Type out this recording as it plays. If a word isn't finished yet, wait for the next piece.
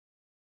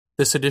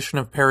This edition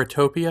of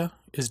Paratopia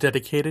is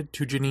dedicated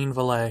to Jacques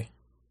Vallee.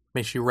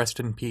 May she rest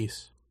in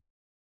peace.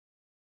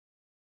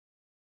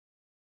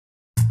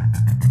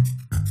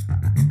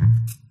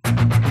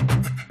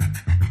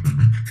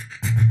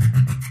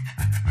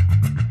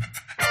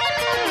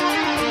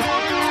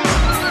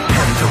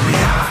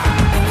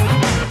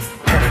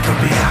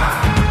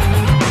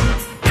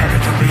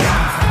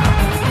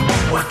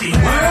 What the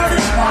world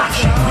is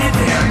watching with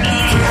their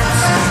ears.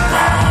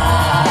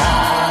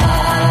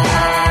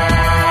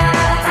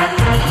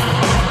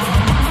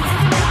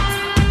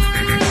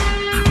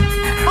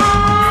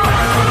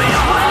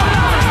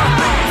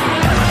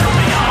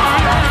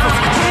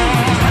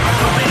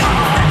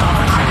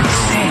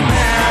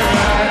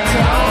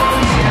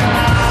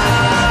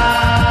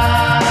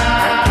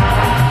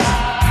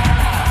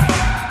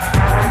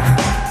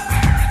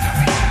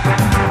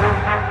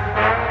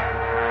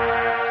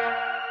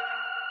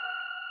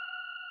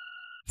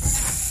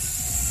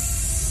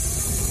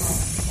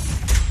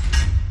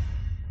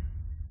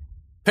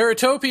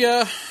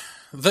 Paratopia,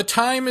 the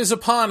time is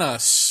upon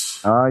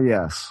us.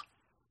 Yes.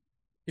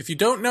 If you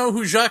don't know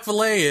who Jacques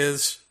Vallee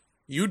is,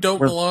 you don't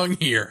belong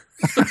here.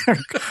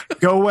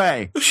 Go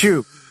away.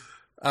 Shoot.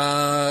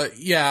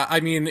 Yeah, I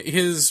mean,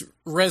 his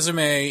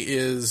resume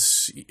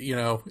is,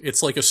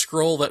 it's like a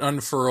scroll that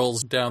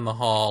unfurls down the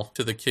hall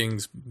to the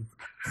king's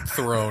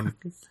throne.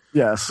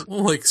 Yes.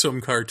 Like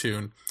some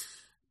cartoon.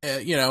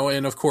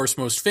 And of course,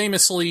 most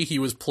famously, he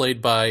was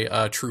played by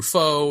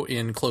Truffaut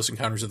in Close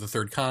Encounters of the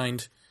Third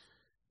Kind.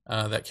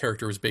 That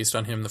character was based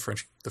on him, the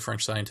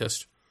French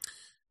scientist.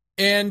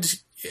 And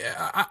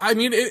I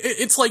mean,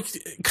 it's like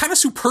kind of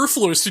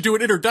superfluous to do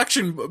an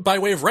introduction by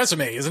way of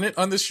resume, isn't it,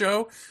 on this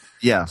show?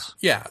 Yes.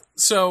 Yeah.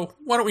 So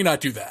why don't we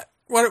not do that?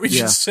 Why don't we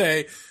just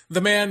say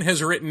the man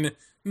has written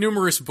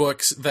numerous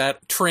books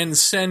that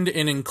transcend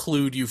and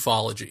include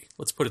ufology?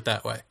 Let's put it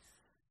that way.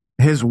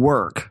 His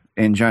work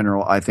in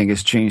general, I think,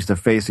 has changed the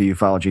face of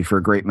ufology for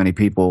a great many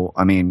people.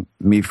 I mean,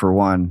 me for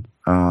one.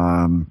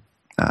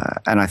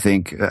 And I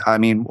think,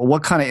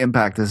 what kind of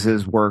impact has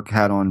his work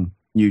had on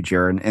you,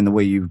 Jer, and the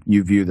way you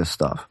view this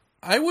stuff?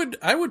 I would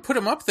put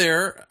him up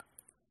there,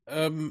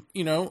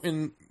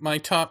 in my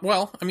top.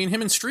 Well, I mean,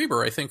 him and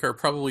Strieber, I think, are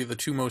probably the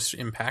two most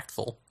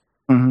impactful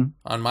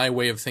on my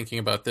way of thinking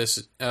about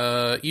this,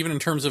 even in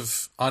terms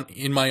of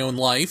in my own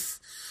life,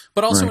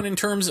 but also in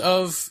terms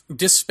of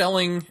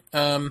dispelling,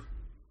 him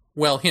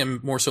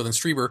more so than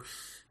Strieber,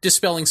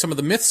 dispelling some of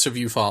the myths of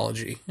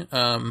ufology,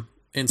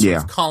 and sort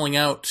of calling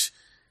out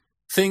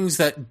things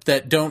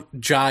that don't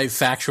jive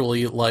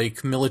factually,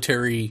 like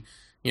military,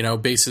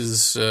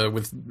 bases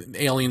with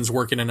aliens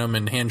working in them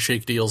and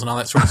handshake deals and all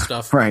that sort of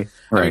stuff. Right.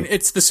 I mean,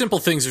 it's the simple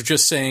things of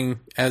just saying,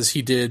 as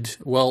he did,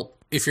 well,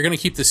 if you're going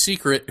to keep the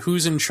secret,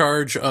 who's in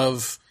charge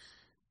of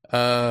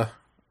the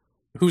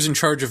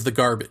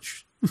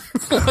garbage?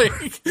 Who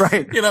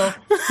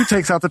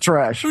takes out the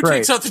trash? Who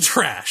takes out the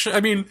trash? I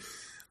mean,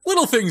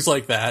 little things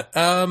like that.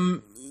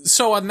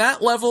 So on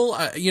that level,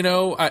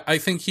 I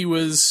think he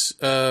was,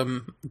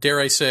 dare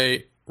I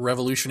say,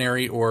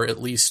 revolutionary, or at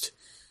least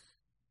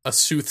a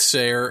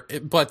soothsayer.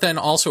 But then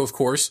also, of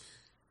course,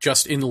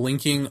 just in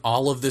linking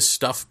all of this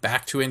stuff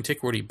back to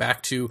antiquity,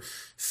 back to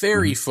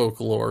fairy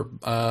folklore,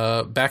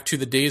 back to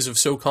the days of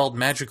so-called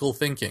magical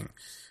thinking.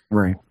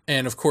 Right.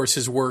 And of course,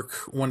 his work,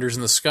 Wonders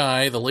in the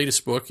Sky, the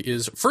latest book,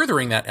 is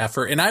furthering that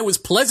effort. And I was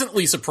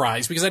pleasantly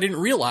surprised because I didn't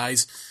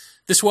realize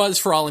this was,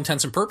 for all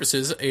intents and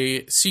purposes,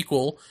 a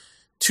sequel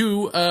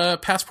to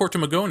Passport to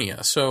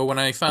Magonia. So when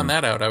I found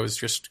that out, I was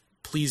just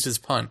pleased as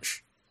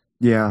punch.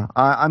 Yeah.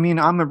 I mean,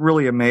 I'm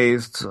really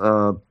amazed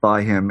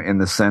by him in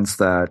the sense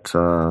that,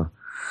 to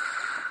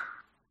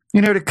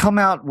come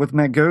out with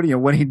Magonia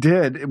when he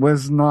did, it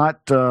was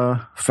not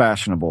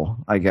fashionable,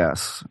 I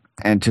guess.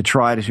 And to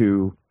try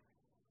to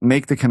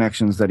make the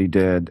connections that he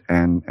did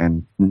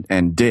and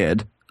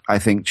did, I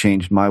think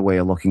changed my way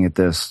of looking at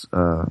this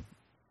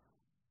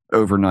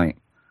overnight.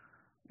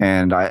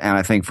 And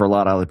I think for a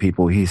lot of other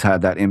people, he's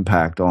had that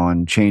impact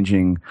on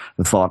changing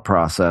the thought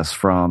process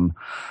from,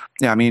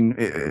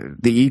 the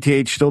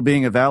ETH still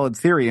being a valid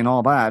theory and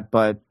all that,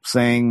 but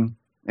saying,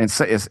 in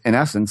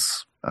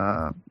essence,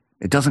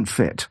 it doesn't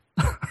fit.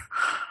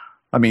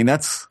 I mean,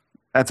 that's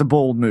a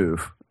bold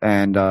move,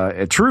 and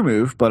a true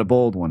move, but a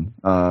bold one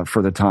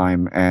for the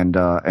time, and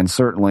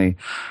certainly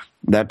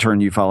that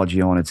turned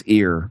ufology on its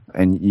ear.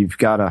 And you've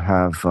got to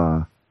have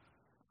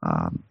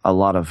a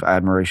lot of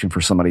admiration for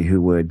somebody who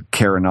would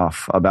care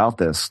enough about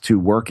this to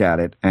work at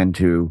it and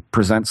to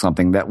present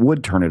something that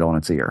would turn it on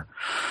its ear.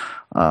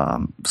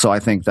 So I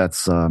think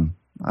that's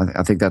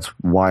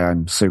why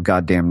I'm so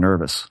goddamn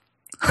nervous.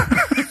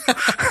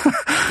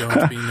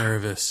 Don't be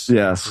nervous.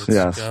 Yes.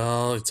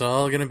 It's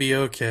all going to be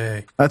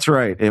okay. That's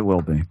right. It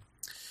will be.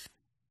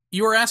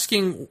 You were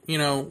asking,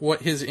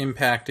 what his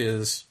impact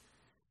is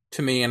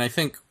to me, and I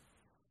think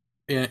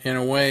in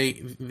a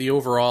way the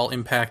overall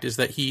impact is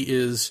that he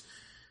is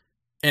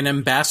an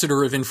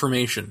ambassador of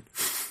information.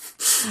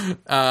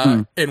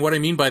 And what I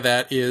mean by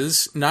that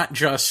is not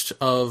just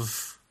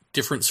of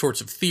different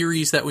sorts of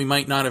theories that we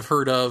might not have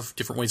heard of,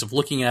 different ways of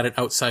looking at it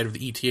outside of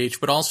the ETH,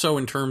 but also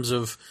in terms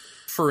of,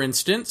 for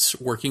instance,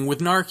 working with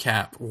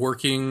NARCAP,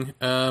 working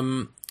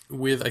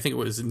with, I think it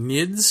was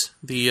NIDS,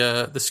 the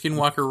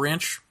Skinwalker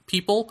Ranch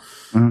people,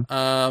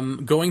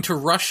 going to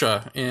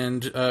Russia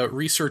and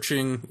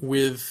researching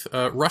with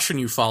Russian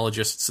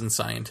ufologists and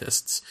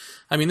scientists.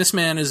 I mean, this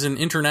man is an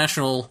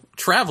international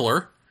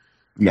traveler.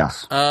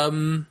 Yes.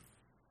 Who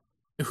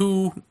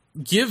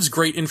gives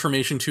great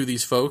information to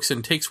these folks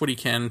and takes what he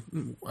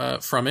can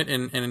from it,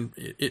 and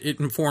it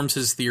informs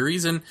his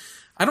theories. And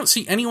I don't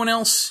see anyone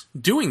else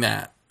doing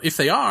that. If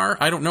they are,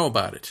 I don't know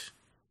about it.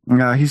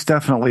 He's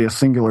definitely a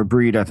singular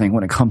breed, I think,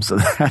 when it comes to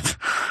that.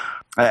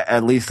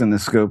 At least in the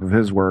scope of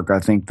his work, I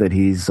think that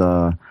he's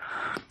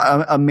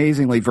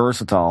amazingly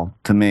versatile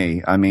to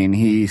me. I mean,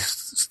 he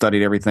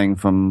studied everything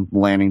from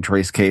landing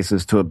trace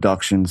cases to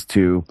abductions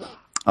to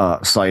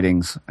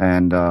sightings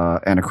and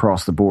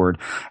across the board.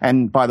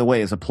 And by the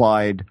way, has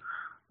applied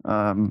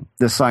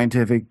the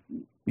scientific,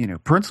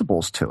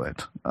 principles to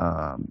it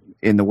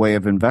in the way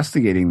of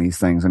investigating these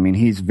things. I mean,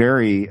 he's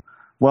very,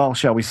 well,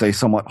 shall we say,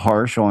 somewhat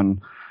harsh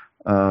on,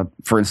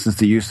 for instance,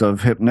 the use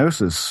of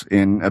hypnosis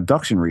in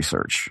abduction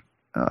research.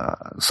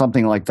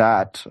 Something like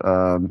that,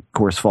 of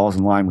course, falls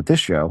in line with this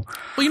show.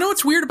 Well, you know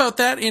what's weird about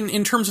that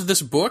in terms of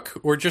this book,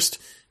 or just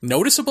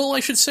noticeable, I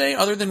should say,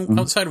 other than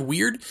outside of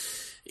weird,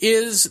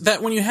 is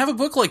that when you have a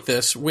book like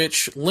this,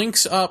 which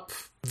links up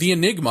the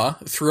enigma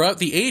throughout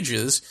the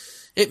ages,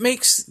 it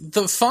makes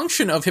the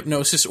function of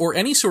hypnosis or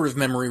any sort of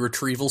memory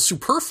retrieval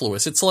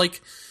superfluous. It's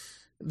like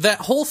that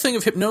whole thing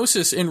of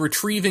hypnosis and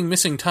retrieving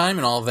missing time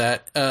and all of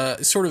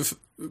that sort of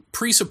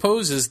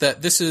presupposes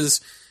that this is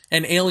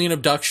an alien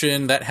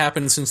abduction that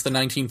happened since the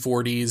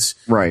 1940s.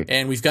 Right.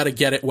 And we've got to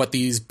get at what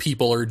these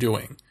people are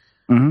doing.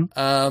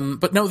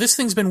 But no, this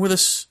thing's been with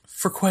us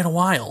for quite a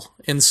while.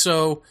 And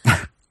so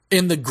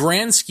in the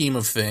grand scheme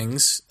of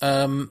things, I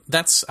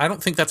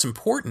don't think that's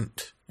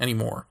important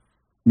anymore.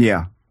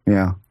 Yeah.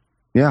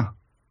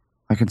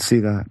 I can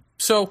see that.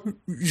 So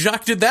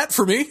Jacques did that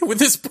for me with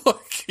this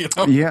book,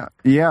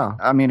 Yeah.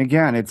 I mean,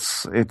 again,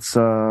 it's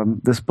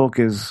this book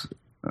is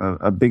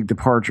a big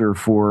departure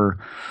for.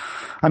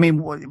 I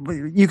mean,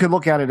 you could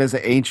look at it as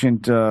an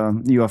ancient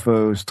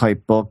UFOs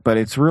type book, but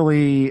it's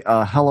really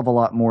a hell of a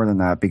lot more than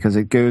that, because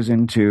it goes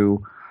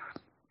into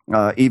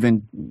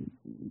even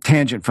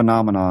tangent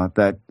phenomena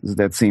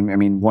that seem. I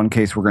mean, one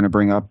case we're going to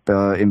bring up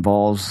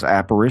involves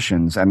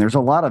apparitions, and there's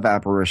a lot of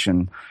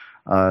apparition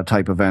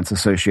type events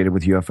associated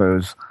with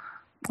UFOs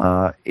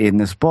in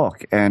this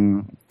book.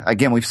 And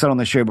again, we've said on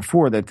the show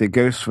before that the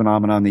ghost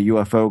phenomena and the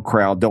UFO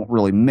crowd don't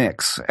really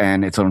mix,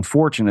 and it's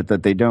unfortunate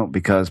that they don't,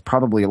 because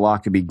probably a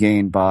lot could be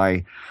gained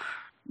by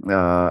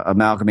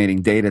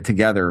amalgamating data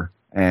together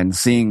and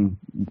seeing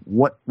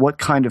what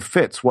kind of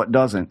fits, what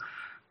doesn't.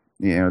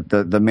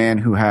 The man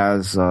who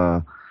has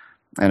an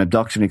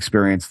abduction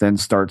experience then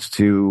starts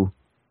to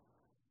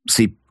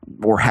see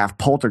or have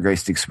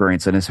poltergeist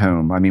experience in his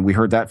home. I mean, we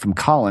heard that from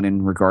Colin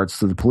in regards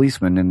to the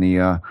policeman in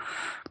the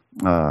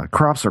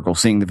crop circle,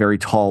 seeing the very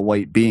tall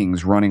white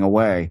beings running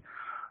away.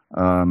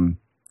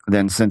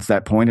 Then since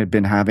that point had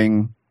been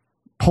having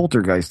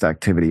poltergeist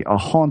activity, a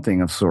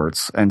haunting of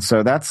sorts. And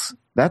so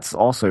that's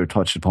also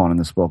touched upon in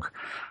this book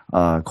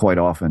quite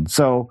often.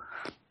 So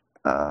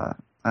I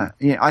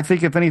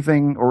think if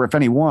anything, or if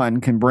anyone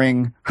can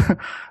bring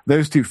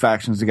those two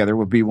factions together,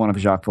 would be one of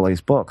Jacques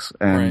Vallee's books.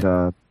 And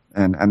right.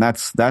 And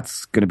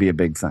that's going to be a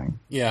big thing.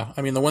 Yeah.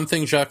 I mean, the one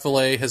thing Jacques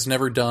Vallee has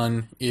never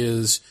done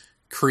is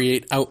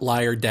create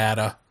outlier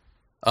data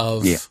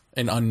of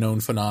an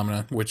unknown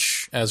phenomena,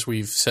 which, as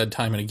we've said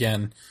time and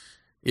again,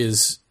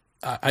 is,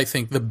 I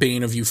think, the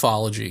bane of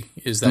ufology,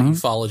 is that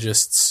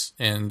ufologists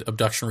and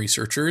abduction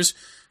researchers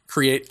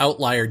create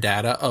outlier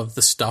data of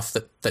the stuff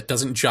that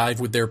doesn't jive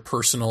with their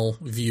personal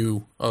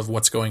view of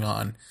what's going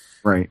on.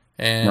 Right.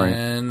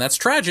 And that's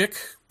tragic,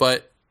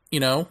 but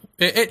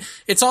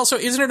it's also,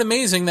 isn't it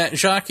amazing that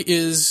Jacques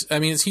is, I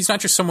mean, he's not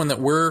just someone that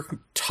we're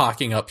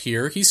talking up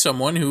here. He's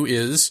someone who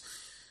is,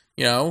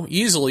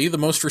 easily the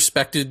most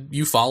respected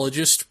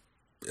ufologist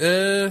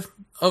of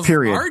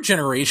our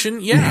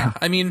generation. Yeah.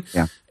 I mean,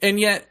 and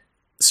yet,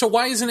 so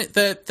why isn't it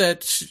that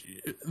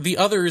the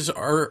others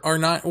are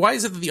not, why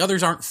is it that the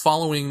others aren't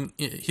following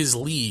his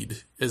lead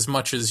as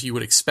much as you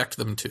would expect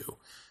them to?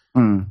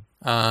 And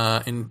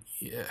I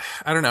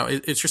don't know,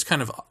 it's just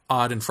kind of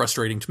odd and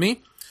frustrating to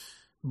me.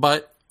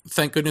 But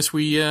thank goodness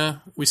we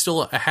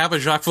still have a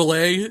Jacques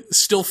Vallee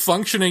still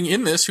functioning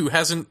in this, who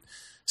hasn't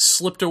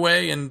slipped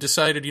away and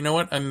decided, you know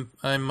what, I'm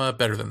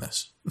better than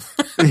this.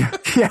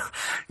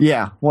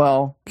 Yeah.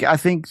 Well, I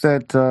think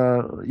that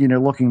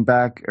looking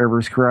back over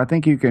his career, I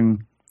think you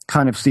can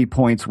kind of see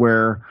points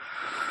where,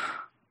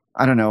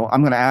 I don't know,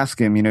 I'm going to ask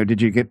him,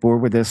 did you get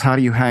bored with this? How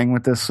do you hang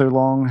with this so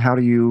long? How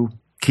do you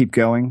keep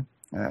going?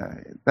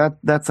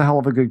 That's a hell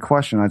of a good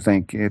question, I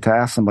think, to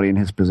ask somebody in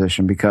his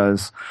position,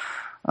 because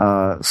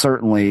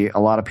certainly a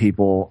lot of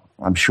people,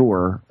 I'm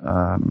sure,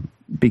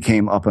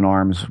 became up in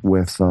arms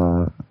with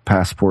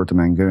Passport to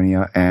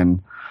Mangonia,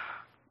 and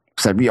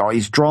said,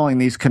 he's drawing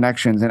these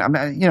connections. And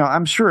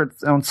I'm sure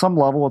on some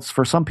level, it's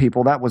for some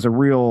people, that was a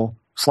real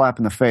slap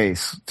in the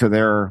face to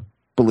their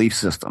belief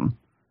system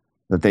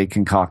that they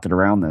concocted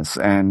around this.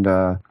 And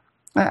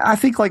I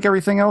think like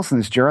everything else in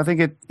this, Jer, I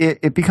think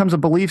it becomes a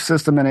belief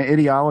system and an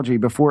ideology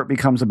before it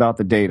becomes about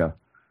the data.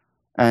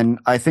 And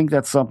I think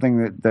that's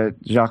something that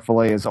Jacques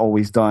Vallee has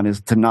always done,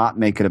 is to not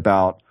make it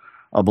about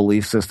a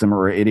belief system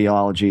or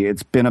ideology.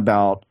 It's been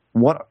about,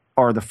 what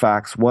are the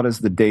facts? What is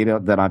the data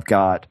that I've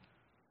got?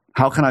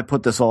 How can I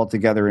put this all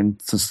together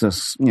into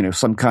this,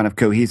 some kind of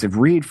cohesive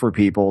read for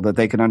people that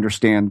they can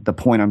understand the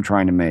point I'm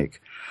trying to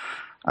make?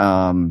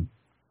 And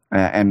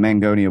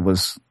Mangonia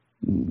was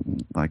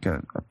like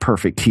a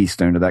perfect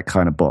keystone to that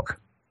kind of book.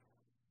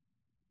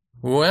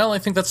 Well, I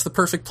think that's the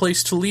perfect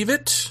place to leave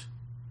it.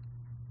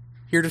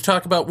 Here to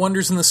talk about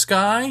Wonders in the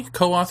Sky,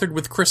 co-authored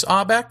with Chris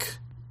Aubeck,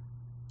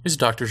 is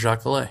Dr.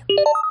 Jacques Vallee.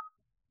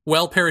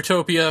 Well,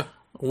 Paratopia,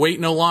 wait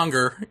no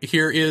longer.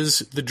 Here is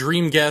the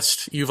dream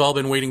guest you've all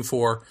been waiting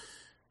for,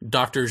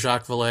 Dr.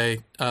 Jacques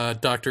Vallee.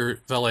 Dr.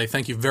 Vallee,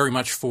 thank you very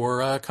much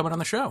for coming on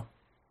the show.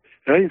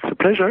 Hey, it's a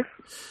pleasure.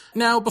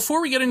 Now, before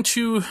we get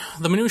into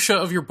the minutia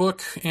of your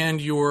book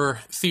and your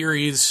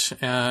theories,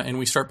 and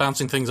we start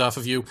bouncing things off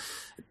of you,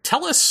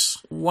 tell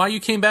us why you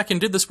came back and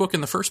did this book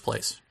in the first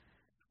place.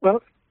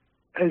 Well,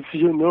 as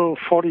you know,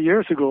 40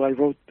 years ago, I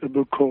wrote a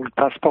book called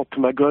Passport to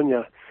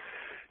Magonia,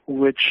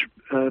 which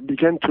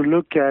began to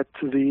look at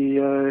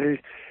the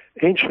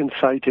ancient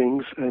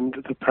sightings and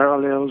the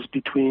parallels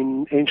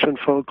between ancient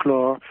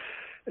folklore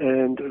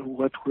and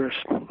what we're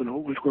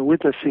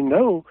witnessing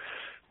now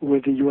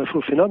with the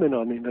UFO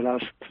phenomenon in the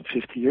last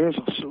 50 years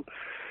or so.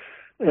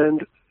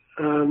 And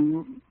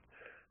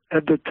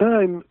at the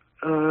time,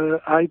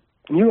 I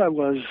knew I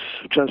was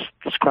just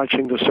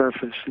scratching the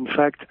surface. In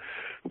fact,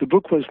 the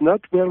book was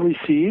not well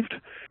received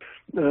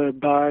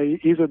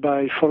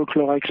by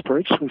folklore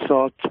experts who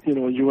thought,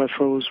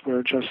 UFOs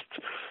were just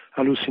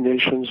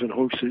hallucinations and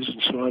hoaxes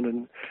and so on,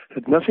 and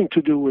had nothing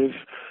to do with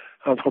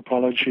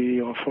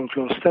anthropology or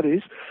folklore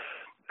studies.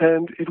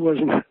 And it was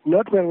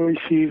not well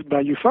received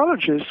by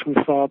ufologists who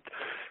thought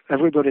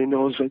everybody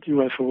knows that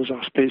UFOs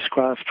are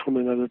spacecraft from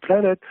another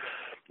planet,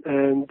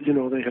 and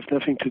they have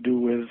nothing to do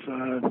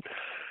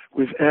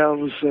with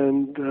elves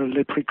and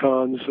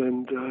leprechauns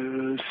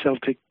and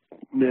Celtic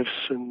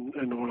myths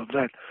and all of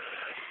that.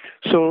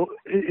 So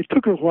it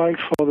took a while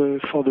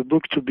for the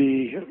book to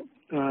be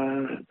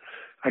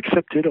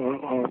accepted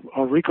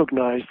or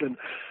recognized. And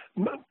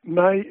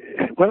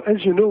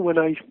as you know, when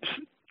I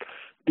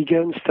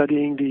began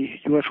studying the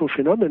UFO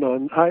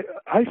phenomenon,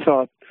 I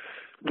thought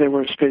they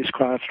were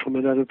spacecraft from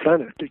another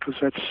planet, because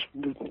that's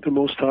the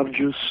most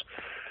obvious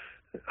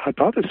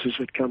hypothesis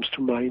that comes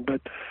to mind.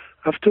 But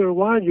after a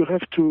while, you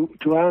have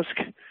to ask,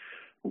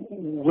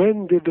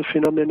 when did the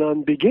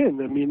phenomenon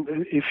begin? I mean,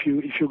 if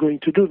you're going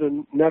to do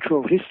the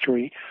natural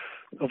history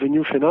of a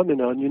new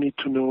phenomenon, you need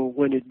to know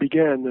when it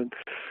began. And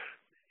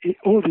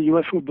all the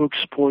UFO books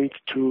point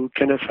to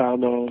Kenneth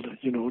Arnold,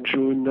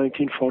 June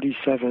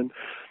 1947,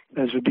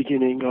 as the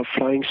beginning of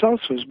flying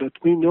saucers. But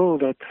we know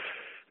that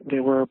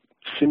there were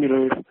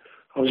similar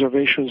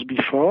observations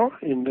before,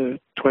 in the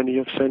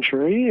 20th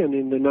century and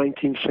in the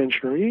 19th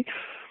century.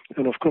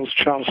 And of course,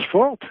 Charles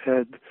Fort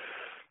had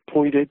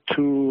pointed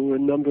to a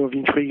number of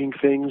intriguing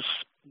things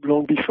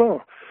long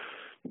before.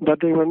 But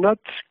they were not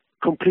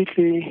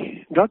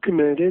completely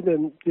documented,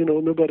 and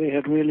nobody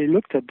had really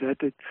looked at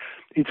that.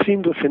 It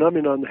seemed the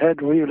phenomenon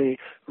had really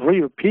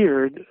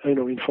reappeared,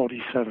 in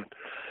 47.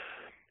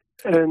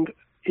 And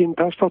in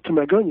Passport to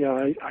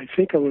Magonia, I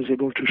think I was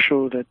able to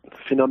show that the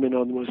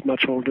phenomenon was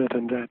much older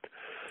than that.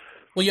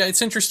 Well, yeah,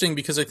 it's interesting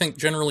because I think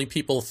generally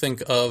people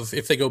think of,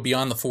 if they go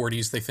beyond the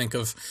 40s, they think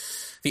of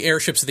the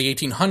airships of the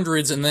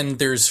 1800s, and then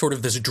there's sort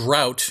of this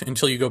drought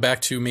until you go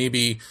back to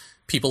maybe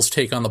people's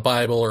take on the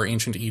Bible or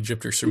ancient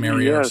Egypt or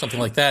Sumeria or something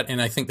like that.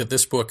 And I think that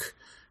this book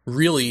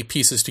really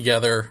pieces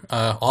together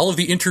all of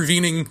the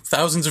intervening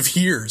thousands of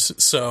years.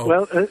 So,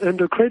 well, and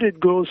the credit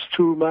goes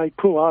to my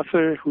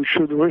co-author, who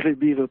should really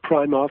be the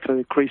prime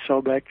author, Chris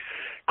Aubeck.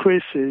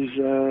 Chris is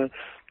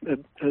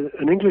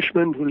an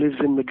Englishman who lives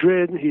in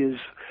Madrid. He is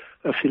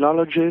a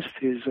philologist.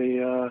 He's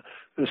a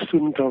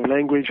student of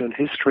language and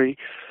history,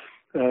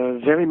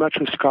 very much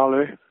a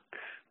scholar,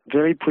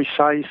 very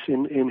precise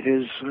in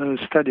his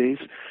studies.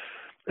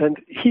 And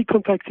he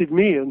contacted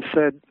me and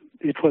said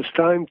it was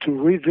time to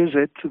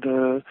revisit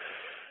the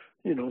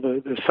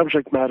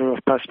subject matter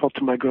of Passport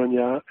to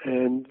Magonia,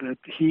 and that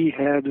he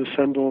had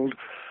assembled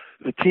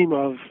a team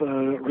of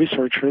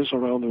researchers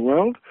around the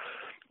world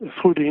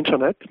through the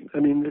internet. I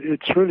mean,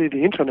 it's really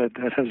the internet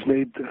that has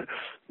made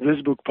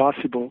this book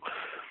possible.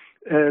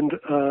 And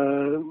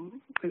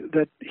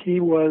that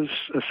he was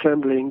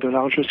assembling the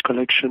largest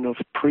collection of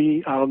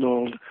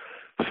pre-Arnold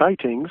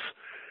sightings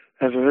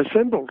ever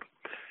assembled.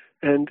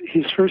 And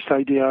his first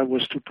idea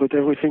was to put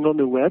everything on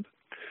the web,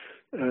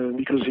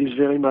 because he's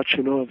very much,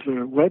 of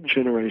the web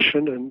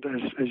generation. And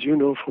as you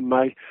know from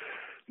my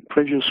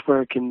previous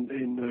work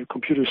in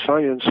computer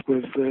science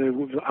with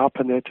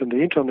ARPANET and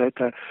the internet,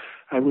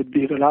 I would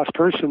be the last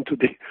person to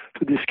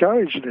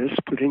discourage this,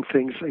 putting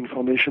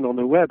information on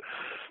the web.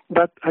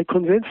 But I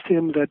convinced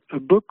him that a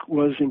book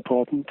was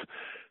important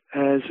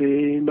as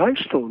a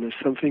milestone, as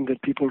something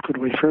that people could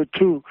refer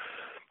to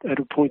at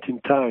a point in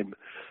time.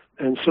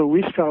 And so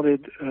we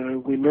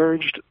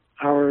merged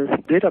our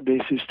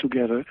databases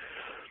together.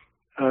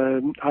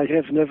 I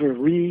have never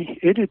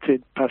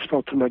re-edited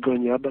Passport to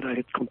Magonia, but I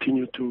had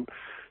continued to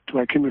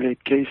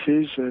accumulate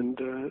cases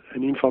and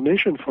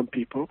information from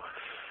people.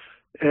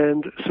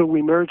 And so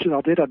we merged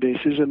our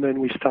databases, and then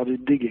we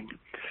started digging.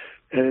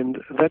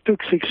 And that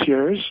took 6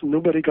 years.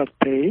 Nobody got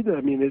paid.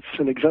 I mean, it's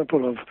an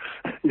example of,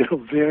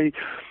 very,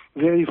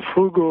 very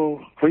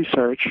frugal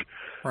research.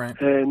 Right.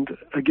 And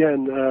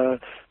again,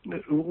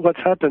 what's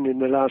happened in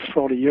the last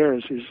 40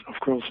 years is, of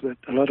course, that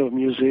a lot of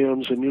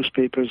museums and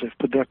newspapers have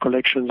put their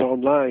collections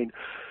online,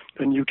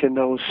 and you can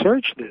now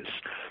search this,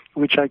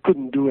 which I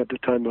couldn't do at the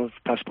time of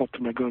Passport to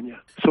Magonia.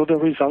 So the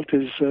result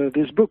is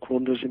this book,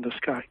 Wonders in the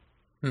Sky.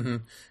 Mm-hmm.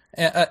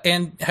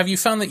 And have you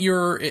found that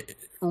your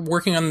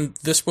working on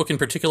this book in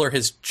particular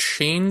has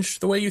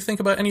changed the way you think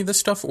about any of this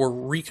stuff, or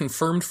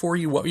reconfirmed for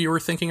you what you were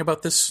thinking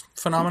about this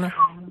phenomena?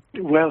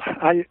 Well,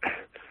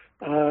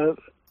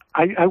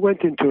 I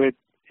went into it,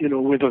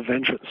 with a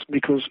vengeance,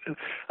 because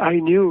I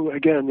knew,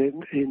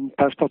 again, in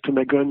Passport to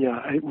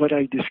Magonia, what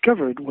I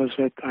discovered was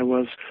that I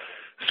was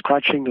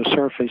scratching the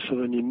surface of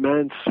an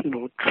immense,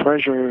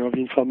 treasure of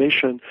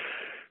information,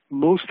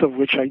 most of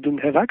which I didn't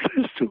have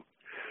access to.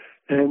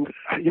 And,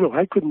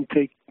 I couldn't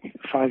take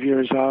 5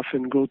 years off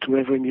and go to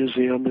every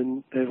museum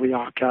and every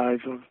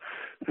archive of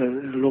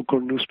local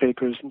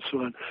newspapers and so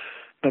on.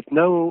 But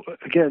now,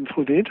 again,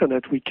 through the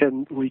internet, we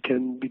can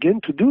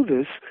begin to do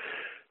this.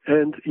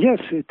 And yes,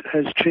 it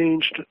has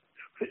changed.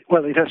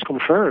 Well, it has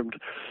confirmed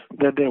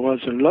that there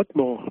was a lot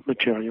more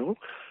material.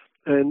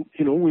 And,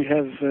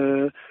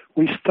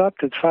 we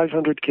stopped at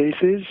 500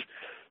 cases,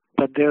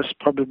 but there's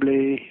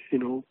probably,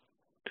 2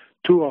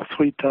 or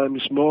 3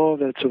 times more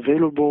that's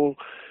available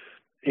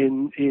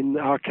in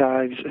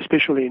archives,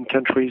 especially in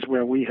countries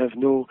where we have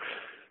no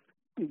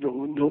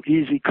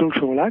easy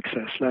cultural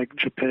access, like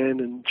Japan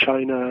and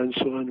China and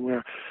so on,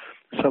 where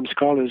some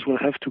scholars will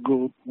have to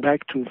go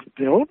back to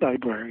their own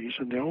libraries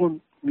and their own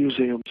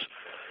museums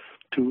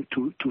to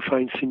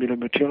find similar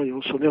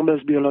material. So there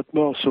must be a lot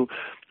more. So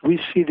we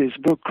see this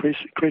book,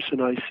 Chris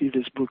and I see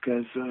this book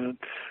as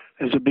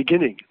a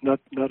beginning, not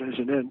as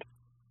an end.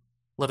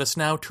 Let us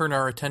now turn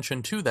our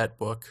attention to that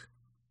book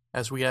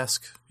as we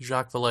ask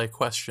Jacques Vallee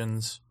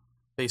questions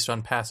based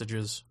on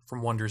passages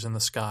from Wonders in the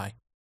Sky.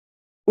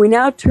 We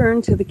now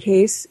turn to the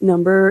case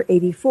number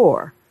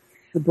 84,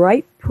 The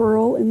Bright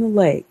Pearl in the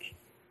Lake.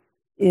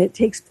 It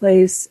takes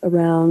place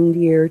around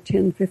year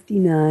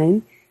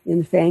 1059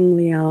 in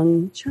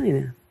Fangliang,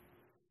 China.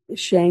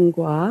 Shang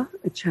Gua,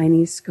 a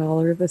Chinese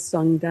scholar of the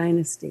Song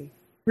dynasty,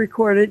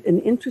 recorded an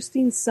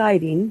interesting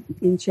sighting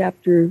in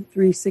chapter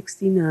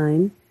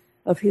 369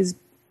 of his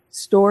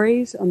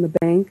Stories on the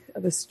Bank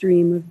of a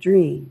Stream of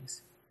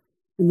Dreams.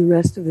 And the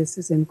rest of this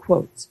is in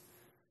quotes.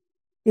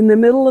 In the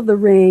middle of the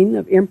reign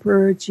of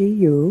Emperor Ji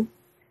Yu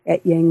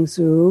at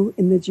Yangzhou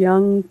in the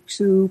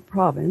Jiangsu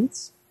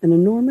province, an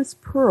enormous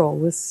pearl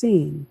was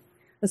seen,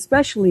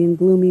 especially in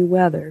gloomy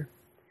weather.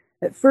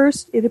 At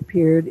first it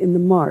appeared in the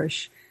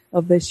marsh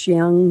of the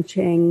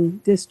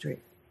Xiangcheng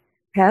district,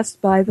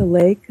 passed by the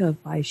lake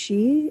of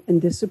Baishi,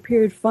 and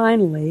disappeared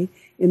finally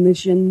in the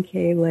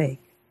Xinke Lake.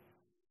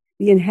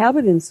 The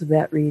inhabitants of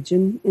that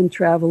region and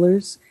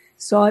travelers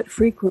saw it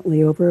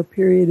frequently over a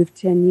period of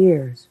 10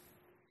 years.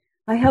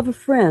 I have a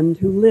friend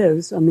who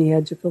lives on the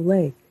edge of the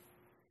lake.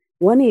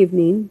 One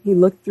evening he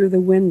looked through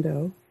the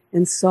window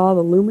and saw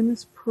the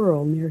luminous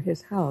pearl near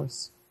his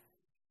house.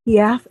 He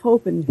half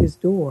opened his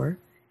door,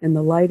 and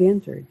the light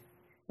entered,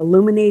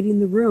 illuminating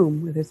the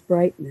room with its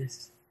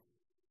brightness.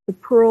 The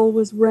pearl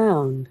was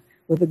round,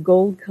 with a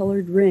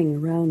gold-colored ring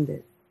around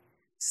it.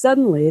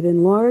 Suddenly it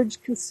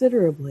enlarged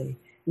considerably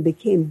and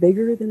became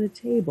bigger than a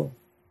table.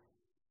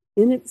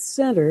 In its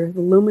center,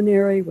 the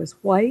luminary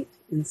was white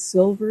and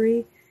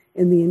silvery,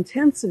 and the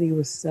intensity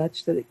was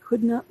such that it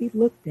could not be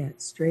looked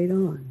at straight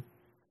on.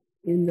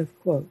 End of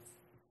quote.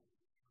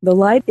 The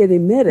light it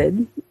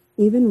emitted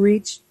even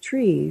reached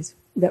trees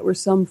that were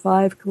some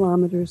 5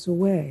 kilometers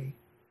away,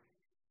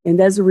 and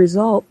as a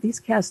result, these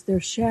cast their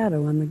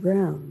shadow on the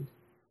ground.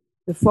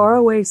 The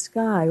faraway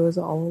sky was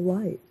all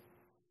alight.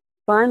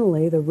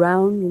 Finally, the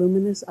round,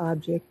 luminous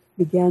object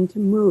began to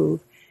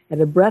move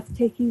at a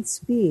breathtaking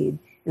speed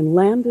and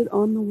landed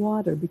on the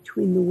water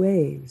between the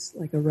waves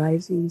like a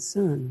rising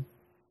sun.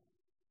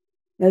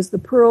 As the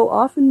pearl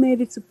often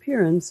made its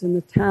appearance in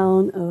the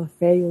town of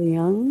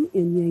Feiliang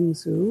in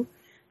Yangzhou,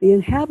 the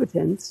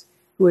inhabitants,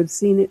 who had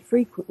seen it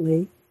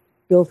frequently,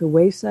 built a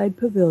wayside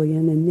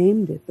pavilion and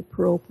named it the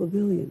Pearl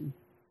Pavilion.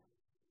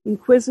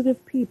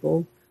 Inquisitive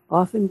people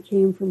often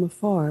came from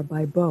afar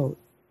by boat,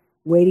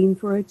 waiting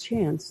for a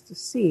chance to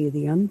see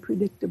the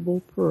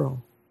unpredictable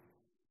pearl.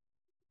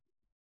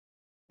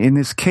 In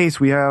this case,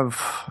 we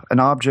have an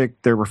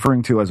object they're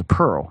referring to as a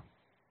pearl,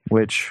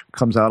 which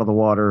comes out of the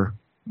water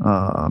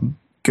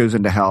goes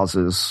into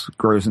houses,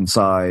 grows in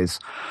size.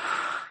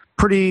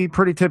 Pretty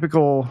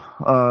typical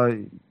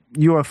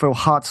UFO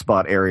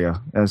hotspot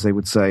area, as they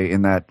would say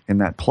in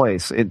that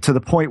place. To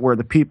the point where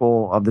the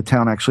people of the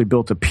town actually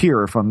built a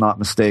pier, if I'm not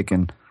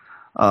mistaken,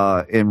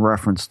 in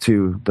reference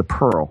to the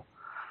Pearl.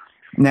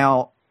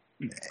 Now,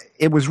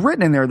 it was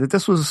written in there that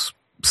this was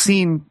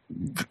seen,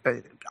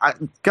 I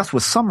guess,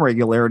 with some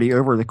regularity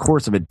over the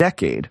course of a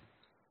decade.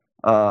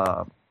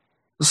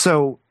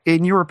 So,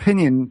 in your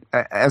opinion,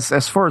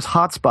 as far as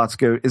hotspots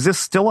go, is this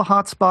still a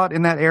hotspot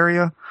in that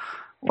area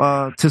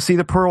to see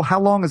the Pearl? How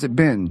long has it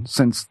been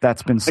since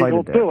that's been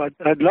sighted there? I don't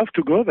know. I'd love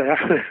to go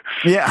there.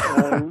 Yeah.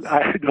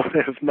 I don't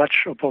have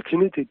much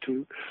opportunity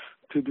to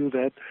do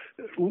that.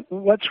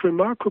 What's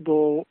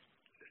remarkable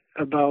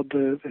about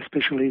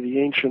especially the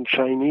ancient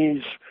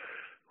Chinese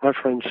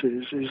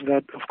references is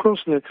that, of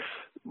course,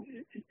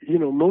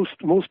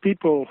 most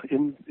people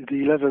in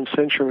the 11th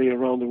century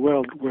around the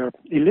world were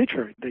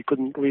illiterate. They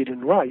couldn't read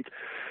and write.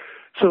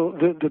 So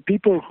the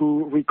people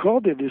who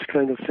recorded this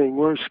kind of thing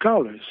were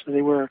scholars.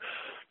 They were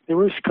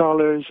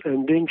scholars,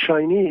 and being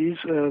Chinese,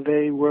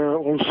 they were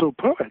also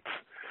poets.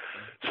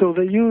 So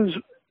they use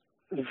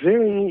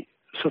very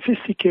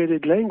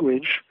sophisticated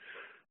language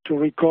to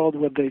record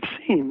what they've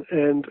seen,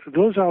 and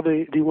those are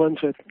the ones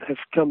that have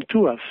come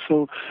to us.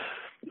 So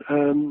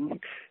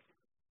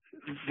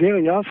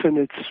very often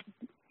it's,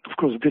 of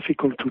course,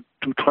 difficult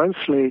to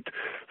translate.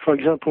 For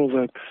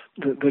example,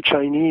 the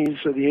Chinese,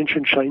 the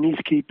ancient Chinese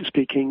keep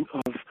speaking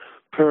of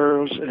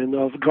pearls and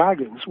of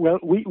dragons. Well,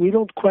 we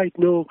don't quite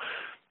know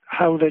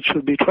how that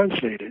should be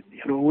translated.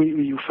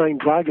 You find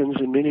dragons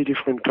in many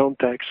different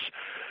contexts,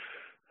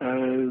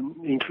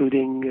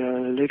 including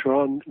later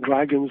on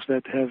dragons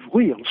that have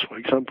wheels, for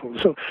example.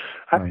 So,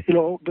 right.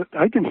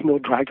 I didn't know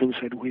dragons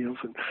had wheels,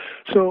 and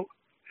so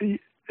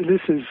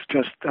this is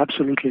just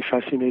absolutely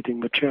fascinating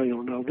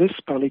material. Now, this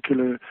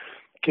particular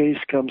case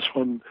comes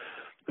from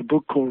a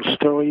book called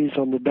Stories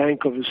on the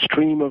Bank of a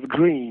Stream of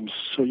Dreams.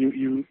 So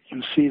you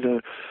see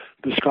the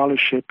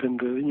scholarship and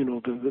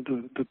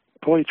the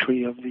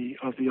poetry of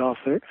the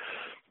author,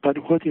 but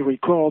what he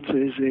records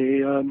is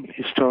a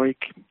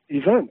historic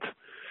event.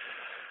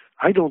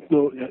 I don't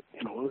know.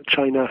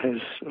 China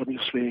has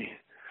obviously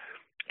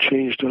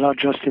changed a lot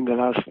just in the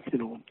last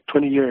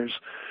 20 years.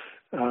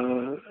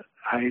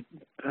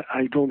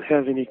 I don't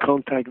have any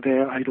contact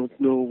there. I don't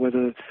know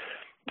whether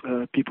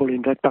people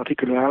in that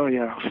particular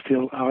area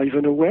are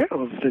even aware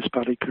of this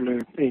particular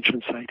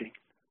ancient sighting.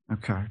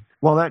 Okay.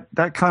 Well,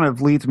 that kind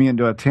of leads me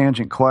into a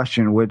tangent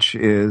question, which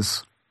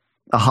is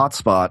a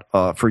hotspot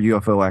for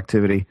UFO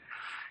activity.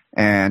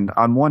 And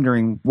I'm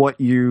wondering what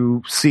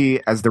you see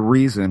as the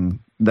reason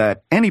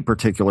that any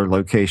particular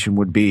location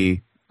would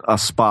be a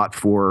spot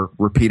for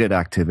repeated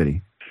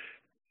activity.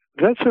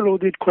 That's a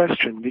loaded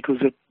question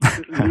because it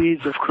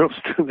leads, of course,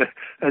 to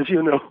as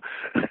you know,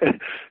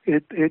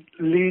 it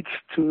leads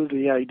to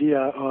the idea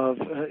of,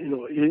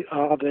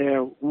 are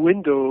there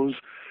windows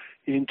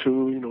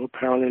into,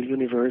 parallel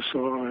universe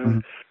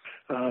or,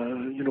 a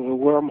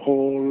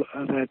wormhole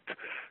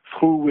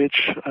through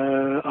which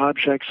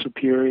objects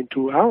appear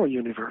into our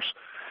universe,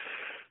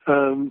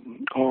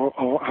 or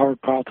our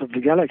part of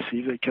the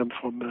galaxy. They come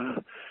from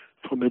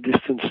a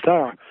distant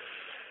star.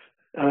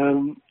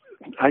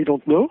 I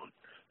don't know.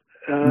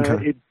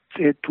 Okay.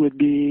 It would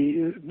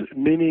be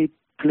many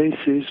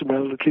places,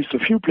 well, at least a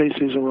few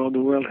places around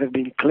the world have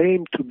been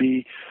claimed to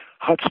be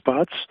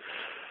hotspots.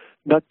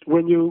 But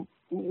when you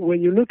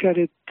look at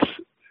it,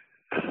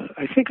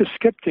 I think a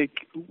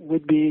skeptic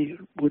would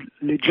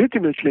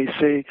legitimately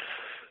say,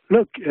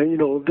 look,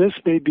 this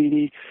may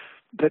be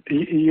that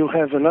you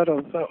have a lot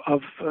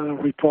of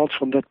reports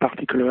from that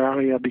particular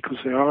area because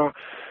there are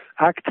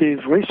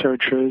active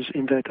researchers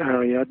in that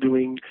area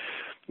doing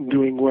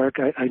work.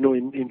 I know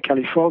in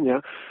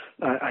California,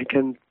 I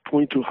can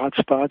point to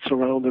hotspots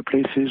around the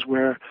places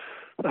where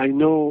I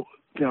know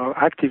there are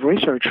active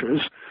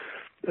researchers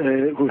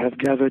who have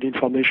gathered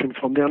information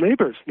from their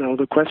neighbors. Now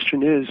the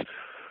question is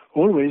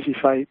always,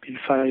 if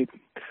I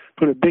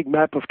put a big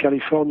map of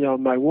California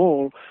on my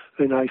wall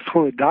and I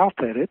throw a dart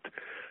at it,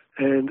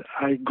 and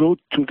I go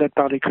to that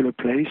particular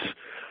place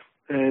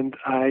and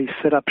I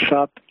set up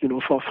shop,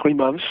 for 3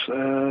 months,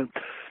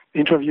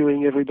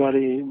 interviewing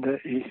everybody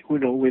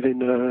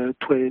within a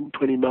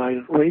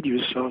 20-mile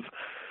radius of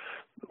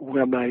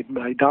where my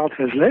dart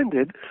has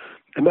landed,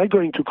 am I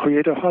going to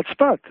create a hot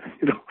spot?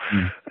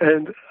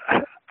 And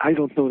I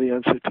don't know the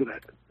answer to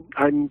that.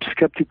 I'm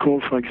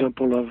skeptical, for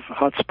example, of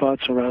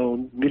hotspots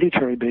around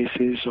military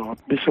bases or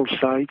missile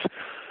sites,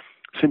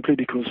 simply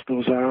because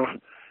those are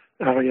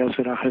areas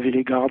that are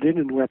heavily guarded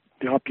and where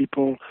there are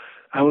people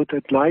out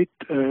at night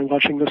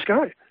watching the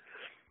sky.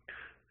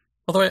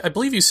 Although I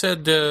believe you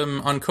said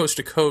on Coast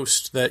to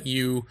Coast that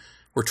you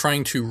were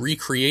trying to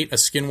recreate a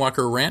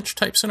Skinwalker Ranch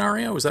type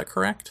scenario. Is that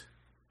correct?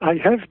 I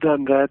have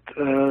done that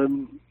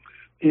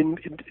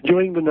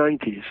during the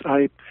 90s.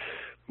 I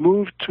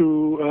moved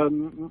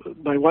to,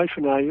 my wife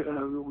and I,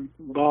 we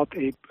bought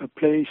a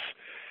place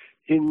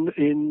in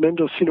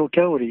Mendocino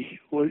County,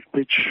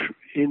 which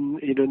in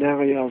an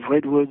area of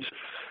redwoods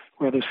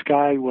where the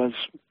sky was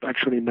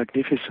actually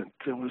magnificent.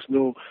 There was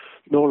no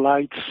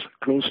lights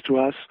close to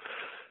us.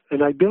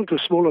 And I built a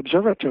small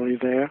observatory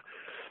there,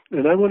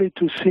 and I wanted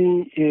to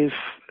see if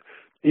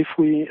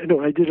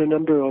I did a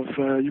number of,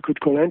 you could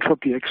call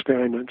entropy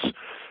experiments.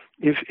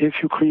 If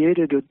you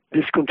created a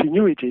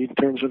discontinuity in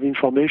terms of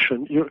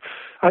information,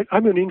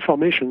 I'm an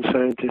information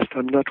scientist.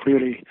 I'm not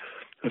really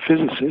a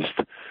physicist.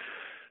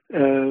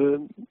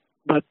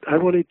 But I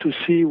wanted to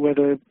see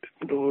whether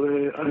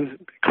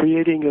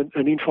creating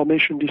an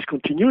information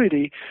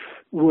discontinuity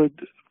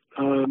would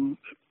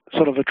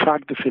sort of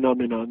attract the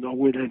phenomenon or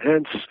would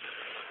enhance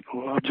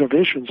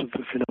observations of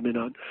the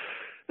phenomenon.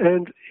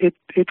 And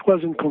it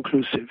wasn't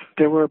conclusive.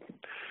 There were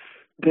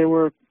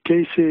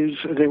cases,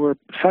 there were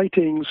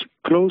sightings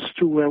close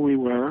to where we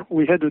were.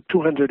 We had a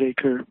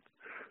 200-acre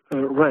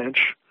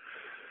ranch,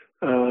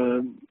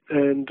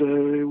 and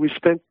we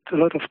spent a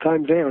lot of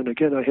time there. And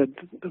again, I had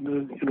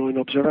an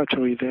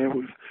observatory there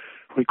with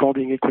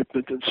recording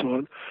equipment and so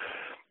on.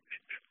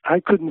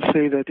 I couldn't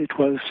say that it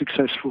was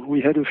successful.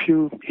 We had a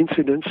few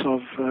incidents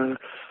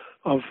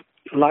of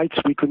lights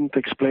we couldn't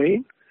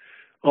explain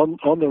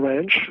on the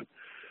ranch.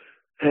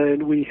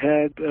 And we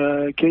had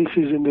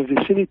cases in the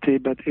vicinity,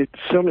 but it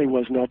certainly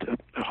was not a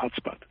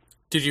hotspot.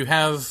 Did you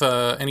have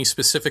any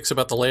specifics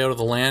about the layout of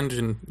the land?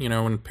 In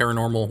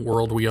paranormal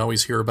world, we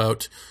always hear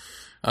about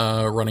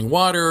running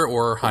water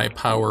or high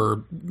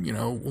power,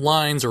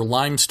 lines or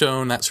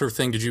limestone, that sort of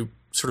thing. Did you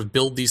sort of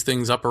build these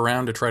things up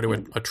around to try to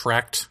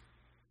attract?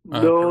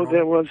 No,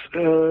 there was,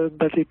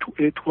 but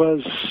it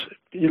was.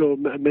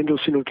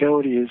 Mendocino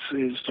County is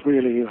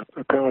really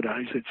a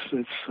paradise.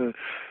 It's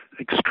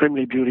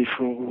extremely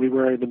beautiful. We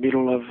were in the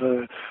middle of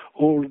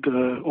old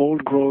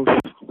growth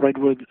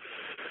redwood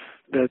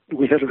that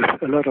we had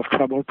a lot of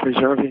trouble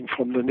preserving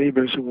from the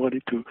neighbors who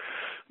wanted to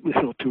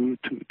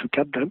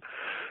cut them.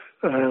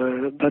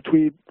 But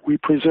we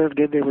preserved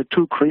it. There were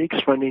 2 creeks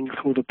running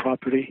through the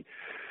property,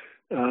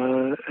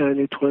 and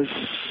it was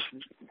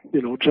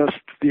just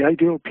the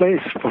ideal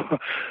place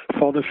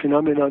for the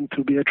phenomenon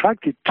to be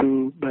attracted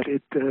to. But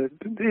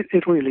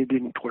it really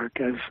didn't work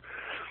as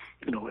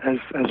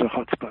a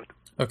hotspot.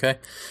 Okay.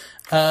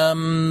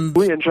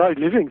 We enjoyed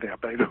living there,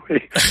 by the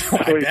way. So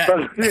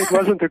it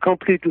wasn't a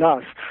complete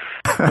loss.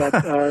 But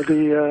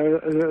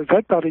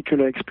that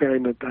particular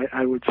experiment,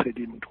 I would say,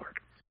 didn't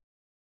work.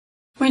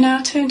 We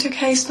now turn to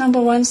case number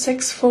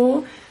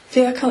 164,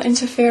 vehicle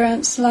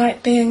interference,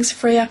 light beings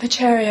free up a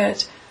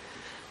chariot.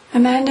 A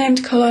man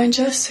named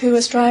Colongus, who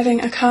was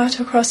driving a cart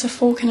across a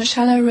fork in a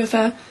shallow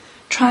river,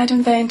 tried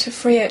in vain to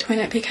free it when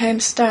it became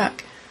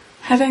stuck.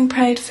 Having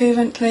prayed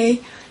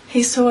fervently,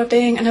 he saw a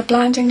being in a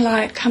blinding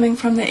light coming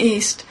from the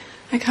east,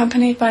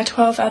 accompanied by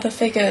 12 other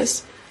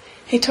figures.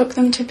 He took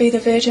them to be the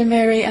Virgin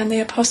Mary and the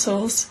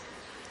Apostles.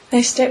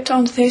 They stepped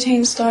on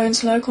 13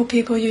 stones local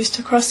people used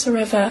to cross the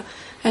river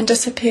and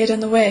disappeared in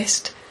the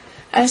west.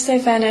 As they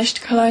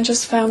vanished,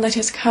 Colongus found that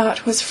his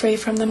cart was free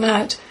from the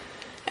mud.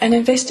 An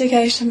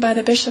investigation by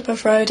the Bishop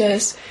of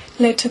Rhodes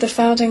led to the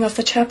founding of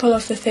the Chapel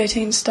of the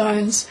 13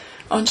 Stones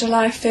on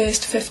July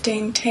 1st,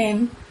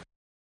 1510.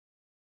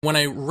 When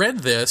I read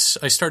this,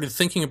 I started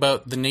thinking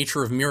about the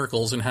nature of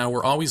miracles and how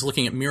we're always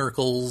looking at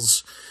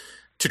miracles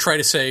to try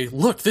to say,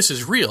 look, this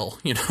is real.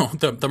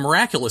 The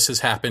miraculous has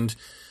happened.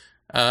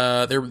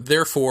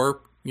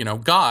 Therefore,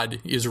 God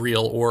is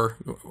real, or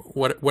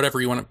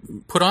whatever you want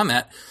to put on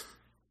that.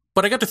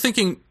 But I got to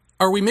thinking,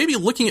 are we maybe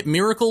looking at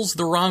miracles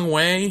the wrong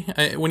way?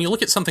 When you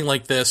look at something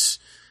like this,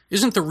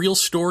 isn't the real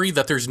story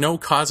that there's no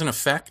cause and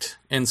effect,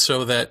 and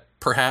so that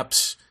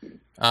perhaps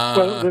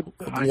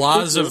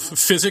laws of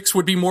physics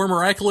would be more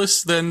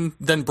miraculous than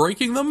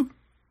breaking them?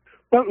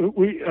 Well,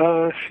 we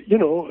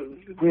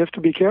have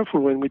to be careful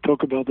when we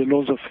talk about the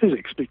laws of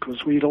physics,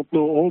 because we don't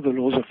know all the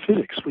laws of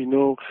physics. We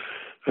know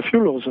a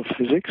few laws of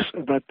physics,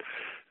 but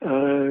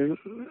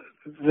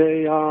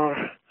they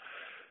are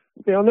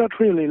not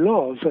really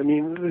laws. I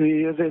mean,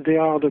 they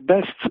are the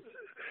best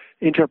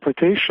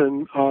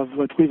interpretation of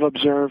what we've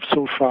observed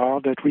so far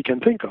that we can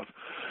think of.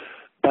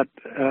 But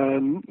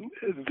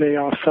they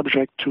are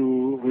subject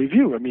to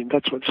review. I mean,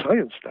 that's what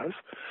science does.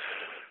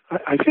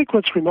 I think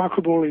what's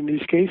remarkable in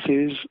these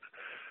cases,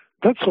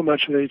 not so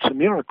much that it's a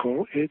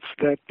miracle, it's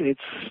that it's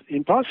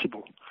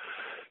impossible.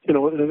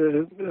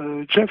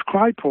 Jeff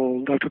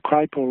Kripal, Dr.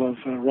 Kripal of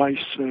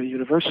Rice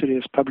University,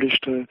 has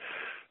published an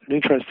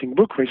interesting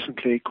book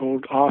recently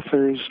called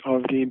Authors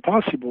of the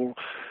Impossible,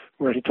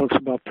 where he talks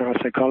about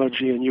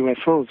parapsychology and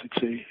UFOs.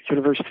 It's a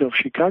University of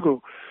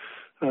Chicago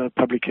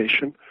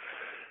publication.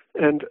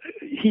 And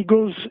he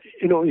goes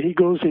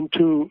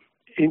into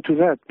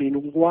that. I mean,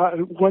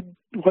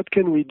 what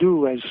can we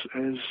do as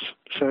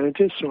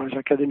scientists or as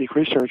academic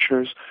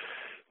researchers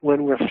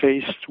when we're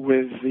faced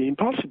with the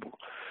impossible?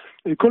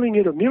 Calling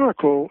it a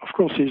miracle, of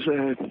course, is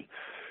a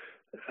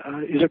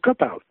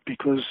cop-out,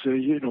 because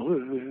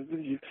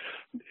it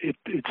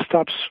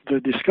stops the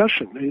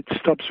discussion, it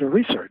stops the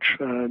research.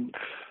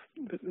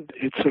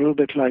 it's a little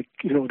bit like,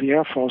 the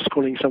Air Force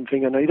calling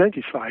something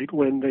unidentified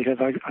when they have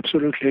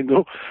absolutely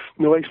no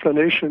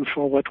explanation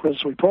for what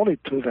was reported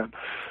to them.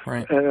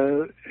 Right.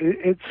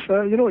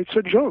 It's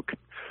a joke.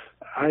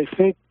 I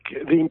think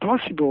the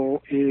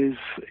impossible is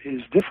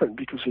different,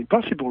 because the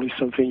impossible is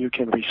something you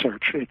can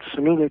research. It's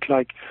a little bit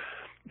like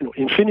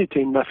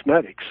infinity in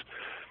mathematics.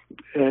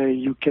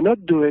 You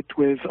cannot do it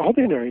with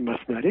ordinary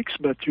mathematics,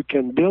 but you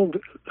can build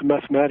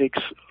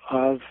mathematics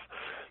of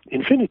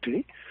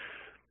infinity,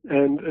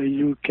 and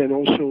you can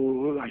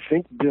also, I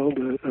think, build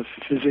a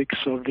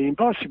physics of the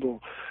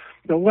impossible.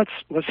 Now, what's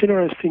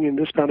interesting in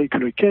this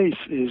particular case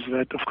is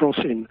that, of course,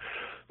 in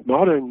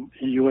modern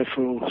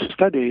UFO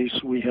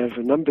studies, we have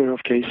a number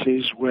of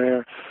cases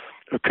where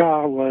a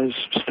car was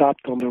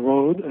stopped on the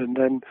road, and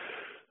then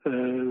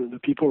the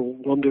people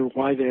wonder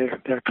why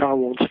their car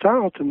won't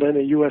start, and then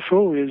a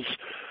UFO is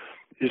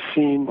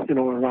seen,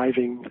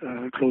 arriving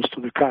close to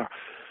the ar.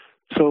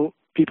 So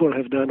people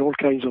have done all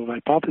kinds of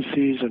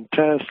hypotheses and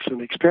tests and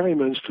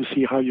experiments to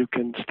see how you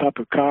can stop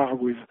a car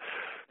with,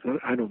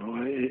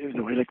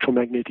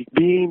 electromagnetic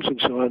beams and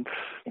so on.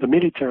 The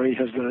military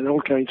has done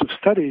all kinds of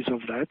studies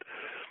of that,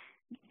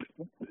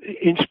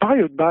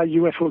 inspired by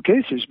UFO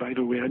cases, by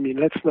the way. I mean,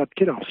 let's not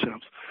kid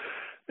ourselves.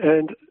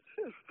 And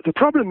the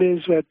problem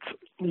is that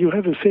you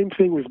have the same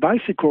thing with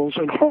bicycles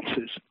and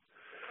horses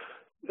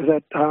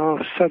that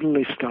are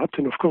suddenly stopped.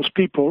 And of course,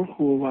 people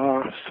who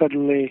are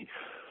suddenly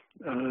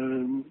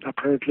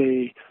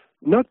apparently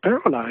not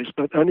paralyzed,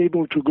 but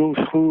unable to go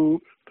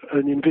through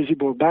an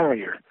invisible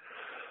barrier,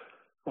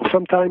 or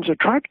sometimes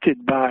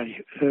attracted by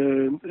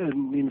an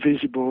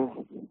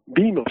invisible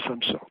beam of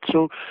some sort.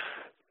 So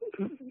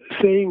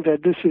saying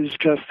that this is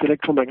just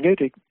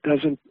electromagnetic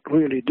doesn't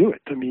really do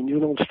it. I mean, you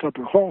don't stop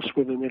a horse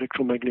with an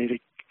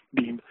electromagnetic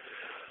beam.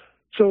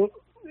 So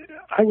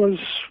I was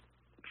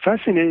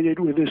fascinated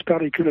with this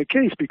particular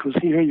case, because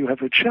here you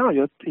have a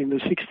chariot in the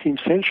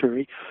 16th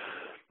century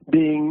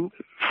being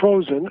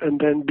frozen and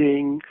then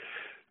being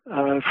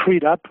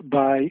freed up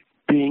by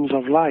beings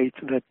of light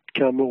that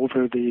come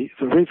over the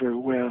river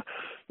where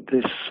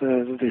this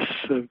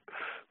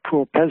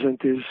poor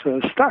peasant is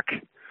stuck.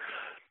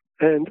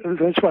 And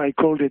that's why I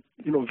called it,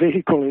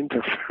 vehicle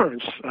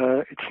interference.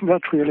 It's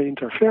not really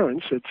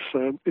interference.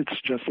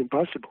 It's just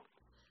impossible.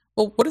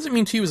 Well, what does it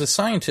mean to you as a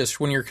scientist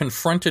when you're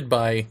confronted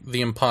by the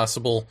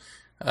impossible?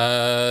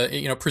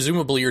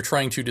 Presumably you're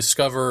trying to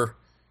discover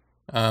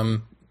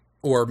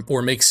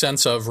or make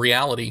sense of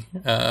reality.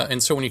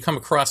 And so when you come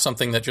across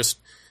something that just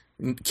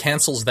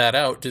cancels that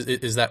out,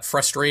 is that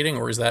frustrating,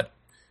 or is that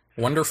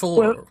wonderful,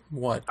 or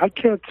what? I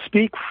can't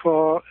speak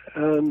for...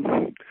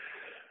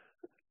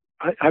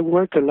 I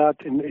work a lot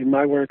in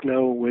my work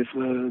now with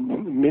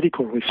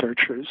medical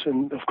researchers,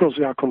 and of course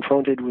they are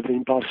confronted with the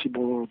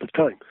impossible all the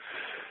time.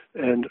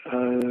 And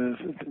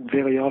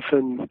very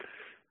often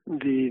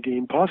the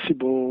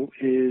impossible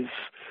is,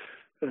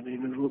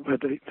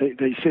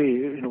 they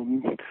say,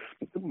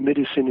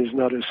 medicine is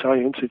not a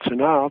science, it's an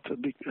art,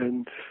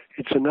 and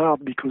it's an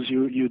art because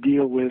you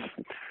deal with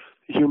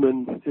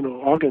human,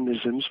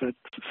 organisms that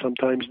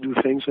sometimes do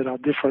things that are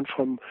different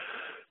from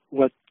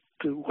what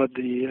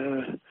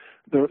the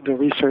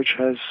research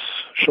has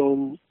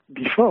shown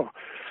before.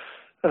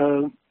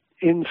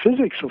 In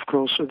physics, of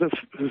course, the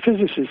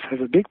physicists have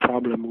a big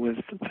problem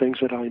with things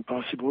that are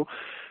impossible.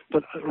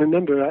 But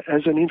remember,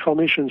 as an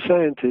information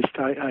scientist,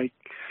 I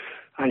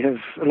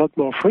have a lot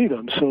more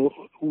freedom. So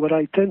what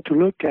I tend to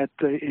look at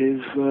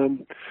is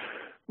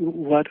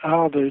what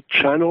are the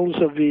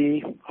channels of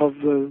the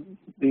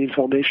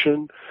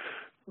information,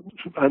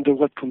 under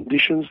what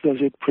conditions does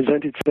it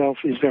present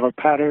itself? Is there a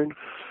pattern?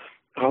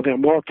 Are there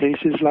more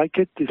cases like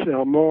it? Is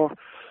there more?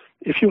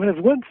 If you have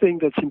one thing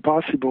that's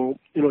impossible,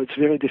 it's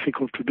very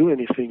difficult to do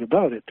anything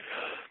about it.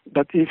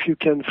 But if you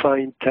can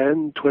find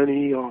 10,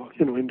 20, or,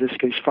 in this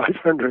case,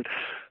 500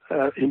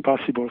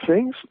 impossible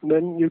things,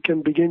 then you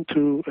can begin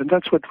to, and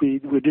that's what we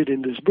did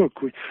in this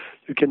book.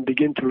 You can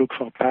begin to look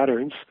for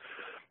patterns,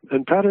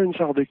 and patterns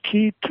are the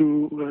key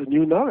to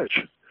new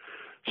knowledge.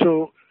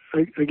 So,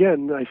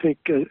 again, I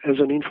think as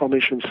an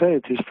information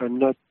scientist, I'm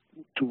not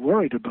too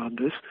worried about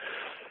this.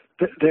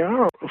 There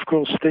are, of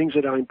course, things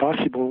that are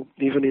impossible,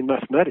 even in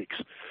mathematics.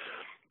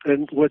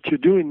 And what you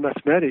do in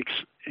mathematics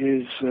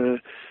is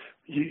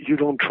you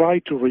don't try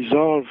to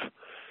resolve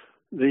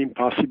the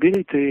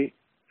impossibility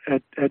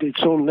at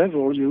its own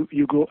level.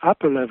 You go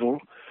up a level,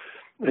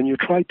 and you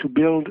try to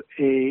build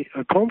a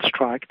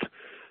construct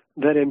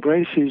that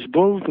embraces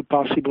both the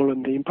possible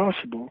and the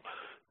impossible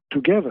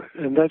together.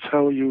 And that's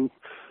how you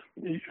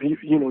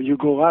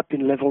go up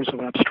in levels of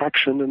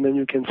abstraction, and then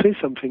you can say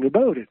something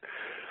about it.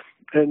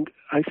 And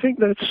I think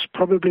that's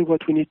probably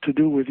what we need to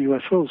do with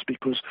UFOs,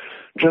 because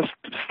just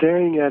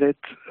staring at it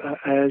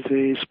as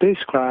a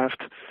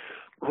spacecraft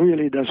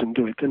really doesn't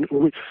do it. And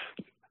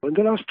in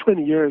the last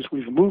 20 years,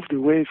 we've moved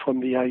away from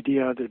the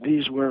idea that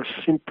these were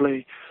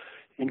simply,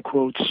 in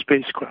quotes,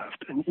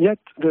 spacecraft. And yet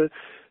the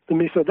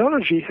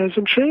methodology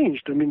hasn't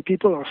changed. I mean,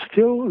 people are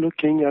still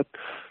looking at,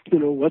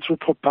 what's the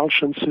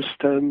propulsion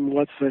system,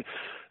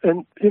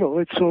 and,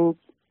 it's all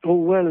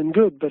all well and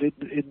good, but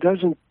it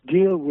doesn't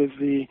deal with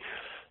the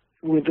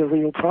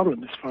real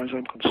problem as far as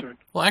I'm concerned.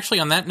 Well, actually,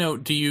 on that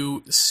note, do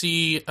you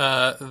see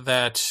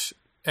that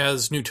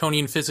as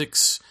Newtonian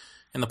physics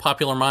in the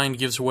popular mind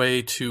gives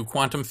way to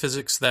quantum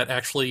physics, that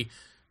actually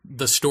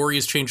the story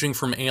is changing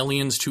from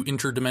aliens to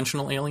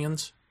interdimensional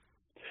aliens?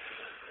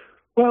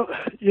 Well,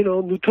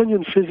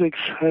 Newtonian physics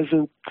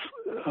hasn't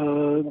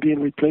been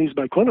replaced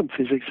by quantum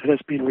physics. It has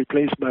been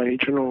replaced by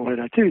general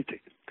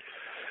relativity.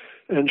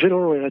 And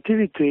general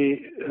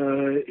relativity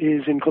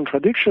is in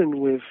contradiction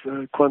with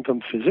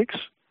quantum physics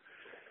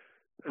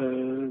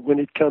when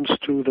it comes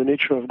to the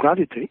nature of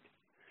gravity.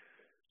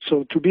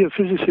 So to be a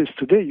physicist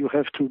today, you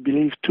have to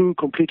believe two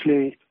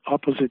completely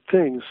opposite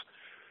things,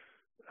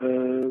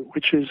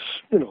 which is,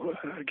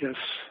 I guess,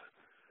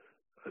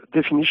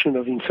 definition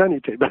of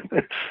insanity.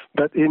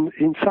 But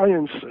in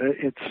science,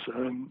 it's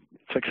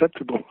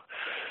acceptable.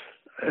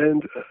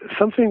 And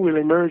something will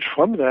emerge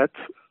from that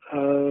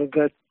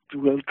that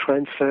will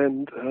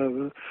transcend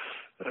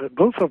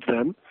both of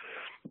them.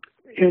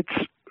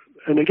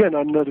 And again,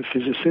 I'm not a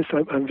physicist.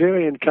 I'm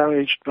very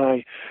encouraged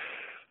by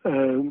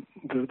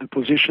the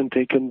position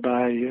taken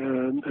by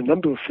a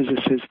number of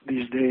physicists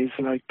these days,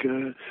 like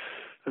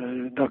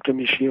Dr.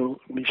 Michio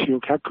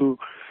Kaku,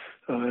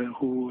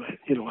 who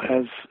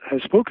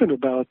has spoken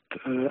about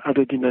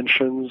other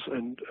dimensions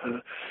and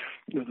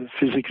the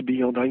physics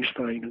beyond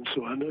Einstein and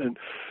so on, and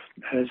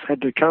has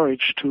had the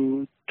courage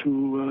to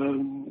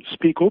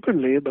speak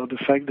openly about the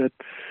fact that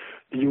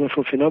the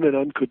UFO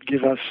phenomenon could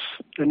give us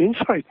an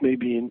insight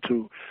maybe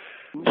into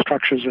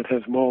structures that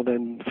have more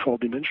than 4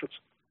 dimensions.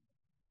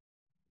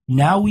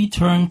 Now we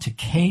turn to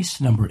case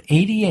number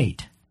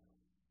 88.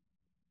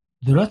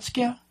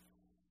 Drutskaya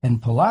and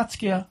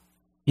Polotskaya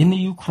in the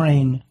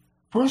Ukraine,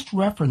 first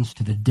reference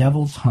to the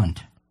Devil's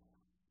Hunt.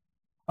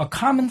 A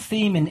common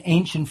theme in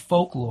ancient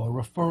folklore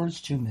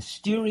refers to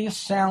mysterious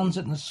sounds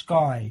in the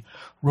sky,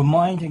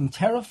 reminding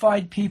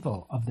terrified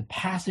people of the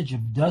passage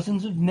of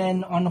dozens of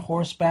men on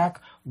horseback,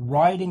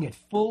 riding at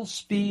full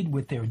speed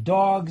with their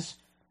dogs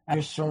and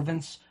their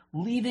servants,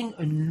 leaving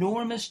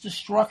enormous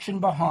destruction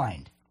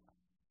behind.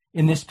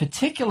 In this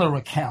particular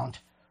account,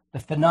 the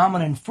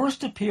phenomenon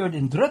first appeared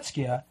in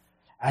Drutskaya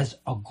as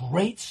a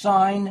great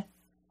sign,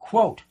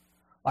 quote,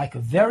 like a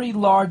very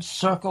large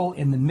circle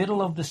in the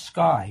middle of the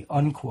sky,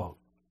 unquote.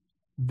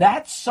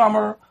 That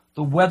summer,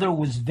 the weather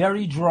was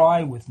very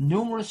dry with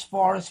numerous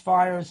forest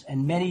fires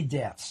and many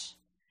deaths.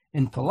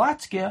 In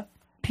Polotskaya,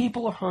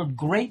 people heard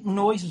great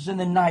noises in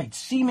the night,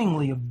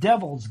 seemingly of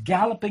devils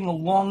galloping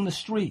along the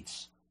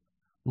streets.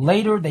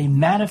 Later, they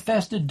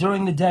manifested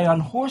during the day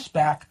on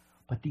horseback,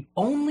 but the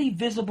only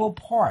visible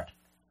part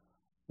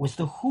was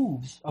the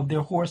hooves of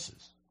their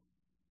horses.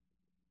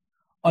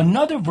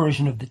 Another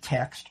version of the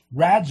text,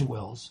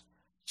 Radziwill's,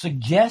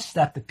 suggests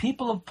that the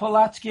people of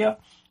Polotskaya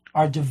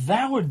are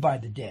devoured by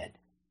the dead,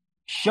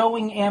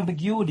 showing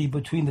ambiguity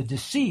between the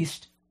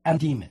deceased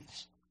and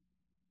demons.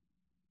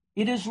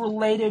 It is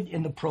related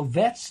in the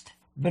Provetst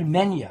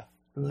Vermenia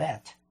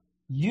let,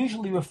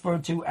 usually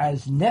referred to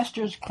as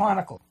Nestor's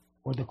Chronicle,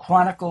 or the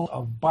Chronicle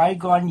of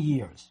Bygone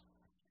Years.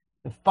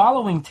 The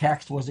following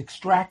text was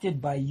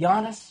extracted by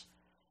Ioannis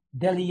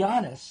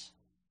Delianis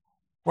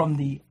from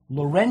the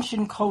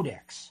Laurentian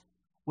Codex,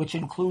 which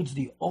includes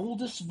the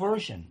oldest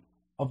version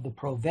of the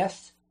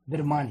Provetst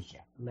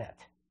Vermenia let.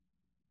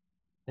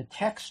 The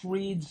text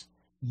reads,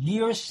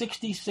 Year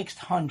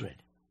 6600.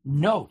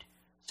 Note,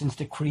 since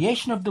the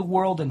creation of the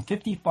world in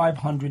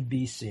 5500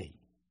 BC.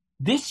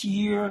 This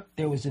year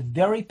there was a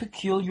very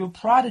peculiar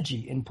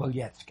prodigy in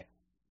Polotskaya.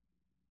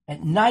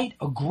 At night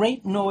a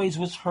great noise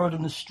was heard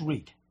in the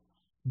street.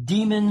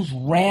 Demons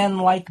ran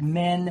like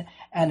men,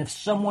 and if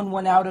someone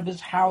went out of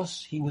his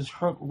house, he was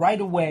hurt right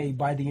away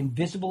by the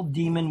invisible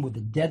demon with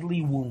a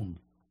deadly wound.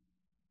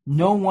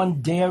 No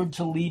one dared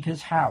to leave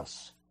his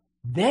house.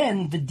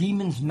 Then the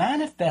demons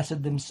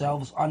manifested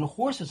themselves on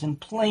horses in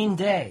plain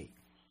day.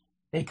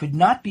 They could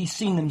not be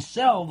seen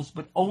themselves,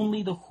 but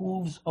only the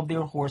hooves of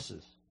their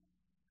horses.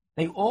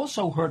 They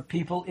also hurt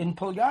people in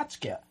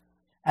Polotskaya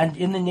and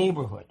in the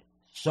neighborhood.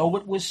 So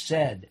it was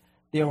said,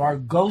 there are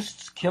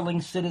ghosts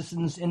killing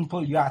citizens in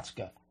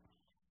Polotskaya.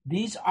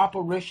 These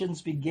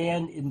apparitions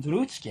began in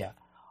Drutskaya.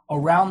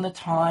 Around the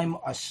time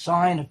a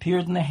sign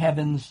appeared in the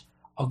heavens,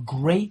 a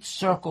great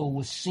circle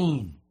was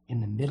seen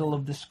in the middle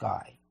of the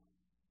sky.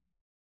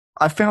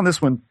 I found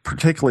this one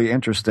particularly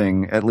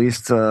interesting, at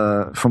least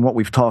from what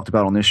we've talked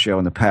about on this show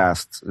in the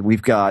past.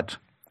 We've got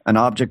an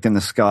object in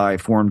the sky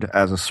formed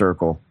as a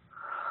circle.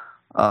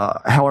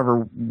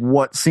 However,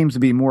 what seems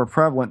to be more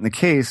prevalent in the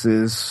case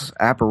is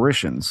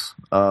apparitions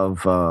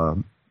of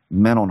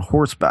men on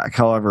horseback.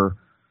 However,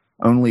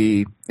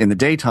 only in the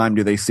daytime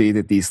do they see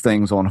that these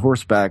things on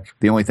horseback,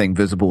 the only thing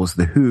visible is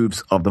the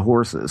hooves of the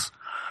horses.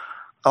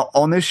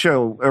 On this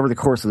show, over the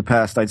course of the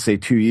past, I'd say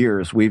 2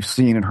 years, we've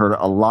seen and heard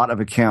a lot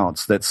of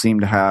accounts that seem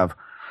to have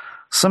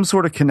some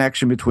sort of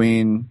connection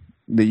between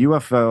the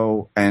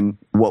UFO and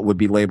what would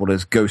be labeled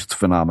as ghost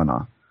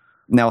phenomena.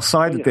 Now,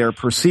 aside that they're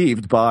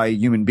perceived by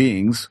human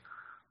beings,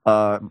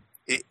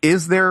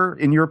 Is there,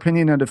 in your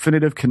opinion, a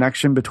definitive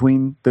connection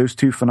between those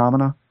two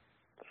phenomena?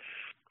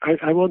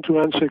 I want to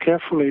answer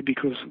carefully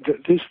because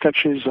this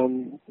touches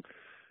on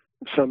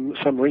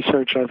some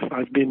research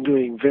I've been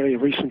doing very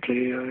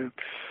recently.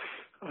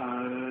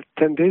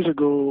 10 days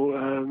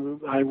ago,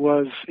 I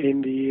was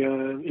in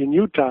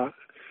Utah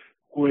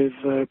with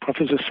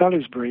Professor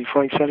Salisbury.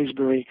 Frank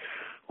Salisbury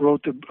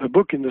wrote a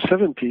book in the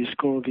 70s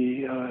called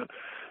the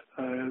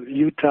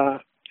Utah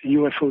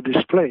UFO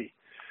Display,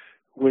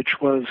 which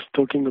was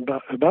talking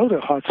about a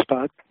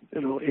hotspot,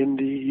 in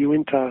the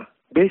Uinta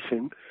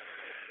Basin.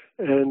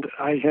 And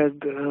I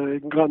had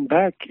gone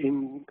back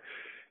in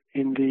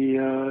the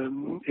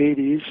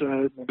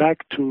 80s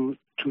back to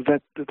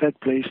that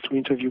place to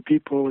interview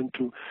people and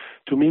to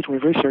meet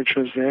with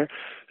researchers there.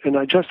 And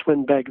I just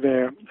went back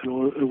there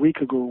a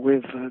week ago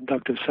with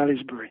Dr.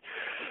 Salisbury.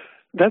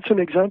 That's an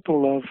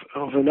example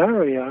of an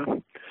area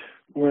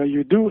where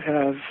you do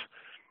have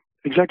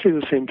exactly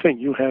the same thing.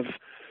 You have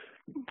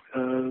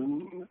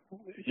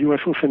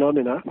UFO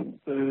phenomena,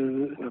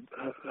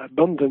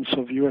 abundance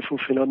of UFO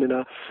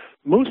phenomena,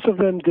 most of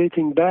them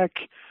dating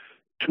back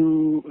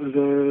to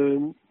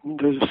the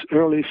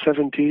early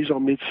 70s or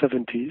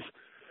mid-70s.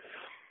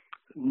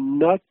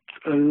 Not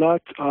a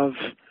lot of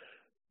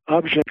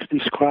objects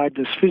described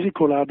as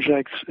physical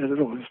objects,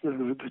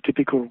 the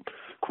typical,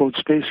 quote,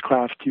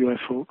 spacecraft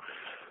UFO,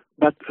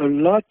 but a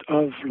lot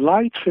of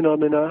light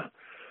phenomena,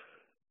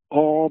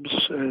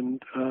 orbs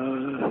and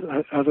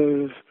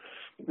other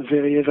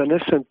very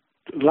evanescent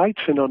light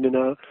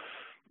phenomena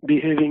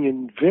behaving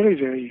in very,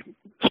 very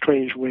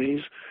strange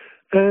ways,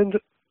 and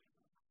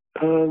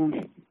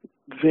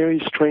very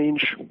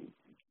strange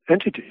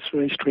entities,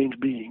 very strange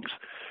beings.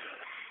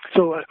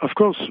 So, of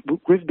course,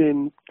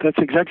 that's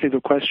exactly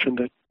the question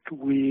that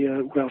we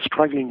are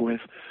struggling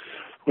with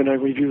when I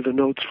review the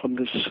notes from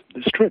this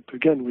trip,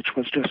 again, which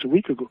was just a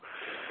week ago.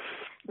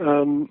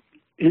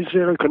 Is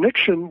there a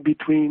connection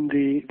between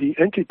the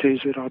entities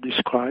that are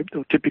described,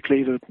 or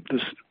typically the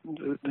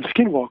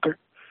skinwalker,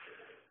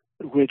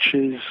 which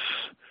is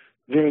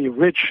very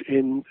rich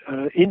in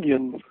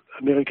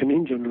American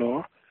Indian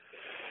lore,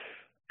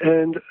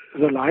 and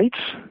the lights,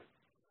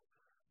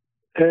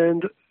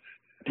 and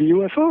the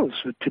UFOs,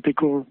 the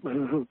typical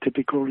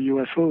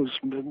UFOs,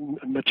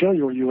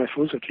 material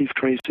UFOs that leave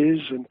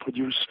traces and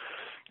produce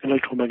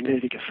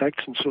electromagnetic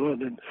effects and so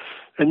on.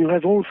 And you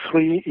have all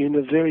three in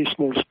a very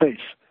small space,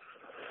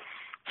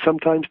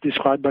 sometimes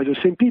described by the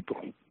same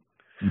people.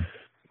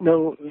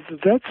 Now,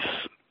 that's,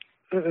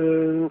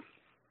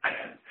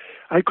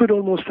 I could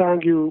almost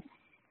argue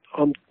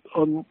on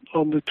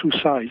the two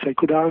sides. I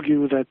could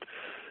argue that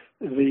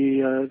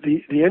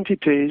the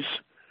entities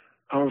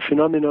are a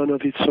phenomenon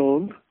of its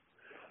own,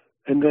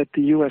 and that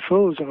the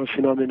UFOs are a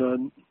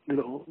phenomenon,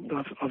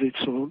 of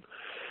its own.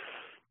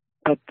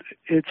 But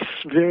it's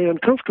very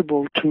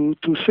uncomfortable to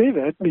say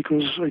that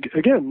because,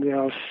 again, they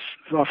are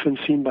often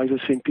seen by the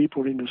same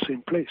people in the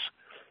same place.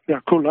 They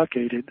are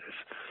co-located.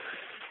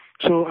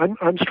 So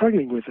I'm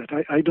struggling with it.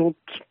 I don't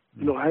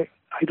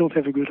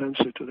have a good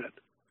answer to that.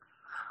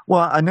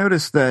 Well, I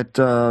noticed that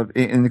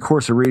in the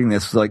course of reading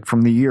this, like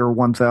from the year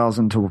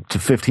 1000 to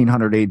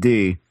 1500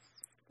 AD,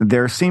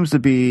 there seems to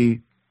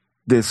be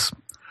this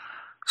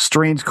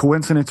strange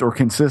coincidence or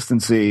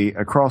consistency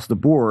across the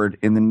board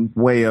in the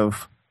way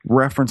of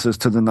references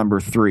to the number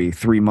 3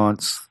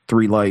 months,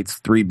 3 lights,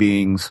 3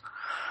 beings.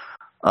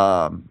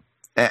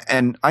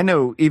 And I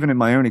know even in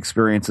my own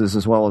experiences,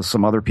 as well as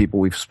some other people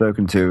we've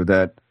spoken to,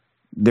 that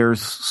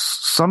there's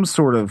some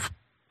sort of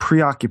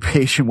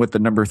preoccupation with the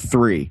number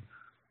 3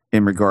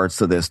 in regards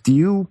to this. Do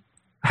you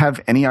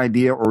have any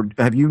idea, or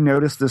have you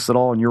noticed this at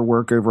all in your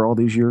work over all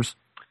these years?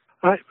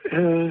 I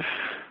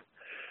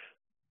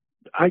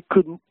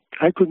couldn't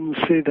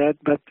say that,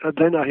 but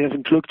then I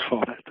haven't looked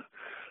for that.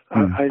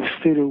 I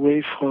stayed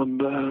away from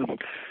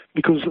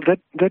because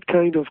that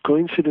kind of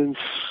coincidence,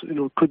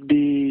 could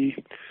be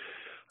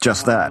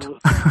just that.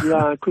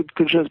 Could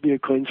just be a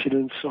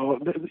coincidence, or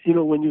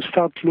when you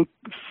start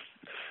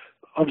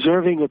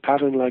observing a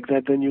pattern like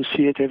that, then you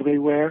see it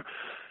everywhere.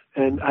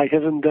 And I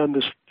haven't done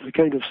the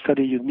kind of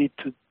study you need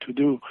to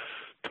do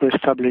to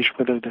establish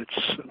whether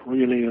that's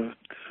really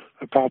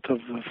a part of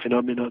the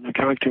phenomenon, a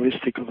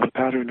characteristic of a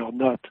pattern or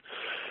not.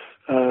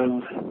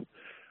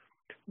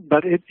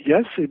 But it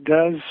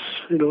does,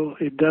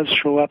 it does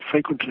show up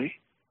frequently.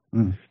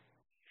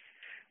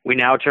 We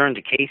now turn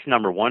to case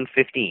number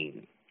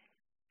 115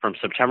 from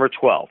September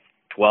 12th,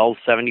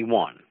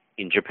 1271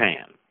 in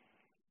Japan.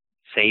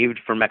 Saved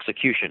from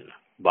execution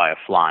by a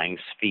flying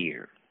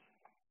sphere.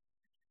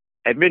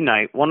 At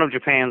midnight, one of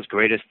Japan's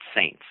greatest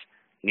saints,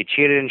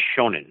 Nichiren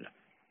Shonin,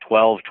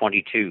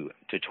 1222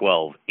 to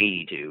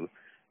 1282,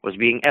 was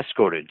being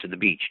escorted to the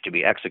beach to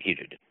be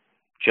executed.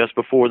 Just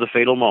before the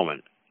fatal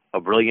moment,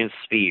 a brilliant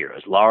sphere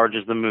as large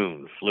as the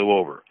moon flew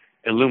over,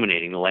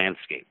 illuminating the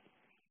landscape.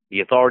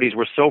 The authorities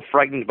were so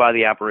frightened by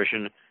the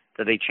apparition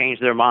that they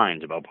changed their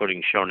minds about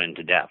putting Shonin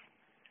to death.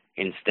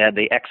 Instead,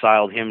 they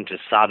exiled him to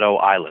Sado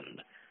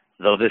Island,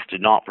 though this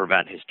did not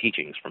prevent his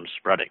teachings from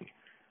spreading.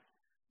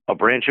 A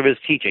branch of his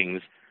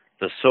teachings,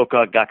 the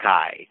Soka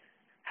Gakkai,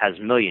 has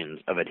millions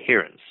of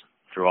adherents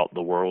throughout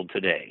the world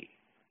today.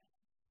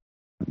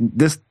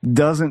 This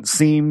doesn't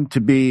seem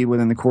to be,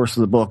 within the course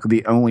of the book,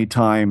 the only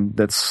time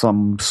that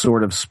some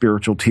sort of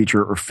spiritual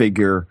teacher or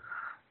figure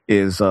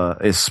is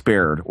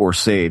spared or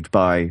saved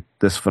by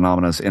this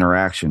phenomenon's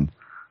interaction.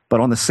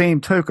 But on the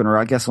same token, or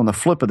I guess on the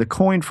flip of the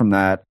coin from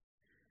that,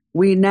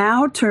 we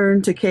now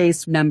turn to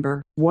case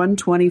number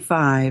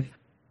 125.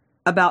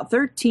 About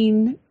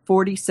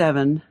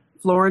 1347,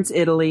 Florence,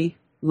 Italy,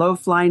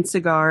 low-flying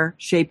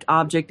cigar-shaped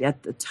object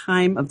at the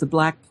time of the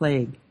Black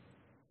Plague.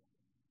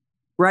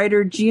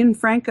 Writer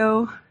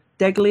Gianfranco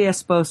degli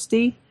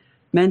Esposti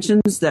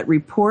mentions that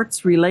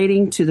reports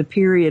relating to the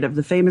period of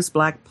the famous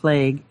Black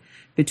Plague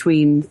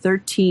between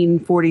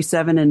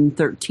 1347 and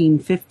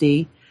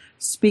 1350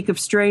 speak of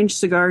strange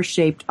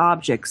cigar-shaped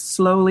objects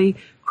slowly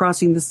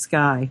crossing the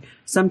sky,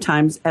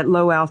 sometimes at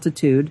low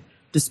altitude,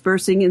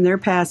 dispersing in their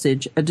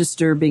passage a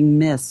disturbing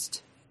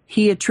mist.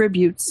 He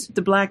attributes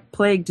the Black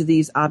Plague to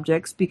these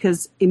objects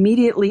because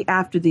immediately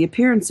after the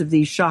appearance of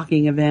these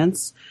shocking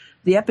events,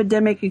 the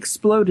epidemic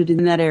exploded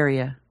in that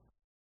area.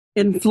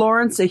 In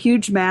Florence, a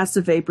huge mass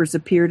of vapors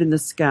appeared in the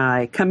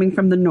sky, coming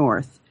from the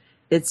north.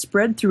 It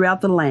spread throughout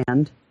the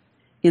land.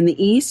 In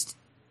the east,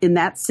 in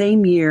that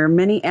same year,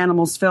 many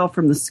animals fell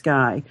from the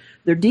sky.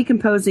 Their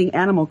decomposing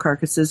animal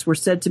carcasses were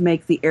said to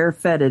make the air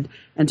fetid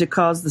and to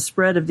cause the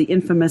spread of the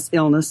infamous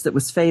illness that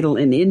was fatal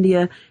in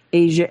India,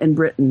 Asia, and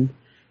Britain.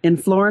 In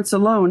Florence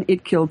alone,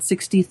 it killed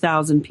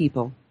 60,000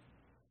 people.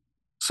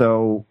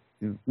 So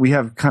we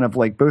have kind of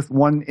like both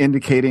one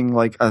indicating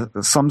like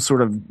some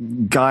sort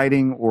of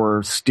guiding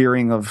or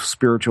steering of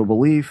spiritual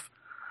belief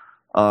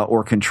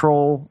or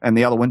control, and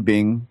the other one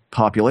being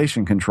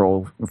population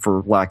control,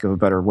 for lack of a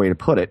better way to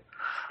put it.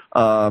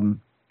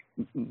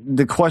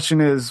 The question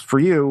is, for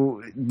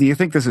you, do you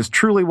think this is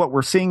truly what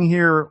we're seeing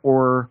here,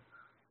 or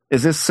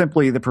is this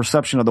simply the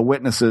perception of the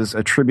witnesses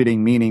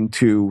attributing meaning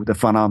to the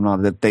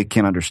phenomenon that they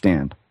can't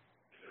understand?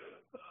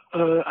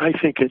 I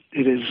think it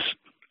is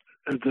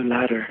the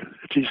latter.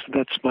 At least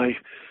that's my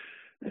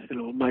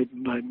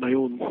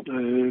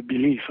own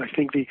belief. I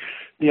think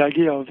the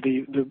idea of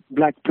the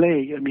Black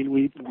Plague, I mean,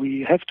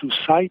 we have to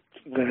cite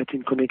that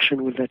in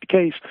connection with that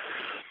case,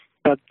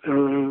 but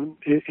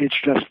it's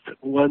just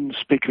one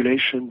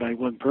speculation by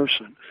one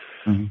person.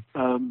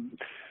 Mm-hmm.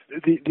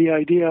 The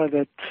idea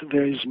that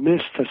there is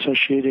mist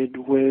associated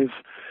with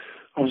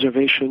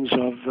observations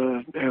of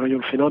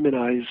aerial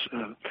phenomena is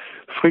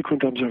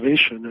frequent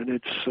observation, and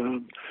it's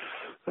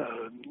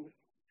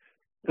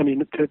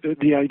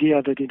the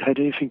idea that it had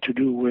anything to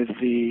do with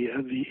the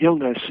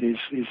illness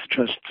is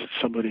just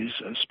somebody's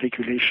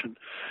speculation.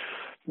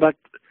 But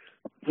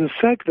the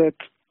fact that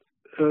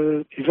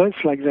events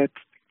like that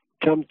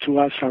come to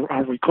us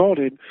are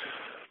recorded,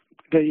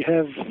 they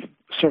have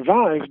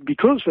survived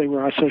because they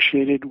were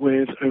associated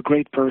with a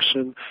great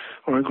person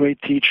or a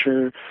great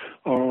teacher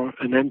or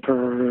an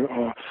emperor,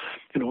 or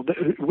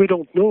we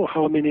don't know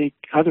how many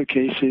other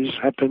cases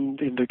happened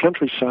in the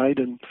countryside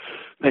and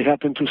they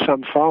happened to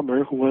some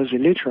farmer who was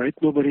illiterate.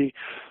 Nobody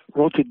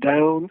wrote it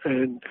down,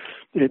 and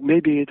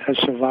maybe it has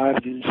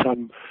survived in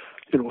some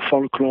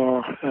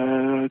folklore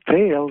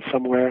tale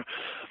somewhere,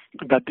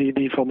 but the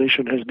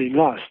information has been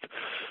lost.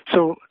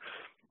 So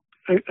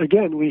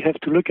again, we have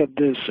to look at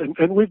this,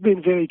 and we've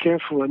been very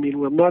careful. I mean,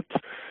 we're not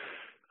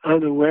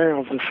unaware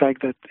of the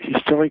fact that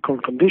historical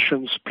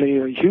conditions play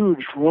a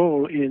huge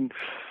role in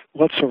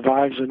what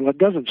survives and what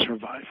doesn't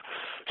survive.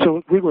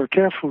 So we were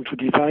careful to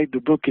divide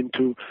the book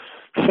into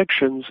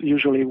sections,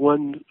 usually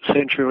 1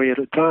 century at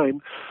a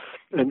time,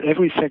 and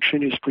every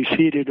section is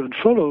preceded and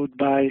followed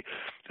by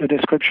a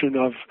description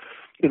of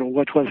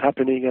what was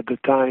happening at the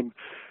time,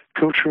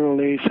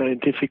 culturally,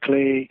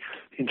 scientifically,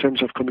 in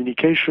terms of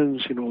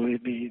communications,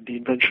 the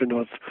invention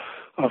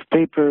of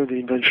paper, the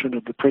invention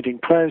of the printing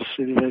press,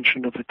 the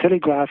invention of the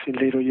telegraph in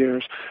later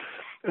years,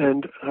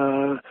 and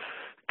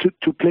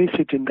to place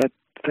it in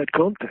that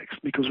context,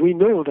 because we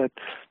know that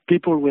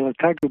people will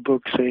attack the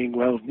book saying,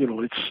 well,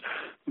 it's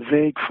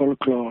vague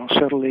folklore.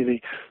 Certainly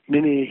the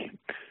many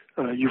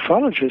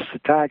ufologists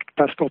attacked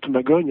Passport to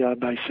Magonia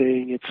by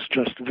saying it's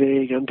just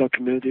vague,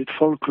 undocumented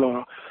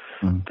folklore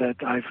that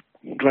I've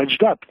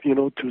dredged up,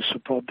 to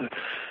support that.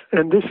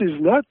 And this is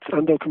not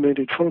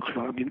undocumented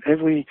folklore. I mean,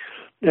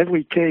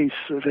 every case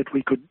that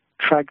we could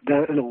track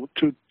down,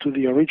 to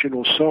the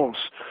original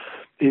source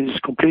is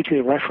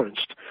completely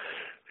referenced.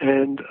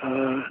 And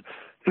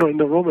in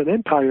the Roman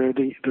Empire,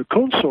 the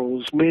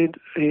consuls made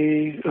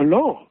a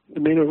law,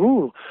 made a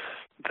rule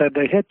that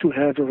they had to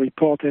have a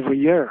report every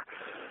year,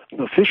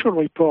 an official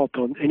report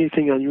on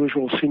anything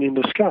unusual seen in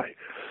the sky,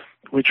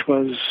 which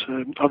was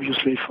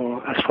obviously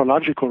for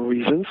astrological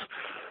reasons,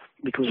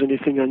 because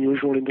anything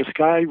unusual in the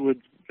sky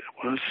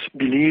was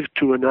believed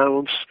to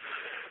announce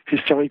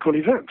historical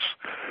events.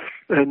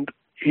 And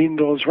in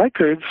those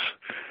records,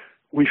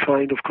 we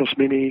find, of course,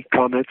 many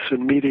comets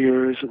and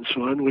meteors and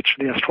so on, which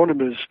the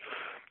astronomers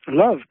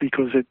love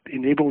because it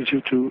enables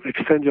you to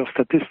extend your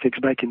statistics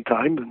back in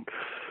time and,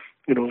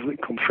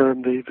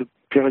 confirm the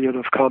period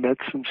of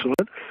comets and so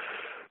on.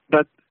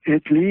 But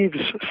it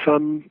leaves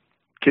some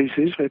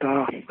cases that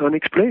are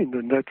unexplained,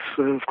 and that's,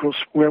 of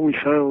course, where we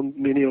found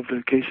many of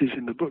the cases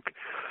in the book.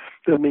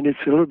 I mean, it's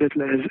a little bit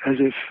as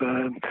if,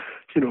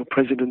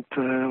 President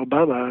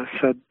Obama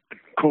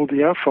called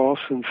the Air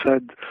Force and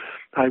said,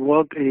 I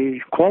want a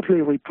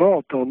quarterly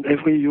report on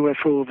every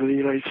UFO of the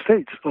United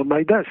States on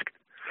my desk.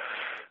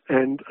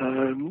 And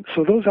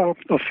so those are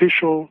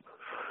official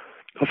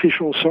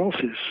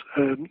sources.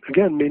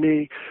 Again,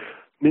 many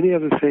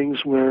other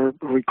things were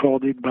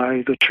recorded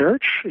by the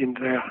church in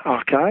their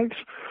archives,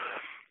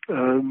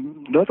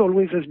 not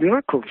always as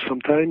miracles,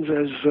 sometimes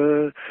as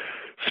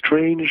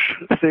strange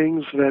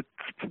things that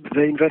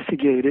they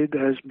investigated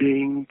as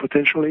being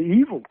potentially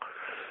evil.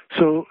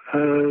 So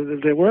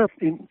there were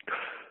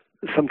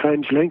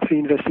sometimes lengthy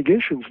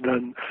investigations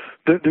done.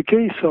 The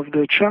case of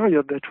the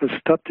chariot that was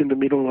stopped in the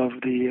middle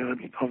of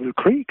the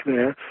creek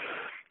there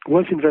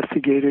was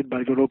investigated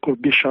by the local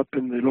bishop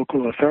and the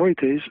local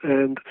authorities,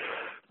 and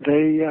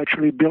they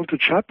actually built a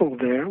chapel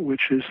there,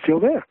 which is still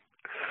there.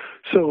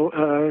 So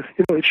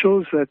it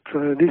shows that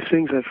these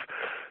things have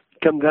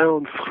come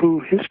down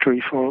through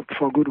history for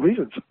good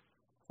reasons.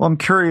 Well, I'm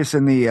curious.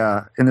 In the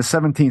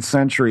 17th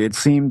century, it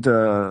seemed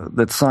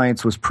that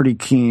science was pretty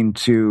keen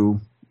to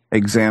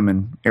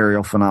examine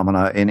aerial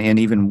phenomena, and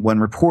even when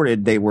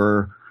reported, they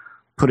were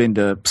put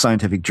into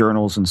scientific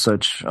journals and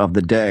such of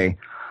the day.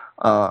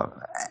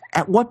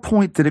 At what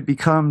point did it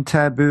become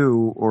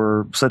taboo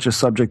or such a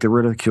subject of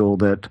ridicule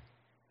that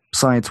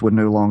science would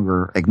no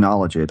longer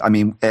acknowledge it? I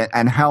mean,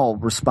 and how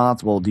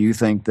responsible do you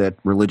think that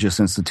religious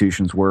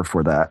institutions were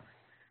for that?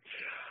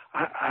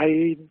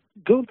 I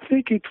don't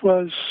think it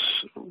was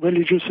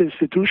religious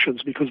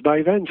institutions, because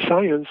by then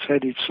science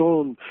had its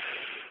own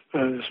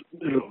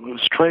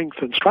strength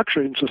and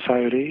structure in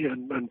society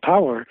and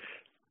power.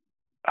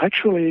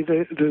 Actually,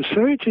 the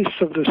scientists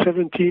of the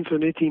 17th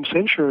and 18th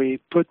century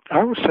put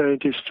our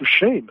scientists to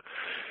shame.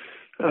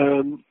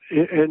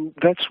 And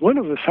that's one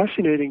of the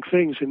fascinating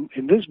things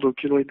in this book.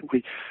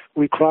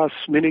 We cross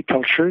many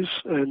cultures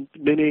and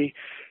many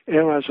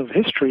eras of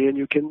history, and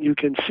you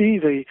can see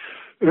the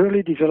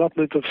early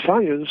development of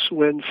science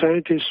when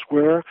scientists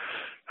were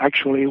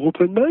actually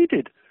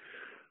open-minded.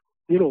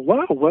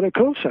 Wow, what a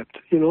concept!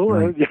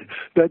 Right.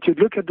 That you'd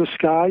look at the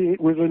sky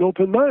with an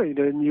open mind,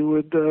 and you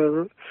would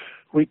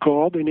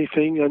record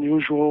anything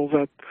unusual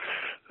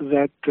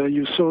that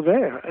you saw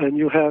there. And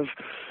you have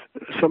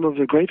some of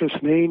the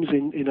greatest names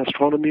in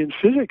astronomy and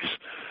physics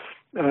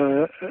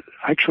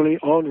actually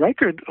on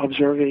record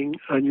observing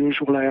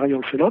unusual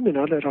aerial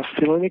phenomena that are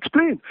still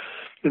unexplained.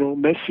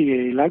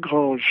 Messier,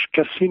 Lagrange,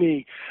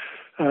 Cassini,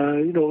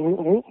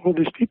 all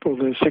these people,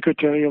 the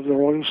Secretary of the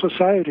Royal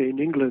Society in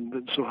England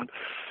and so on.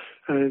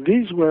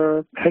 These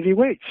were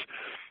heavyweights.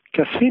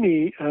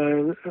 Cassini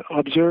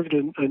observed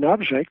an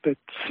object that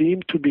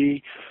seemed to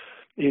be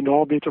in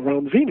orbit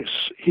around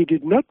Venus. He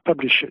did not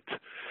publish it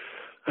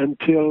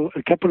until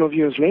a couple of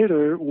years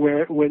later,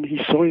 when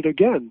he saw it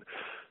again,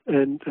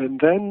 and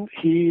then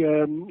he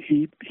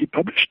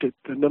published it.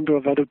 A number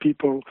of other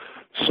people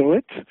saw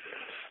it,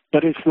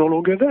 but it's no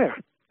longer there.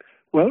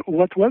 Well,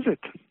 what was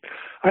it?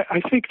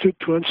 I think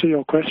to answer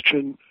your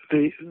question,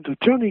 the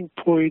turning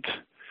point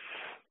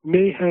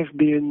may have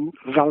been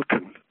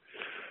Vulcan.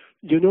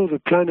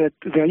 The planet,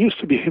 there used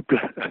to be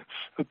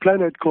a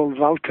planet called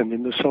Vulcan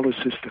in the solar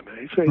system.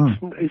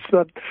 It's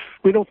not,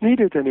 we don't need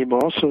it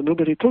anymore, so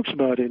nobody talks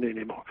about it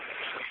anymore.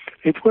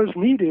 It was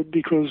needed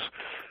because,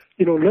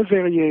 Le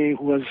Verrier,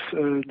 who was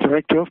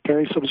director of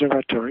Paris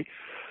Observatory,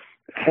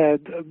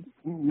 had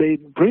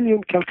made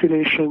brilliant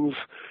calculations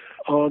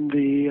on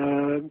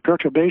the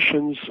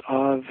perturbations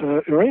of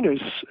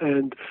Uranus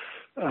and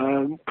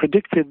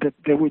predicted that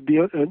there would be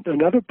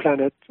another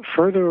planet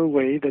further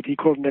away that he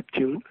called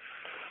Neptune,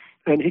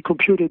 and he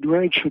computed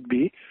where it should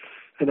be,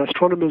 and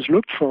astronomers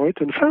looked for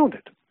it and found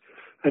it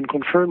and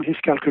confirmed his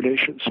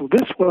calculations. So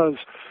this was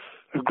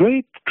a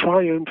great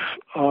triumph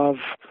of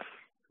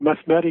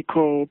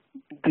mathematical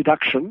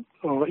deduction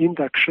or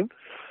induction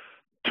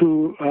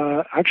to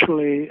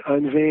actually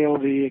unveil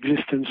the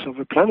existence of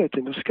a planet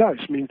in the skies.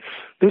 I mean,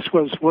 this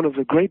was one of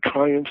the great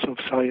triumphs of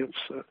science.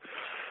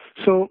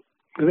 So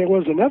there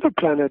was another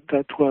planet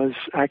that was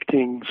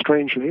acting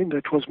strangely, and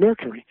that was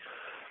Mercury.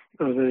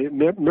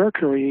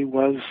 Mercury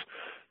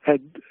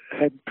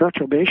had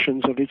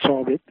perturbations of its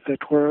orbit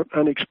that were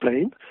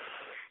unexplained,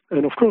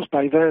 and of course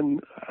by then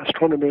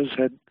astronomers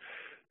had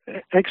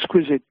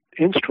exquisite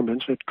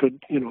instruments that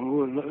could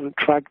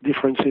track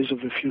differences of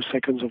a few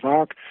seconds of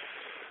arc,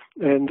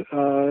 and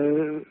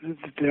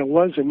there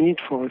was a need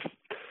for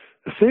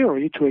a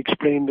theory to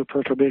explain the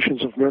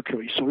perturbations of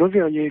Mercury. So Le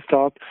Verrier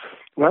thought,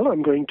 well,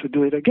 I'm going to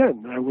do it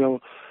again. I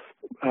will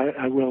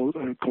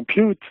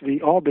compute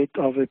the orbit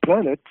of a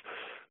planet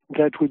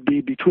that would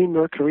be between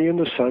Mercury and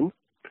the Sun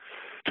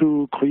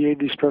to create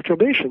these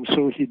perturbations.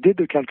 So he did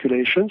the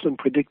calculations and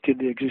predicted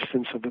the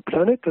existence of the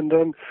planet, and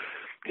then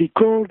he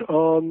called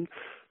on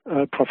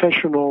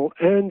professional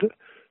and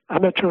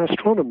amateur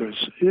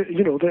astronomers.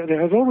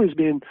 There's always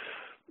been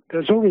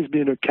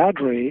a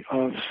cadre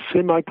of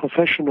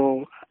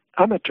semi-professional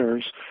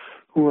amateurs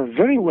who were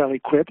very well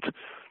equipped,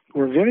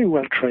 were very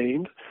well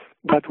trained,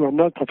 but were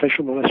not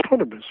professional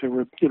astronomers. They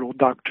were,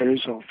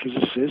 doctors or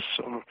physicists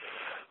or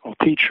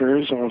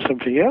teachers or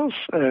something else,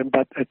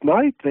 but at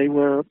night they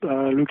were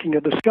looking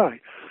at the sky.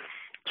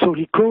 So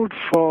he called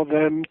for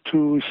them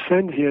to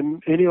send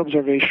him any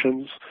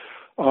observations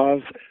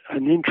of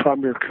an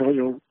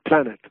intramercurial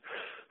planet.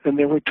 And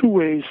there were two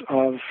ways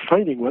of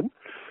finding one.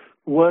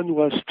 One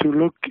was to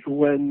look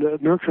when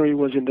Mercury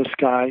was in the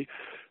sky,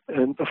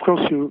 and of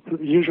course,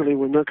 usually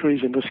when Mercury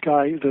is in the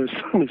sky, the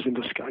sun is in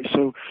the sky.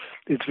 So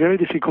it's very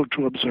difficult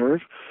to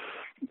observe.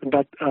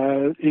 But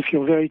if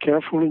you're very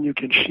careful and you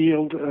can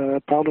shield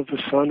part of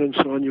the sun and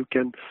so on, you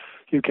can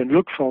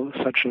look for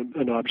such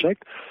an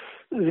object.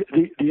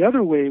 The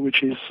other way,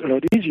 which is a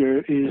lot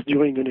easier, is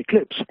during an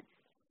eclipse.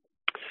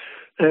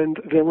 And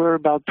there were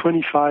about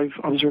 25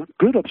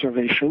 good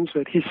observations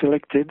that he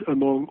selected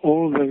among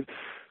all the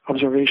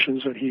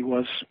observations that he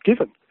was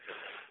given.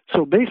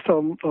 So based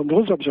on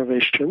those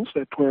observations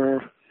that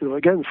were,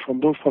 again, from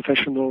both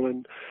professional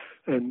and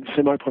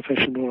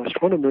semi-professional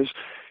astronomers,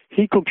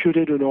 he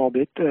computed an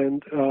orbit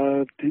and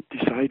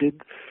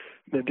decided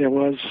that there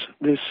was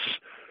this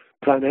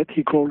planet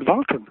he called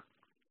Vulcan.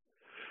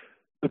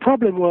 The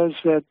problem was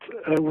that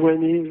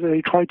when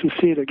they tried to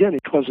see it again,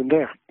 it wasn't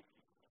there.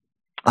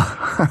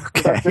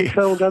 Okay. But they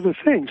found other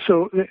things.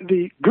 So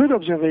the good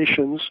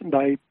observations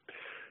by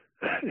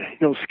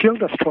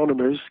skilled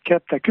astronomers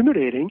kept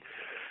accumulating,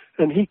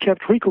 and he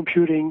kept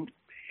recomputing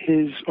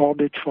his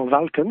orbit for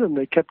Vulcan, and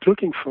they kept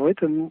looking for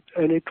it, and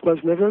it was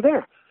never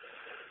there.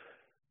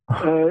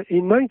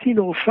 In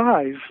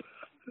 1905,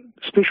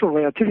 special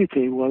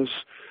relativity was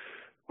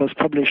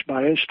published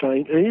by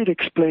Einstein, and it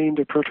explained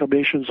the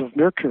perturbations of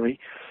Mercury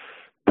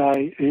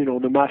by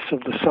the mass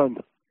of the sun.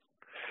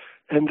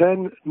 And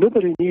then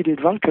nobody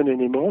needed Vulcan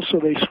anymore, so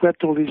they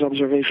swept all these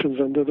observations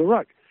under the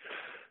rug.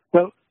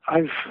 Well,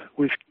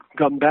 we've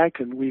gone back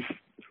and we've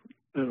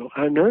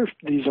unearthed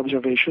these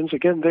observations.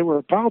 Again, they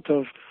were part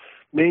of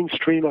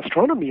mainstream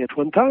astronomy at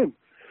one time,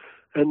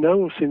 and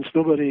now since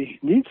nobody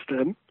needs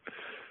them,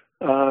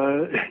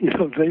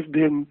 they've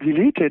been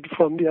deleted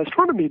from the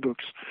astronomy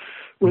books,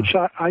 which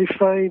I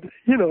find,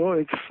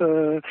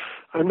 it's,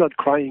 I'm not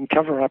crying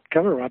cover up,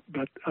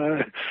 but,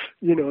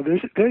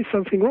 there's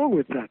something wrong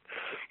with that,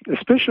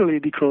 especially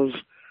because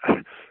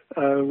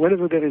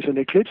whenever there is an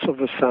eclipse of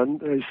the sun,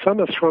 there is some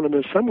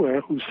astronomer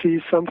somewhere who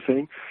sees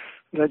something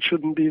that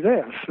shouldn't be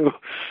there. So,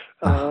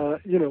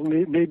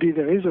 maybe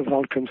there is a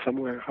Vulcan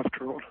somewhere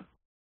after all.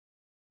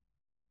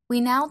 We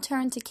now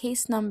turn to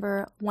case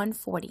number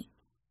 140.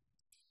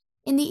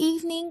 In the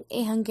evening,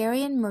 a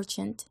Hungarian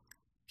merchant,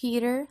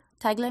 Peter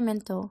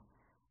Tagliamento,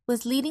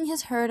 was leading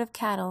his herd of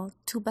cattle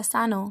to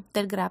Bassano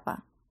del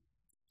Grappa.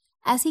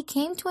 As he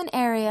came to an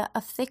area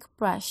of thick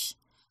brush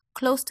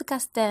close to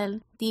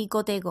Castel di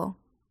Godego,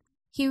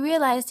 he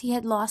realized he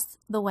had lost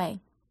the way.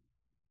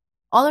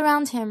 All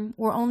around him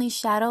were only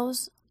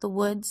shadows, the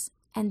woods,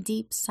 and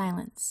deep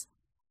silence.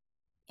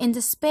 In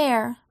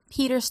despair,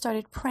 Peter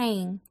started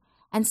praying,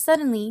 and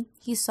suddenly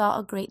he saw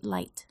a great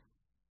light.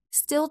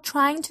 Still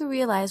trying to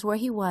realize where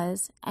he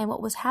was and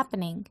what was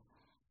happening,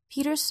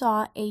 Peter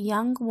saw a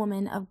young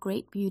woman of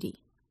great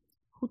beauty,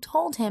 who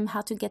told him how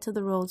to get to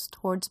the roads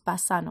towards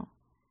Bassano,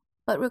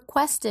 but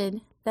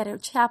requested that a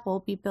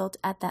chapel be built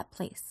at that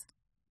place.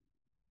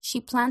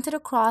 She planted a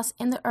cross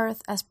in the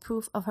earth as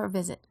proof of her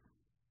visit.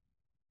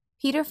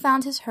 Peter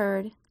found his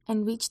herd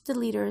and reached the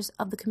leaders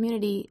of the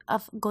community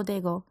of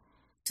Godego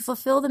to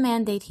fulfill the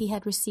mandate he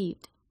had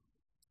received.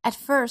 At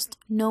first,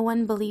 no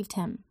one believed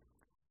him,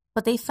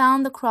 but they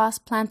found the cross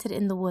planted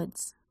in the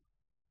woods.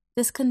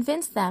 This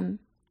convinced them,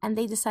 and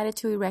they decided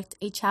to erect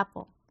a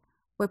chapel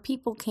where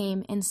people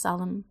came in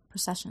solemn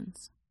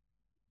processions.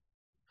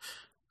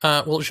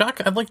 Well,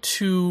 Jacques, I'd like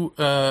to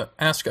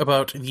ask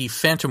about the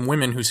phantom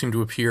women who seem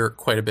to appear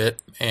quite a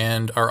bit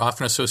and are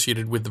often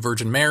associated with the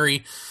Virgin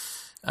Mary.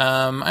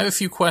 I have a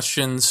few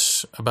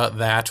questions about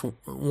that.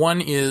 One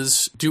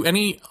is, do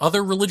any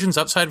other religions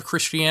outside of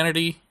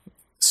Christianity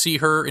see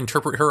her,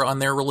 interpret her on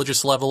their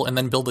religious level, and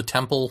then build a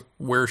temple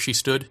where she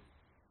stood?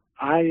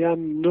 I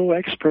am no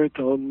expert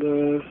on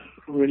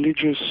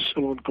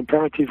on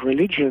comparative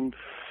religion.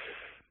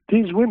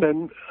 These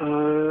women,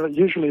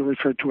 usually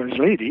referred to as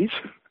ladies,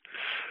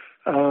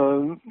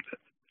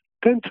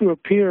 tend to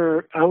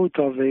appear out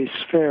of a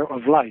sphere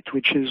of light,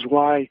 which is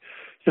why,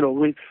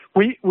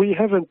 we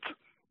haven't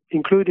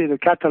included a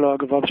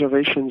catalog of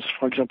observations,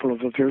 for example, of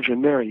the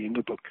Virgin Mary in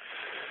the book,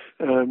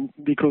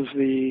 because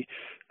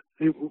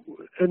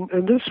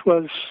and this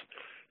was,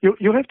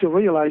 you have to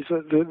realize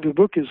that the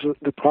book is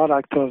the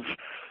product of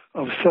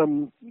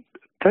some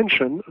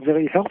tension,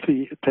 very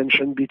healthy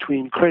tension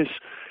between Chris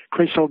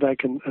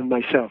Olbeck and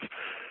myself.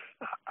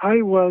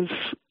 I was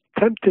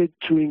tempted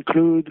to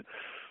include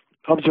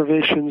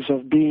observations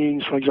of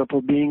beings, for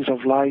example, beings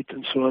of light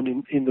and so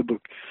on in the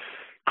book.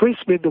 Chris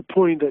made the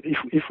point that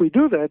if we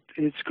do that,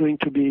 it's going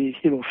to be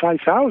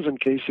 5,000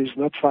 cases,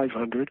 not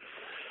 500,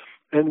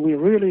 and we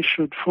really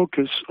should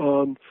focus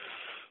on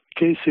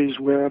cases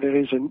where there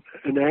is an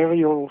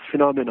aerial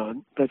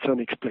phenomenon that's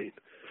unexplained.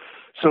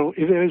 So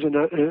if there is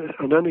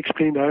an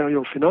unexplained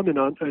aerial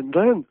phenomenon, and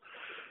then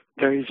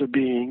there is a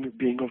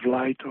being of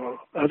light or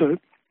other,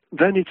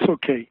 then it's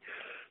okay.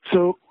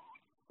 So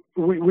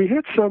we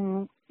had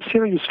some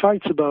serious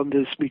fights about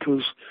this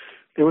because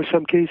there were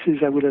some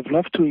cases I would have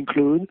loved to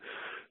include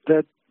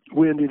that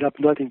we ended up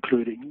not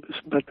including.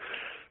 But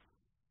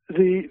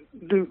the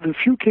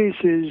few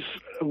cases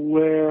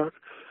where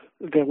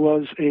there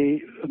was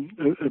a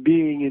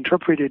being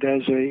interpreted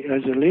as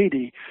a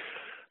lady,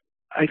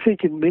 I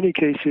think in many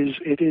cases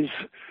it is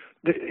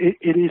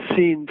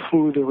seen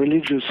through the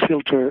religious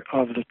filter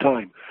of the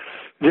time.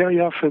 Very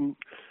often,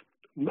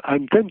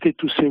 I'm tempted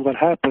to say what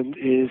happened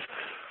is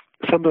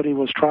somebody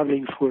was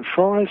traveling through a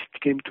forest,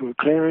 came to a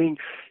clearing.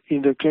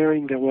 In the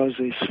clearing, there was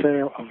a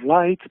sphere of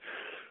light.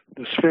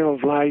 The sphere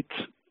of light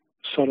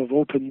sort of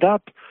opened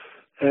up,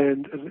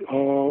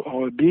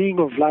 or a being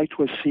of light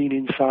was seen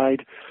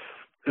inside.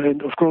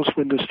 And of course,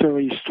 when the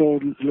story is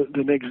told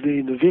the next day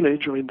in the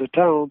village or in the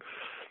town,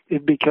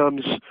 it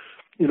becomes,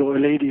 a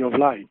lady of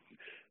light.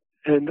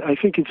 And I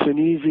think it's an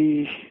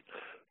easy.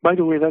 By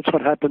the way, that's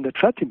what happened at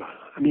Fatima.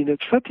 I mean,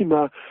 at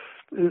Fatima,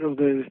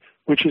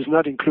 which is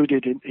not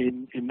included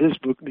in this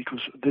book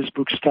because this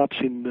book stops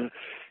in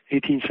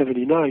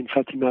 1879.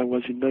 Fatima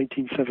was in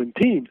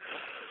 1917.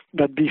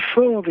 But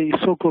before the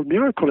so-called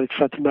miracle at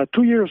Fatima,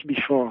 2 years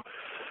before,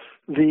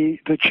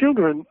 the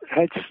children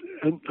had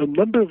a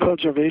number of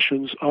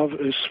observations of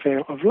a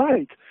sphere of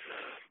light.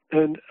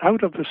 And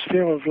out of the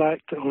sphere of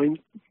light, or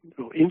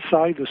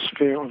inside the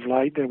sphere of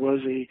light, there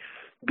was a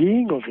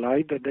being of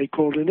light that they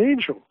called an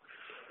angel.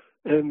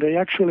 And they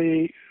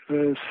actually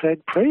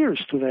said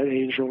prayers to that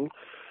angel.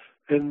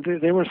 And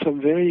there were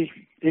some very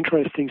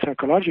interesting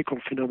psychological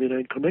phenomena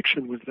in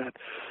connection with that.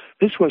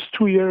 This was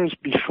 2 years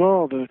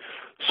before the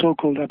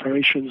so-called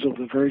apparitions of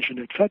the Virgin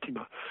at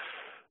Fatima.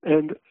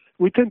 And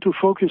we tend to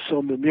focus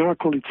on the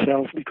miracle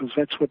itself because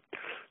that's what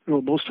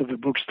most of the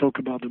books talk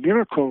about, the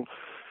miracle,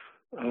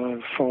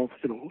 for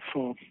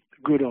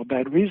good or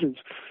bad reasons.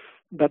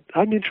 But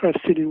I'm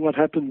interested in what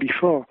happened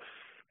before.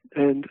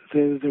 And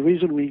the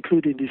reason we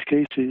included these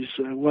cases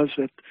was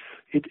that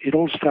it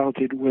all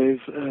started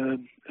with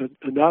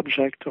an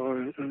object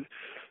or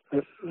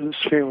a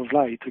sphere of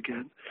light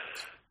again.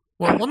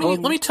 Well,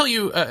 let me tell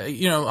you.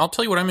 I'll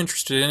tell you what I'm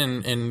interested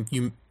in, and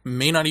you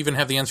may not even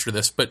have the answer to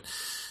this, but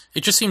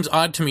it just seems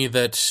odd to me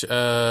that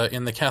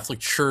in the Catholic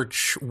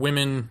Church,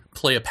 women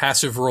play a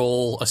passive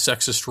role, a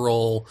sexist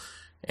role,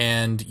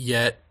 and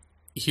yet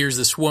here's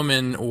this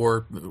woman,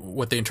 or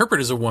what they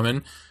interpret as a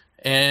woman,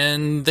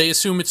 and they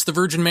assume it's the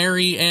Virgin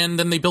Mary, and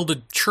then they build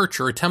a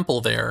church or a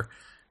temple there.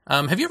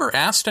 Have you ever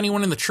asked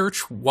anyone in the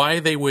church why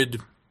they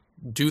would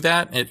do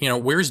that?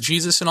 Where's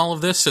Jesus in all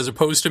of this as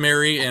opposed to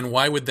Mary, and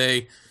why would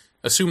they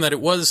assume that it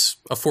was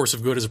a force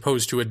of good as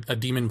opposed to a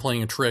demon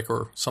playing a trick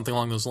or something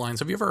along those lines?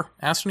 Have you ever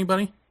asked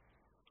anybody?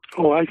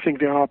 Oh, I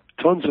think there are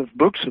tons of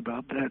books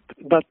about that.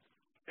 But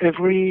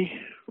every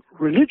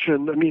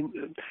religion, I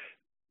mean,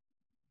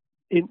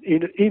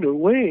 in a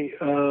way,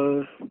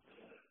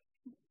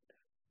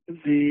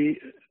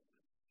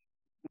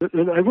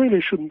 and I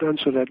really shouldn't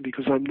answer that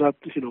because I'm not,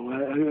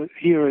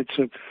 here it's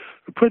a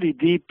pretty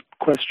deep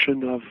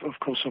question of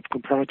course, of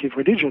comparative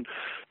religion.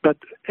 But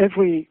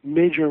every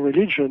major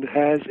religion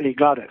has a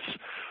goddess.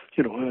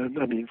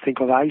 Think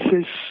of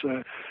Isis,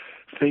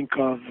 think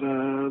of,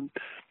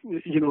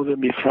 the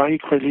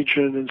Mithraistic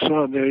religion and so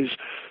on.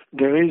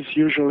 There is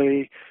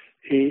usually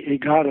a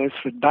goddess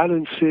that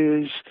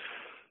balances.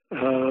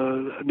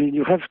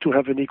 You have to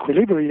have an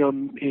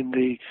equilibrium in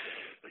the,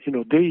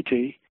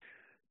 deity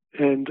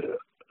and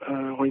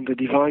or in the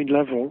divine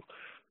level,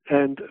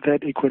 and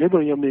that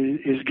equilibrium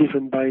is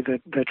given by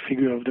that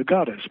figure of the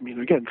goddess.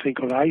 Again, think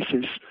of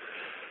Isis.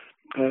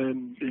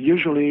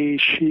 Usually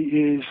she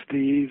is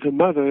the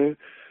mother,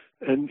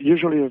 and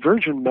usually a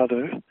virgin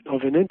mother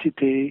of an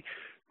entity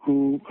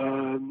who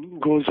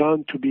goes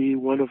on to be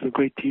one of the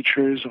great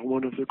teachers or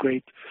one of the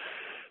great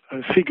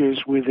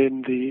figures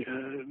within the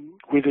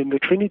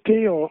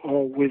Trinity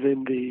or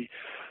within the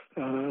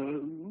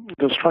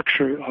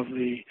structure of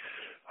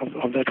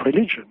that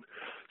religion.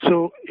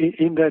 So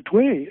in that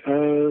way,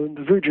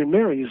 the Virgin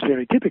Mary is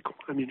very typical.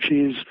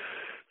 She is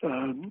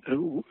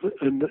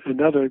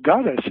another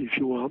goddess, if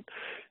you want,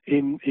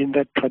 in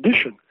that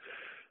tradition.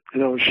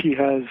 She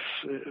has,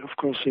 of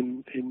course,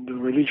 in the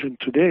religion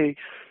today,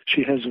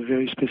 she has a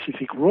very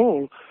specific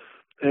role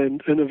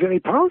and a very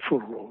powerful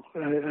role,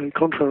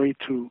 contrary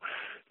to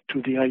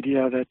the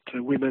idea that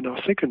women are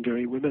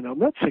secondary. Women are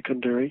not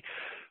secondary.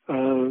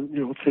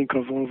 Think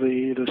of all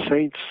the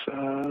saints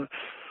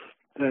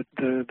that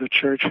the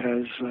Church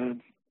has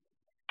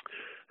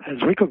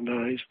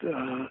recognized.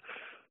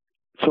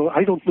 So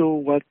I don't know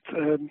what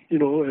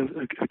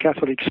a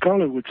Catholic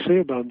scholar would say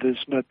about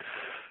this, but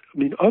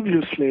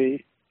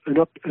obviously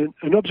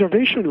an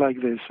observation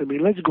like this.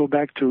 Let's go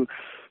back to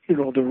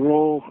the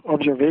raw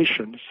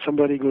observations.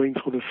 Somebody going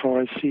through the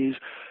forest sees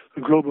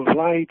a globe of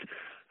light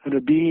and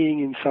a being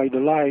inside the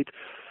light.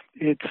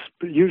 It's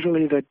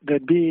usually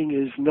that being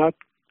is not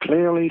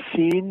clearly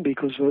seen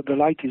because the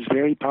light is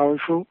very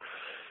powerful.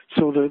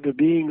 So the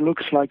being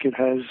looks like it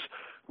has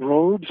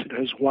robes, it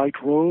has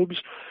white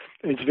robes.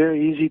 It's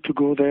very easy to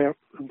go there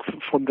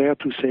from there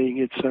to saying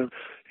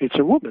it's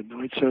a woman,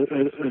 or it's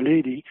a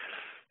lady.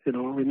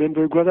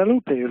 Remember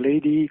Guadalupe, a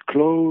lady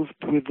clothed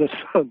with the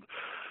sun.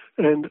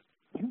 And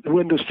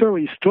when the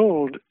story is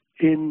told,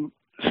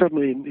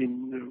 certainly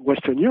in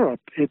Western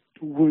Europe, it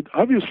would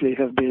obviously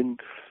have been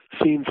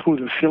seen through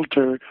the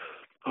filter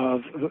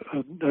of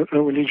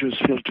a religious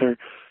filter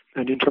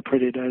and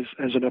interpreted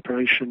as an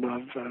apparition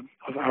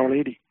of Our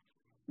Lady.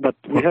 But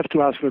we have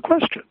to ask the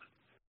question.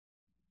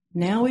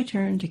 Now we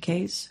turn to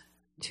case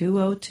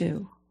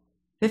 202,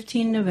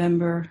 15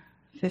 November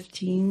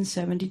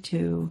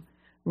 1572,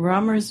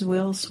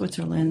 Romerswil,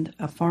 Switzerland,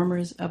 a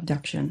farmer's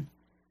abduction.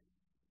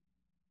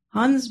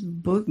 Hans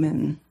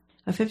Bugmann,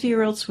 a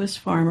 50-year-old Swiss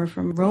farmer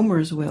from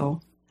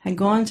Romerswil, had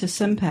gone to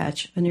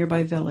Sempach, a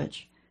nearby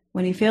village.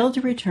 When he failed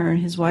to return,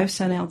 his wife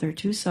sent out their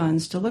 2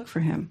 sons to look for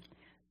him.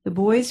 The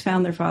boys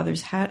found their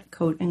father's hat,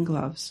 coat, and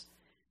gloves.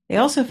 They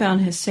also found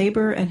his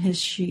saber and his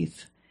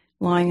sheath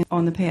lying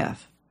on the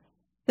path.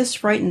 This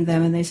frightened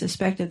them, and they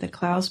suspected that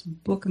Klaus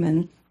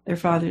Buchmann, their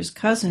father's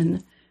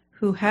cousin,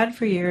 who had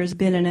for years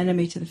been an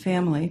enemy to the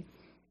family,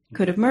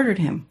 could have murdered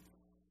him.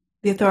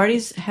 The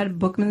authorities had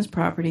Buchmann's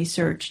property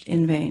searched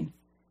in vain.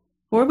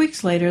 4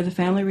 weeks later, the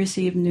family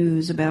received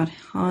news about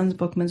Hans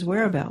Buchmann's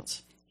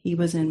whereabouts. He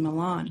was in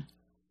Milan.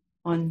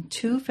 On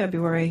 2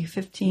 February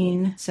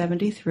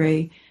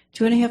 1573,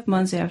 2.5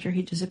 months after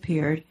he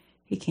disappeared,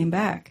 he came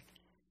back.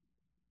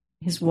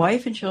 His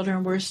wife and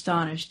children were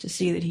astonished to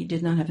see that he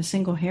did not have a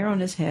single hair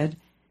on his head,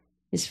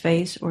 his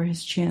face, or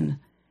his chin.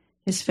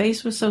 His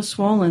face was so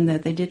swollen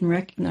that they didn't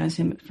recognize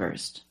him at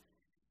first.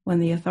 When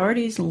the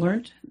authorities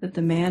learnt that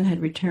the man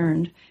had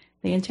returned,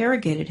 they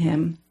interrogated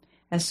him,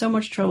 as so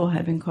much trouble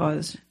had been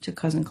caused to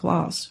Cousin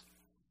Klaus.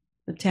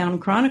 The town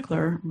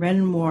chronicler,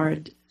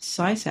 Renward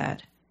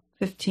Sysat,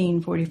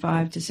 1545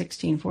 to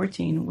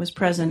 1614, was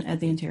present at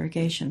the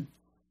interrogation.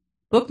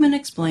 Buchmann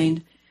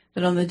explained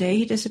that on the day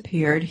he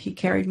disappeared, he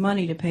carried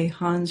money to pay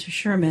Hans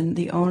Scherman,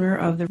 the owner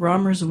of the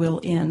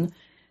Romerswil Inn,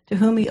 to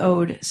whom he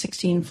owed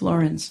 16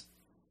 florins.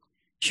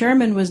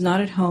 Scherman was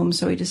not at home,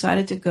 so he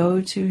decided to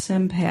go to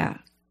Sempach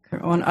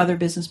on other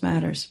business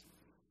matters.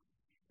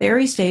 There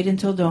he stayed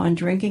until dawn,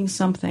 drinking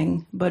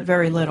something, but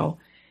very little,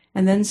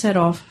 and then set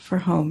off for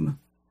home.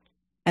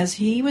 As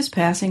he was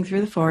passing through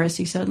the forest,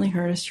 he suddenly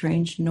heard a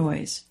strange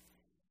noise.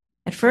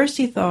 At first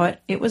he thought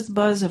it was the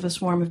buzz of a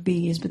swarm of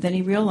bees, but then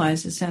he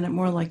realized it sounded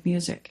more like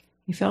music.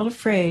 He felt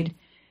afraid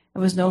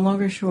and was no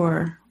longer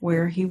sure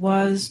where he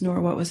was nor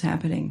what was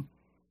happening.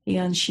 He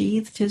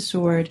unsheathed his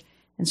sword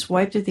and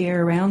swiped at the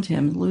air around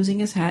him, losing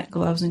his hat,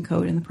 gloves, and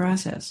coat in the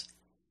process.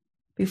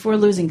 Before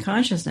losing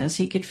consciousness,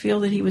 he could feel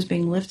that he was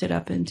being lifted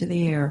up into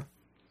the air.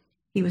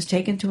 He was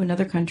taken to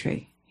another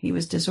country. He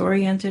was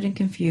disoriented and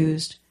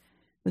confused,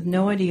 with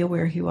no idea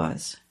where he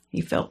was.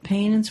 He felt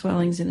pain and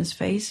swellings in his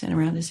face and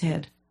around his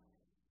head.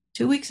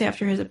 2 weeks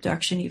after his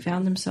abduction, he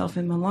found himself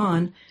in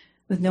Milan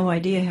with no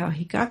idea how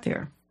he got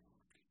there.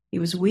 He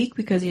was weak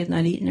because he had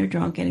not eaten or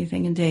drunk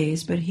anything in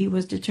days, but he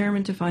was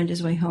determined to find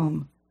his way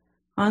home.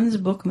 Hans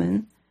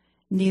Buchmann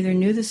neither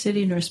knew the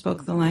city nor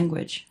spoke the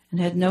language, and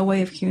had no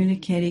way of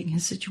communicating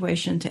his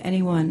situation to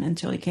anyone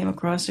until he came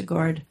across a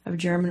guard of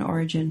German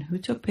origin who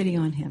took pity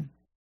on him.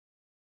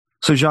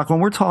 So, Jacques, when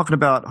we're talking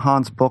about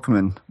Hans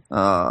Buchmann,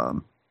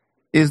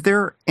 is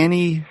there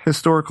any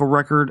historical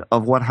record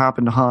of what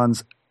happened to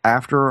Hans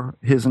after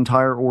his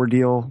entire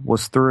ordeal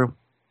was through?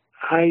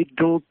 I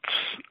don't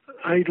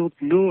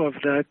know of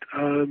that.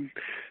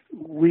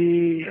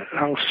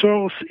 Our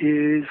source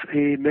is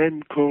a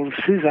man called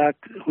Sysat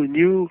who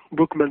knew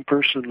Buchmann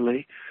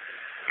personally,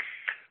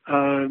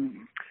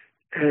 and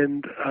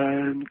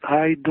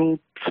I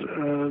don't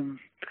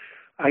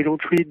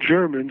read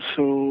German,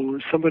 so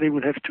somebody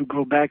would have to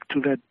go back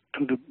to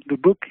the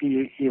book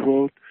he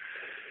wrote,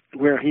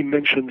 where he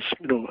mentions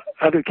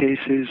other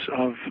cases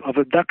of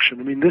abduction.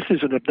 I mean, this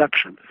is an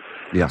abduction.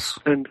 Yes.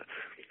 And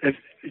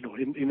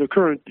in the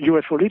current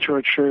UFO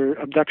literature,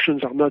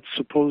 abductions are not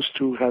supposed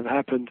to have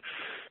happened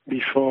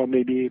before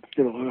maybe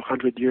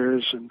 100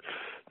 years, and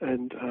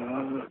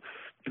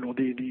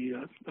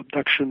the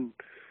abduction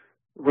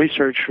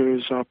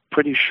researchers are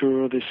pretty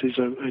sure this is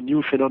a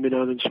new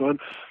phenomenon and so on.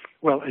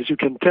 Well, as you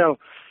can tell,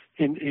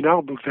 in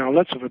our book there are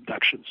lots of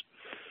abductions,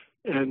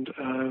 and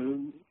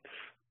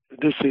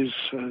this is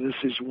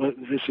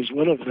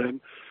one of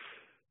them.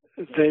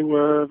 They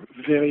were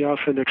very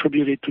often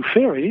attributed to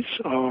fairies,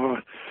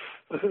 or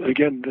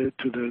again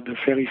to the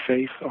fairy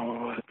faith,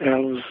 or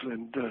elves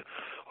and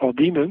or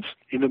demons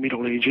in the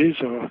Middle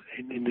Ages, or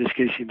in this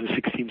case in the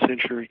 16th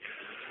century.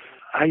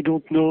 I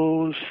don't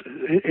know.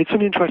 It's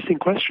an interesting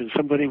question.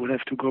 Somebody would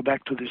have to go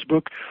back to this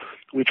book,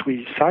 which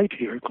we cite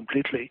here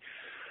completely,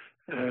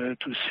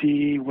 to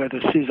see whether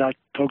Sysat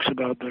talks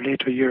about the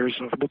later years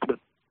of Buchmann.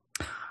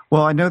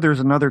 Well, I know there's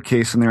another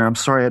case in there. I'm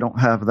sorry I don't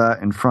have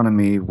that in front of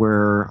me,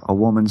 where a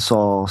woman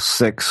saw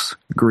 6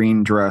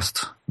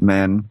 green-dressed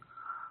men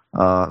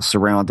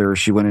surround her.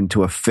 She went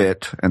into a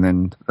fit, and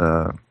then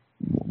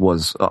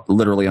was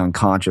literally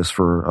unconscious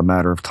for a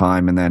matter of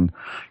time, and then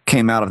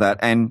came out of that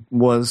and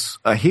was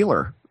a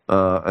healer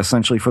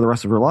essentially for the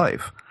rest of her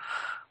life.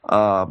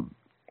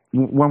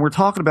 When we're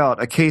talking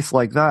about a case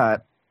like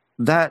that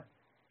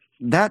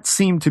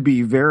seemed to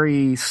be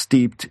very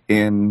steeped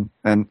in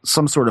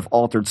some sort of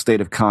altered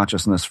state of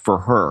consciousness for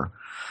her.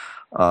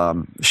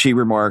 She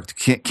remarked,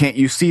 "Can't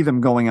you see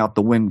them going out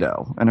the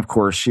window?" And of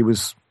course,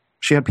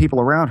 she had people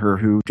around her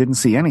who didn't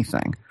see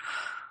anything.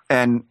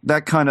 And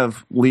that kind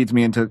of leads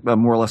me into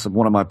more or less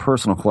one of my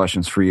personal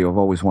questions for you. I've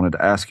always wanted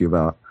to ask you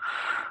about.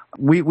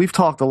 We've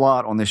talked a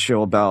lot on this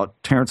show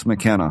about Terence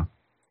McKenna.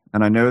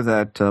 And I know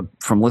that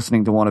from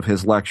listening to one of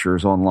his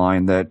lectures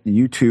online that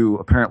you two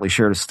apparently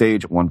shared a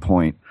stage at one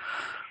point.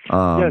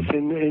 Yes,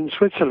 in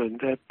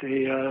Switzerland, at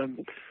a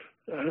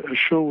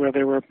show where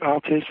there were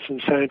artists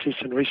and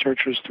scientists and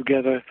researchers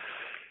together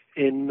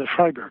in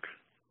Freiburg.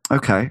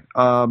 Okay.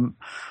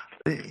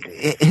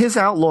 His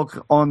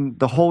outlook on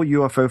the whole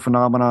UFO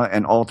phenomena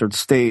and altered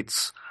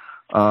states,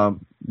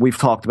 we've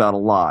talked about a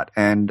lot.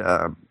 And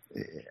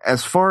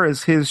as far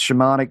as his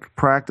shamanic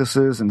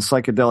practices and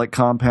psychedelic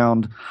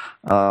compound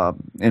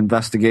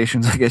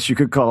investigations, I guess you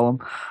could call them,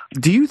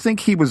 do you think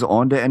he was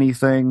onto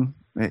anything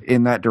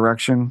in that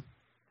direction?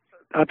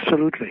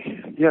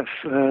 Absolutely, yes.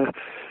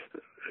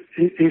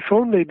 If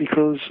only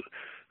because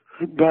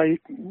by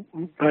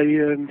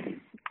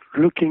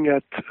looking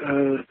at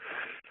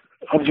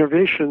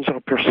observations or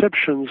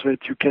perceptions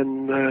that you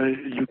can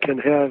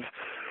have,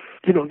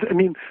 I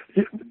mean,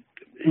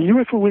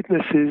 UFO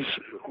witnesses,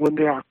 when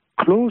they are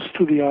close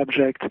to the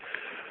object,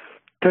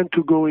 tend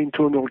to go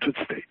into an altered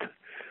state.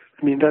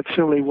 I mean, that's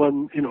certainly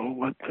one,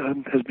 what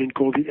has been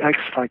called the X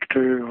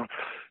factor. Or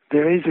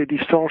there is a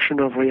distortion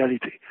of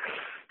reality.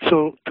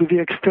 So to the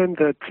extent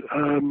that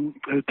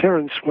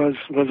Terence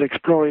was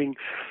exploring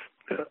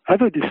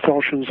other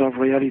distortions of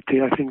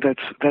reality, I think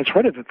that's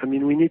relevant. I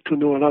mean, we need to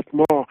know a lot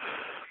more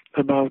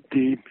about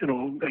the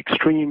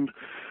extreme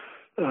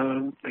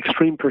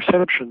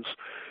perceptions.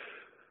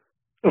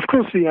 Of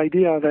course, the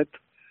idea that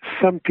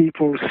some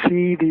people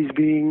see these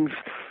beings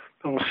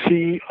or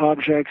see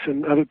objects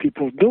and other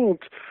people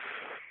don't.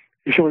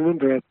 If you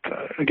remember,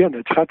 again,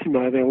 at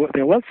Fatima,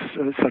 there was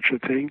such a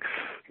thing.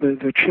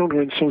 The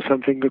children saw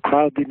something the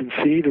crowd didn't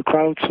see. The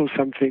crowd saw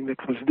something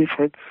that was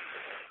different.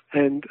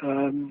 And,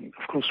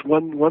 of course,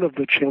 one of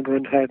the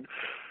children had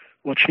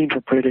what she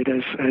interpreted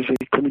as a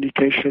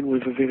communication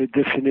with a very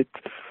definite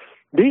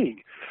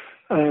being.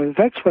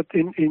 That's what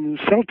in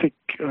Celtic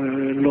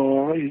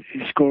lore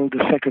is called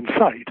the second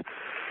sight.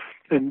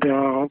 And there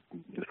are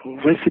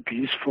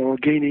recipes for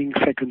gaining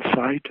second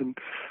sight, and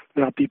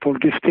there are people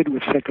gifted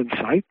with second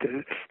sight,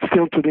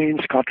 still today in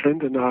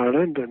Scotland and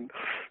Ireland and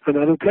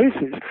other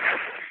places.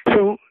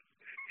 So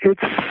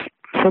it's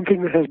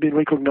something that has been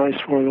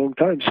recognized for a long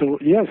time. So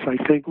yes, I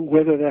think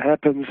whether that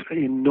happens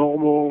in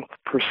normal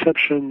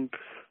perception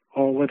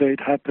or whether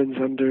it happens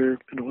under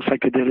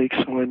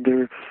psychedelics or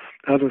under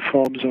other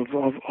forms of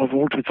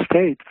altered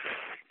state,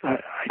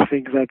 I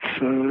think that's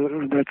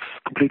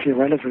completely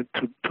relevant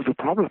to the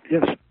problem.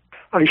 Yes,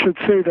 I should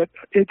say that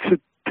it's a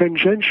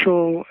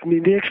tangential. I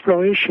mean, the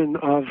exploration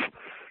of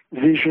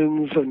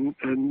visions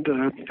and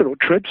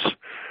trips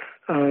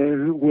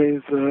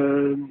with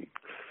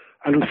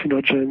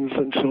hallucinogens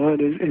and so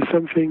on is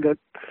something that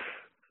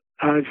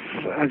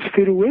I've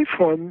stayed away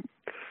from,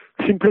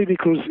 simply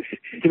because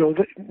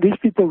these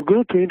people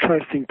go to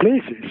interesting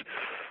places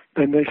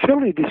and they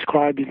certainly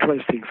describe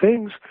interesting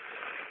things,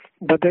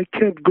 but they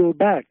can't go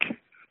back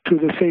to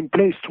the same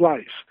place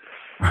twice.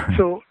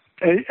 So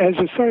as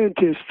a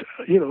scientist,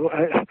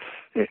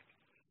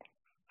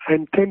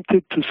 I'm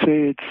tempted to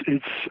say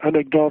it's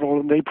anecdotal,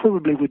 and they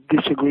probably would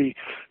disagree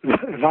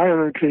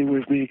violently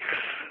with me.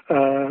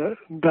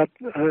 But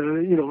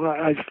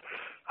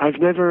I've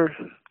never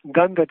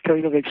done that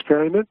kind of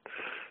experiment,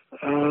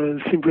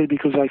 simply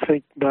because I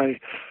think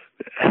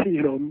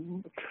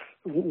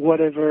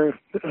whatever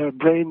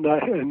brain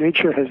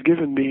nature has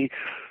given me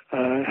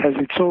has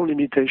its own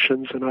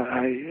limitations, and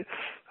I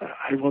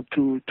want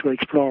to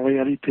explore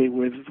reality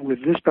with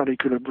this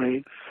particular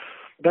brain.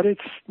 But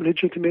it's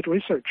legitimate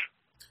research.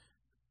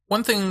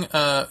 One thing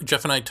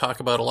Jeff and I talk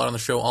about a lot on the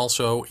show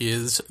also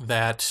is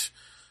that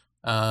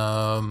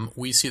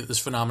we see that this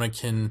phenomenon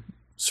can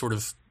sort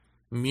of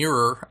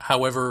mirror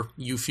however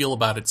you feel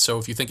about it. So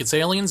if you think it's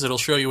aliens, it'll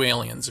show you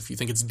aliens. If you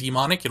think it's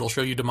demonic, it'll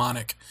show you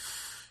demonic.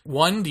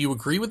 One, do you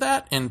agree with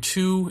that? And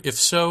two, if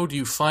so, do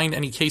you find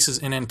any cases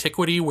in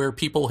antiquity where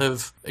people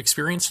have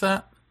experienced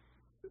that?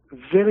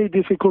 Very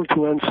difficult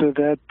to answer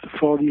that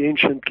for the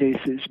ancient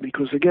cases,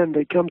 because again,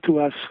 they come to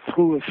us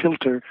through a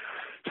filter.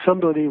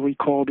 Somebody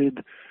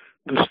recorded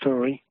the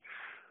story.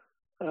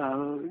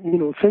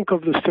 Think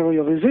of the story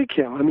of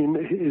Ezekiel. I mean,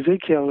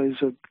 Ezekiel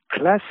is a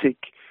classic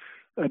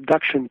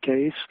abduction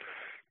case,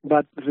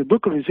 but the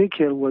book of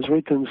Ezekiel was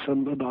written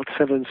about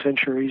 7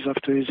 centuries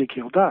after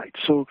Ezekiel died.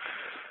 So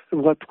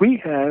what we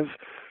have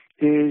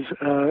is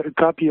a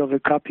copy of a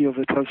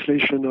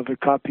translation of a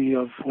copy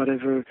of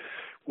whatever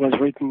was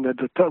written at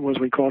the time, was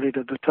recorded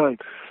at the time.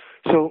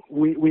 So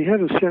we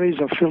have a series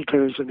of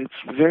filters, and it's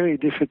very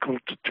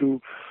difficult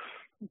to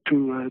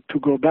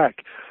go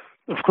back.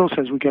 Of course,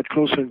 as we get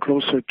closer and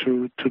closer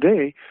to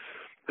today,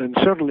 and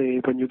certainly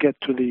when you get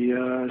to the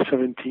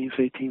 17th,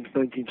 18th,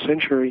 19th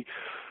century,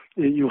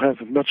 you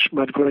have much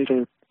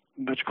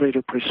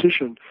greater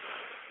precision.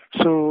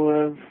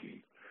 So,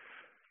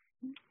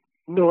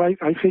 no,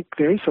 I think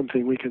there is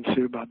something we can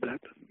say about that.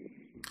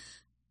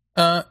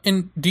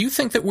 And do you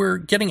think that we're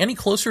getting any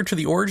closer to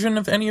the origin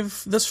of any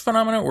of this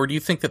phenomena, or do you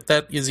think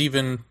that is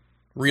even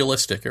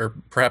realistic, or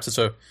perhaps it's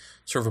a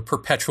sort of a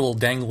perpetual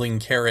dangling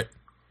carrot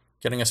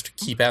getting us to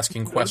keep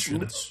asking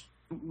questions?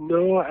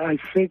 No, I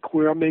think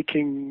we are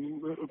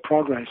making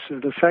progress.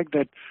 The fact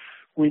that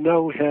we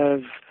now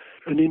have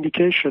an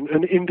indication,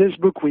 and in this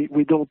book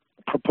we don't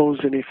propose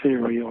any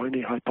theory or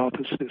any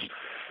hypothesis.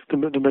 The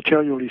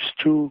material is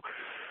too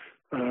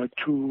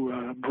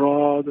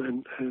broad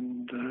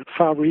and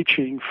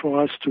far-reaching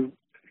for us to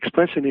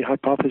express any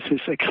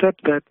hypothesis,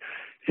 except that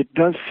it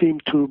does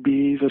seem to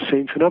be the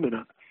same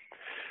phenomenon.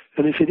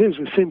 And if it is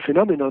the same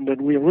phenomenon,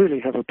 then we really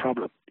have a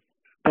problem.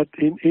 But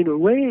in a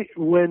way,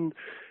 when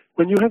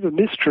you have a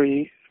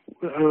mystery,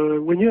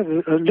 when you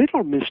have a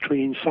little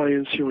mystery in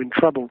science, you're in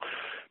trouble.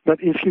 But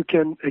if you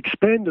can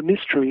expand the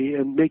mystery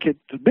and make it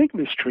a big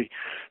mystery,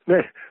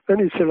 then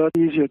it's a lot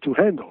easier to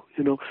handle.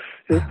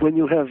 When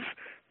you have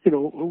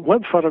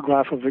one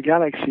photograph of the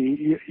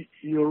galaxy,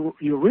 you're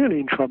really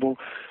in trouble.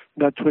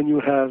 But when you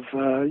have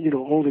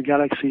all the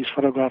galaxies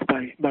photographed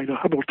by the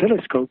Hubble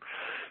telescope,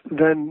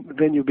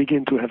 then you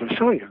begin to have a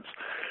science.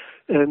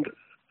 And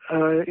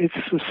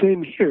it's the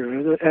same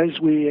here. As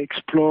we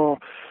explore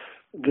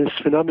this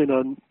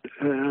phenomenon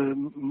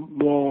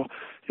more,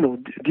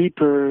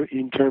 deeper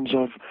in terms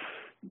of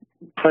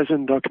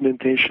present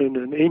documentation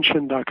and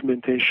ancient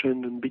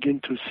documentation, and begin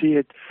to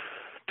see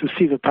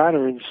the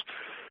patterns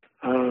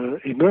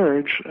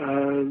emerge,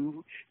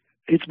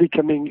 it's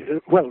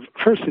becoming,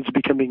 first it's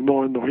becoming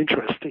more and more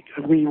interesting.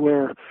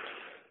 The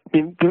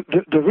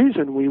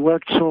reason we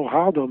worked so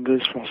hard on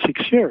this for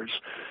 6 years,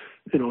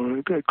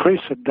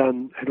 Chris had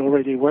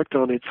already worked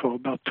on it for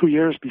about 2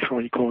 years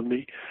before he called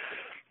me,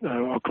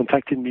 or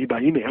contacted me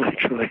by email,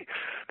 actually.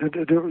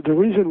 The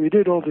reason we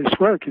did all this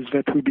work is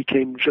that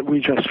we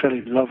just fell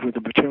in love with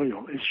the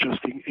material. It's just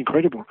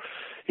incredible.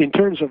 In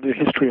terms of the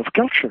history of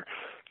culture,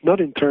 not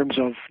in terms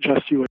of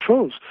just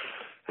UFOs,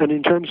 and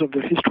in terms of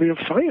the history of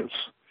science,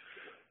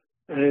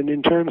 and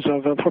in terms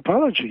of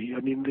anthropology.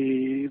 I mean,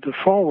 the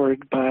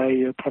foreword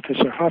by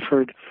Professor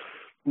Hafford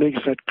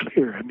makes that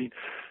clear. I mean,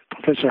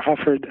 Professor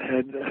Hafford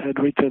had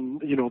written,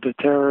 The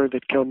Terror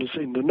That Comes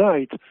in the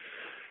Night,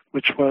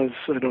 which was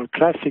a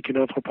classic in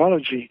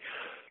anthropology,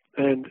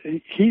 and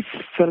he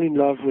fell in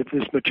love with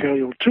this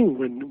material too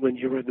when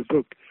he read the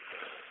book.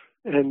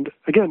 And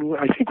again,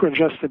 I think we're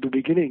just at the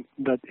beginning,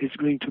 but it's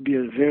going to be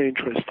a very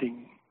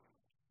interesting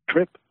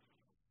trip.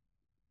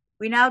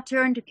 We now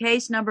turn to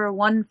case number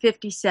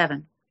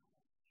 157.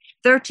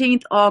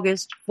 13th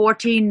August,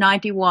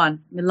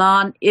 1491,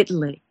 Milan,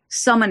 Italy,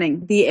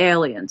 summoning the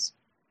aliens.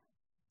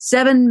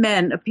 7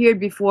 men appeared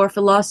before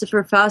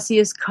philosopher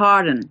Fazio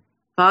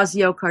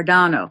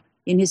Cardano,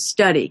 in his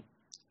study.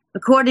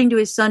 According to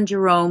his son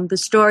Jerome, the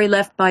story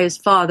left by his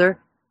father,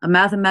 a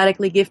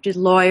mathematically gifted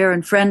lawyer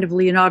and friend of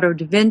Leonardo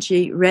da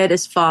Vinci, read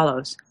as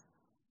follows.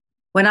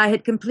 When I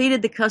had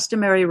completed the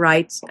customary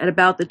rites at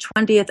about the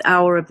 20th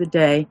hour of the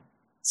day,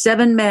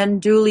 7 men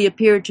duly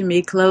appeared to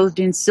me clothed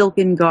in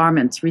silken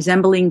garments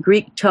resembling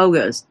Greek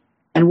togas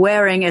and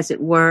wearing, as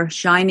it were,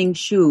 shining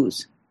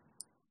shoes.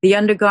 The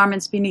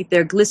undergarments beneath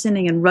their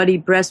glistening and ruddy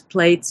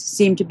breastplates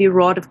seemed to be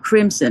wrought of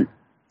crimson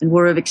and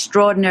were of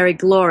extraordinary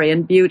glory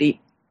and beauty.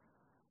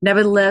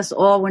 Nevertheless,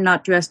 all were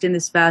not dressed in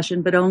this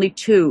fashion, but only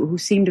 2, who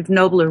seemed of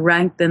nobler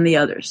rank than the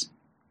others.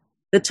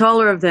 The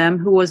taller of them,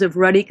 who was of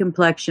ruddy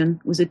complexion,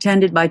 was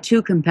attended by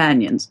 2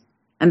 companions,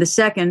 and the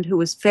second, who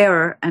was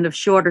fairer and of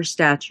shorter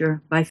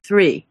stature, by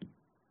 3.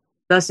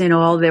 Thus in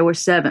all there were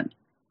 7.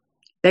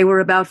 They were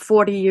about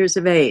 40 years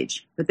of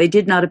age, but they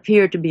did not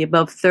appear to be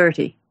above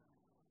 30.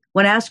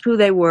 When asked who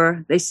they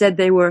were, they said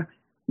they were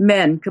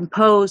men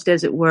composed,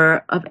 as it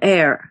were, of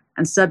air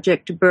and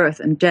subject to birth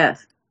and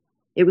death.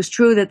 It was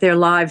true that their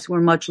lives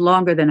were much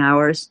longer than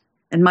ours,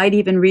 and might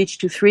even reach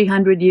to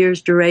 300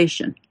 years'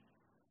 duration.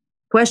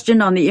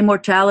 Questioned on the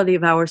immortality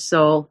of our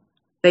soul,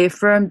 they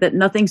affirmed that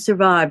nothing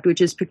survived which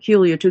is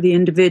peculiar to the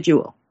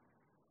individual.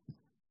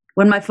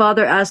 When my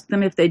father asked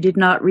them if they did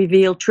not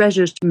reveal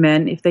treasures to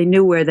men if they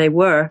knew where they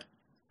were,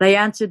 they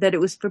answered that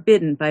it was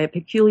forbidden by a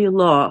peculiar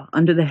law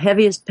under the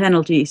heaviest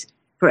penalties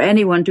for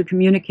anyone to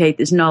communicate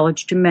this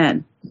knowledge to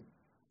men.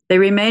 They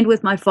remained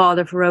with my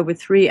father for over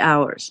 3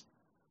 hours,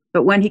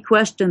 but when he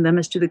questioned them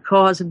as to the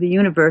cause of the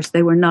universe,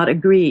 they were not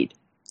agreed.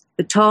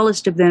 The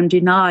tallest of them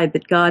denied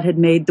that God had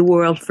made the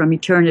world from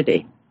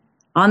eternity.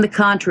 On the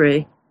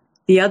contrary,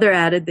 the other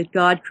added that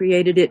God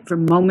created it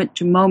from moment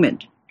to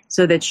moment,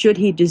 so that should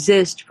he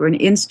desist for an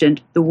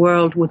instant, the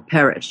world would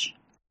perish.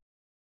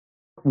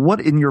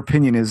 What, in your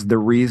opinion, is the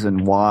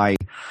reason why,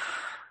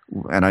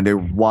 and I know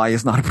why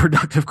is not a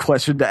productive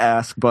question to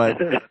ask, but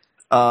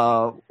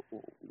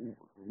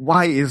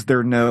why is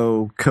there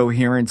no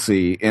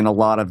coherency in a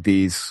lot of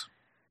these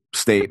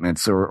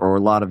statements or a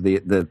lot of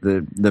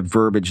the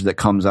verbiage that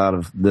comes out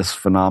of this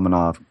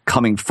phenomena,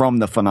 coming from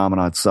the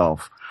phenomena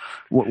itself?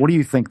 What do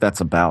you think that's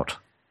about?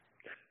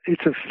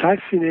 It's a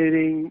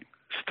fascinating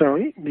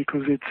story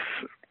because it's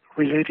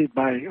related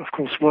by, of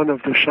course, one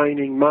of the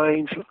shining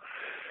minds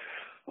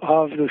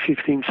of the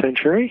 15th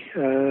century,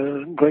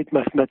 great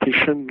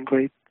mathematician,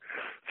 great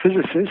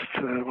physicist,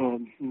 or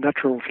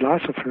natural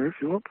philosopher, if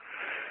you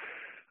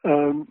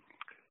want.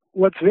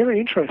 What's very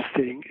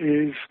interesting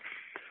is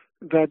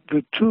that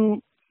the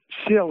two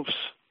selves,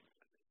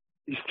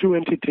 these two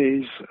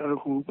entities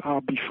who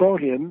are before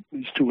him,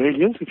 these two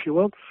aliens, if you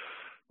want,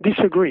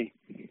 disagree.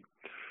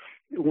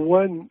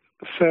 One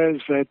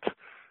says that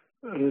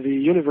the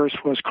universe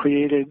was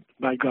created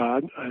by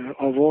God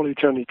of all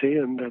eternity,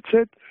 and that's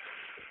it.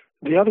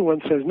 The other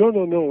one says,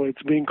 no,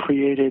 it's being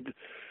created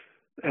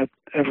at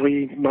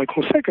every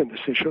microsecond,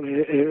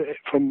 essentially,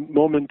 from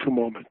moment to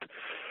moment.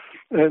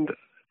 And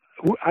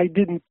I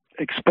didn't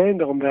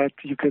expand on that.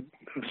 You could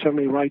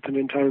certainly write an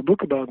entire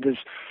book about this.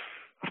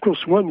 Of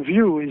course, one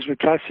view is the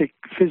classic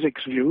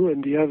physics view,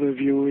 and the other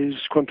view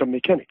is quantum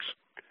mechanics.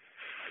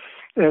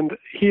 And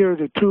here,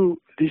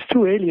 these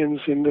two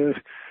aliens in the,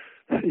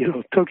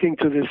 talking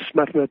to this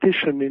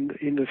mathematician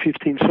in the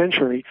 15th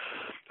century,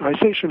 are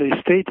essentially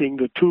stating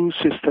the two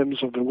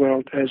systems of the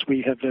world as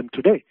we have them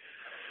today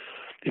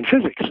in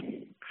physics.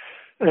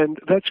 And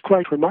that's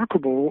quite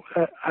remarkable.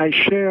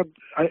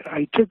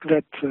 I took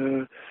that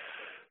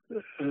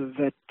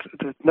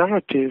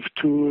narrative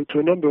to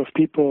a number of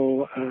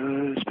people,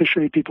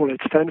 especially people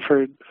at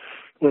Stanford,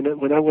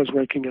 when I was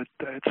working at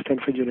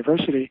Stanford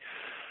University.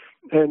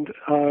 And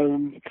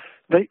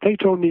they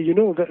told me,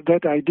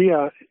 that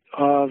idea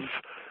of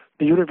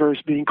the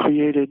universe being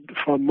created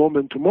from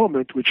moment to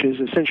moment, which is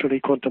essentially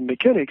quantum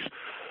mechanics,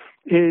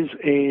 is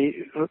a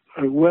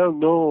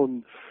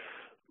well-known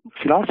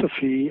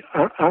philosophy,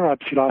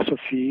 Arab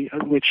philosophy,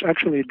 which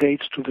actually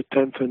dates to the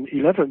 10th and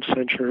 11th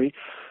century,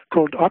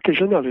 called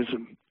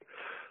occasionalism.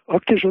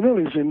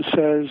 Occasionalism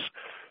says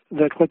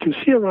that what you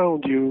see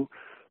around you,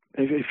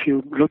 if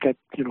you look at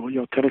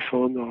your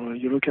telephone or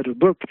you look at a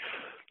book,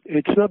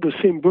 it's not the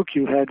same book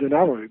you had an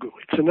hour ago.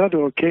 It's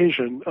another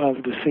occasion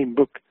of the same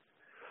book.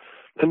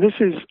 And this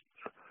is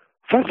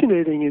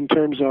fascinating in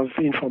terms of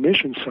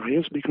information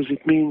science because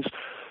it means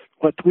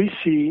what we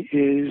see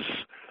is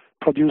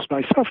produced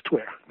by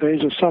software. There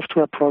is a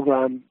software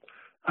program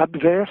up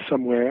there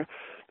somewhere,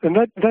 and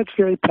that's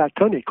very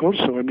Platonic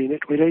also. I mean,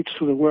 it relates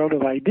to the world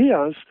of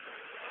ideas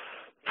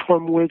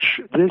from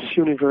which this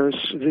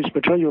universe, this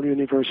material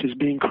universe, is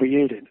being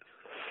created.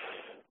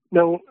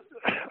 Now,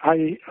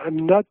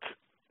 I'm not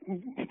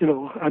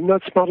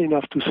smart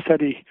enough to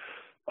study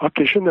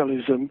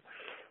occasionalism.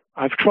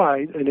 I've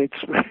tried, and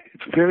it's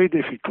very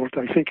difficult.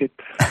 I think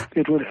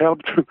it would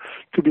help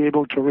to be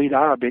able to read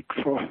Arabic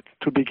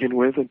to begin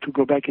with, and to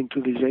go back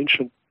into these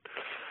ancient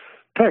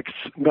texts.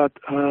 But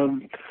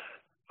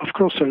of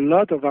course, a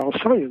lot of our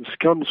science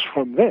comes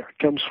from there.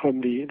 Comes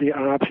from the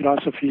Arab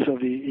philosophies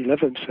of the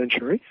 11th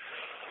century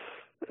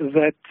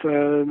that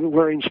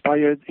were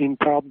inspired in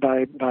part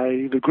by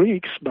the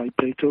Greeks, by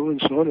Plato,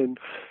 and so on, and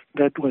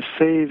that was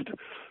saved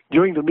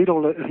during the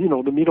Middle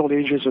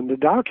Ages and the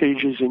Dark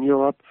Ages in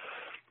Europe,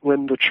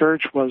 when the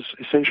church was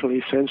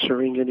essentially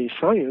censoring any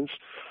science.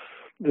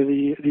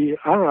 The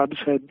Arabs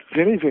had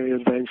very, very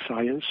advanced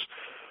science,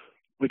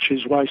 which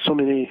is why so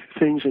many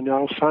things in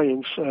our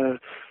science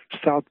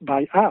start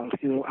by al,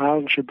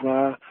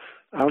 algebra,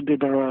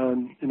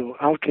 Aldebaran,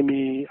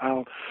 alchemy,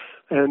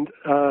 and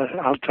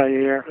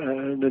Altair,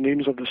 the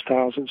names of the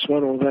stars and so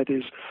on. All that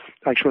is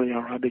actually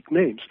Arabic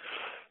names.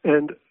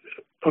 And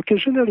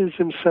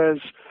occasionalism says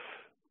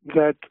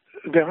that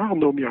there are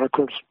no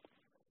miracles.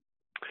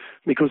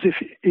 Because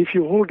if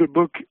you hold a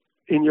book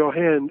in your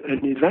hand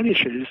and it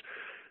vanishes,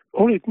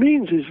 all it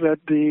means is that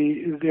the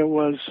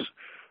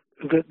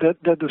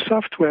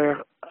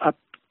software up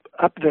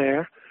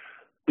there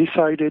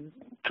decided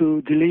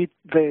to delete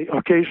the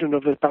occasion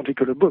of that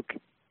particular book.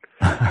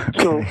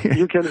 So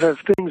you can have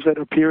things that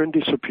appear and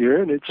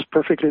disappear, and it's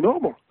perfectly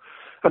normal.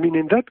 I mean,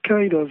 in that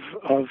kind of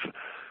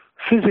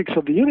physics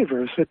of the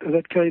universe,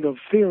 that kind of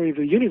theory of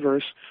the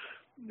universe,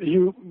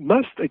 you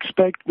must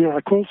expect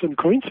miracles and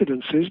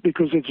coincidences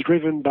because it's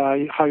driven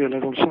by higher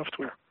level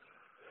software.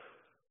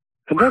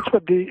 And that's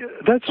what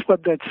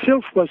that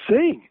self was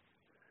saying.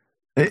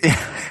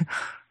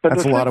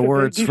 That's a lot of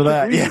words for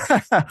that.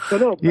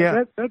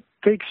 Yeah. That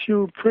takes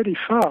you pretty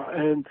far.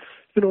 And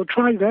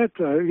try that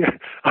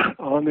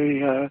on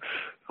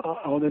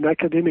an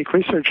academic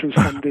researcher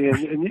someday,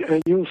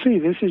 and you'll see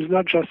this is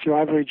not just your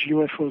average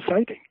UFO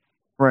sighting.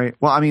 Right.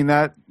 Well, I mean,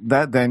 that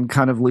then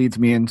kind of leads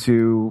me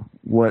into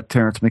what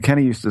Terence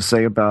McKenna used to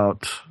say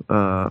about,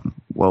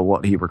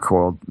 what he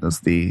recalled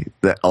as the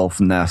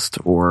elf nest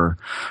or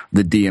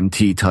the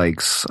DMT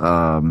tykes,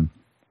 and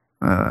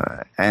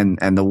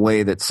the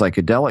way that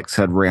psychedelics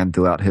had ran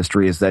throughout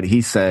history is that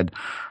he said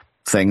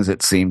things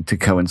that seemed to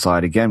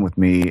coincide again with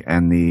me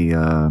and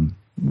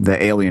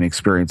the alien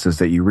experiences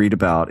that you read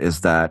about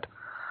is that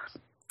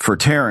for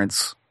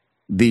Terence,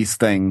 these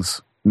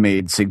things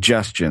made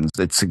suggestions.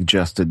 It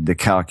suggested the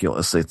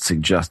calculus. It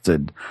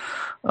suggested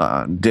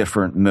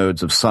different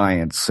modes of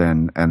science,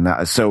 and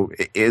that. So,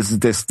 is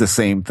this the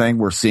same thing?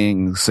 We're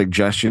seeing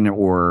suggestion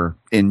or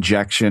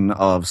injection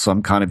of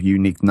some kind of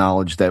unique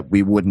knowledge that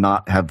we would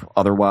not have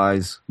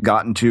otherwise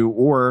gotten to,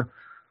 or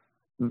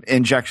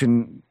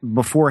injection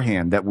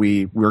beforehand that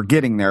we're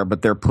getting there,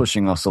 but they're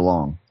pushing us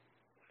along.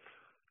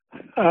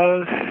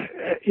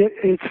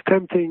 It's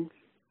tempting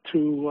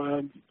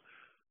to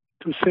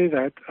say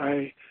that.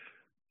 I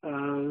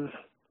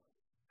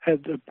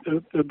had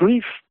a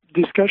brief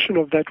discussion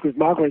of that with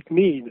Margaret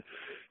Mead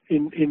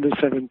in the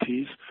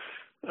 70s.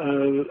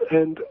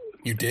 And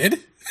you did?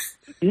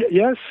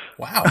 Yes.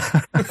 Wow.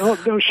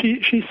 No,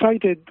 she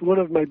cited one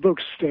of my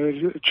books,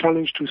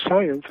 Challenge to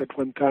Science, at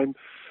one time,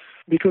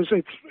 because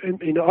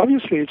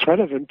obviously it's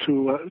relevant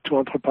to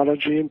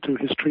anthropology and to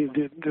history,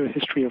 the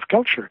history of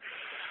culture.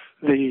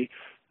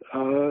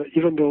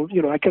 Even though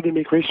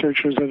academic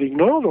researchers have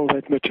ignored all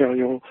that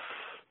material,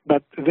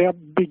 but they're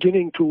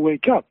beginning to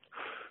wake up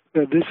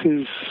that this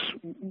is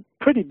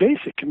pretty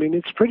basic. I mean,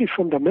 it's pretty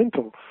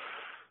fundamental.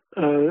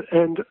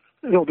 And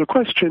the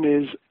question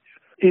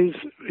is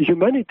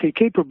humanity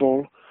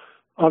capable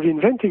of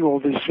inventing all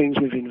these things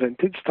we've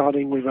invented,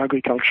 starting with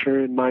agriculture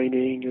and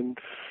mining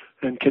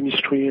and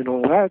chemistry and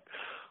all that,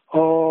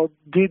 or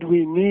did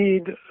we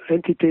need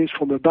entities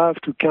from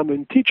above to come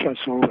and teach us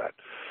all that?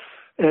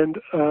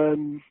 And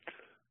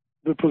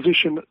the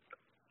position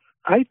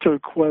I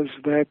took was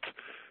that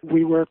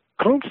we were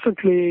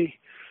constantly,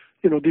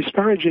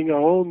 disparaging our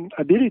own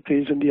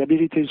abilities and the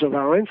abilities of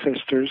our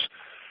ancestors,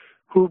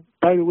 who,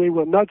 by the way,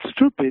 were not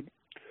stupid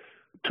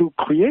to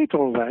create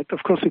all that.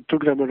 Of course, it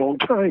took them a long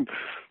time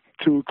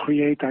to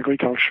create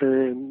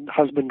agriculture and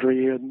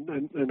husbandry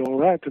and all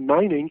that, and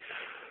mining.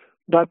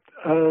 But,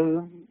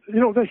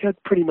 they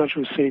had pretty much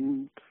the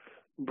same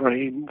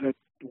brain that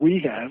we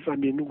have. I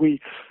mean, we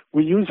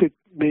use it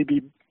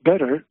maybe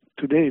better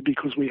today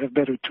because we have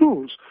better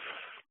tools.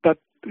 But,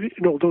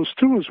 those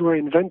tools were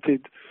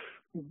invented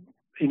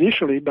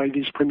initially by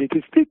these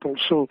primitive people.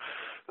 So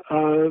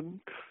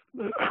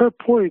her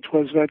point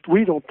was that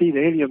we don't need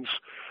aliens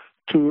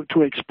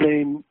to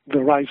explain the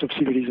rise of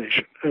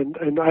civilization.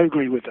 And I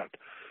agree with that.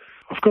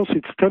 Of course,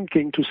 it's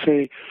tempting to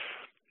say,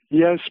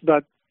 yes,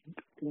 but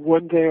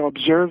when they're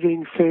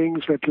observing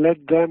things that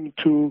led them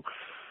to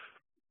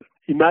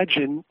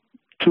imagine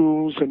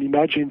tools and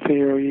imagine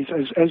theories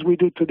as we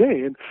do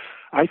today. And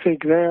I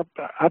think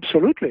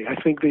absolutely. I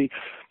think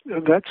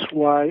that's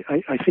why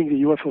I think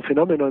the UFO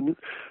phenomenon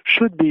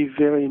should be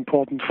very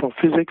important for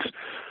physics,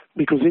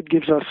 because it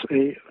gives us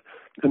an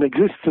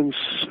existence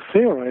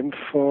theorem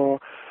for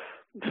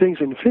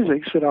things in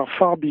physics that are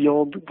far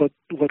beyond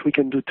what we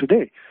can do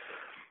today.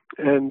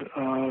 And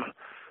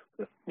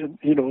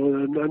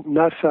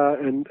NASA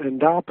and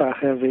DARPA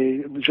have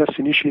just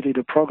initiated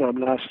a program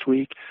last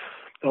week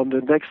on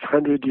the next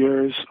 100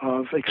 years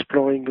of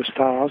exploring the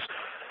stars,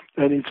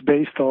 and it's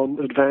based on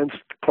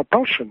advanced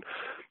propulsion.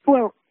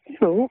 Well,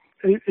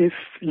 if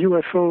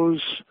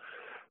UFOs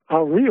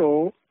are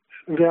real,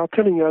 they are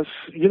telling us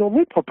you don't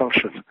need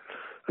propulsion.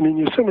 I mean,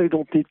 you certainly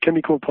don't need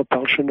chemical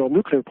propulsion or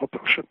nuclear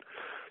propulsion.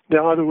 There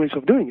are other ways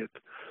of doing it.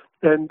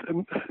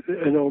 And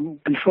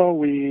before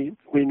we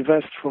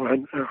invest for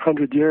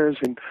 100 years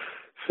in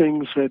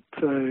things that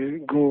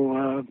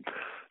go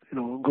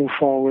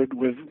forward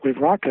with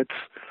rockets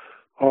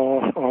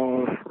or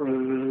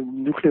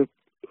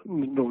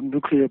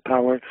nuclear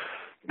power,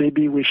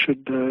 maybe we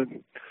should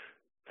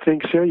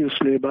think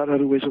seriously about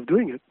other ways of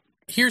doing it.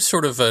 Here's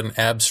sort of an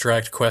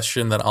abstract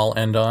question that I'll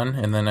end on,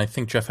 and then I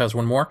think Jeff has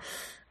one more.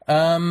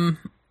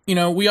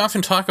 We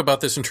often talk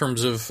about this in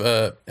terms of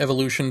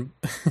evolution,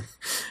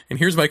 and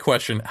here's my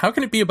question. How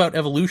can it be about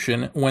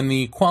evolution when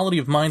the quality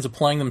of minds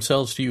applying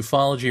themselves to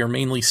ufology are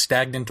mainly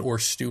stagnant or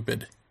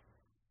stupid?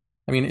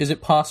 I mean, is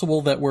it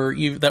possible that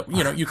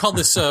you call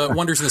this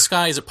wonders in the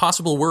sky, is it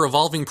possible we're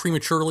evolving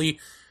prematurely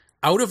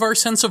out of our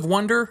sense of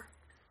wonder?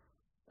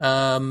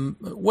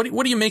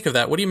 What do you make of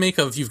that? What do you make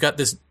of, you've got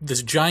this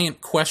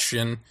giant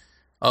question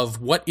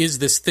of what is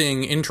this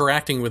thing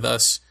interacting with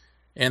us,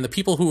 and the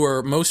people who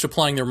are most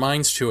applying their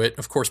minds to it,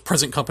 of course,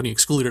 present company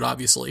excluded,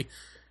 obviously,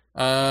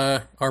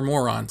 are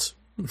morons.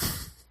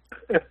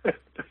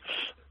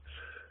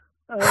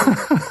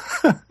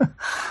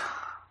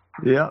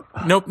 Yeah.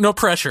 No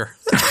pressure.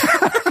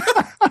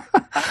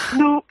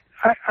 No,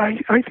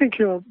 I think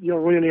you're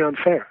really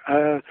unfair.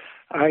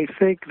 I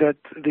think that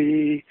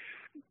the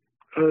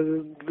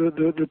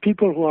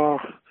people who are,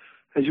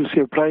 as you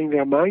say, applying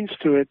their minds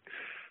to it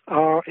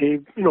are a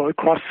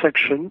cross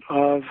section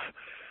of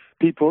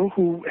people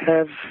who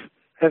have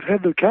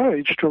had the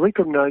courage to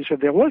recognize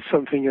that there was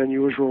something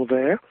unusual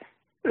there,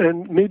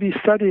 and maybe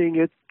studying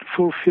it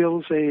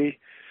fulfills a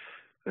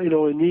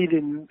need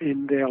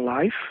in their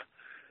life.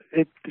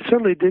 It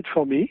certainly did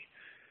for me.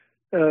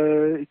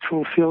 It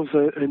fulfills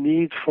a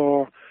need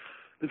for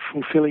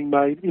fulfilling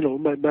my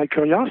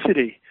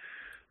curiosity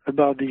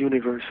about the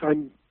universe.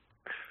 I'm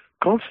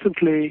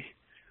constantly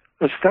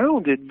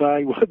astounded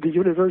by what the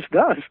universe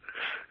does.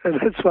 And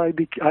that's why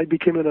I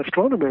became an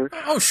astronomer.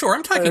 Oh, sure.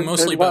 I'm talking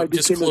mostly about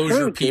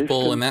disclosure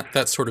people and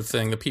that sort of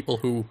thing, the people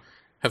who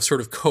have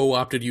sort of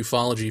co-opted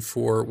ufology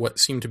for what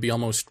seem to be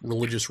almost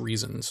religious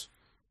reasons.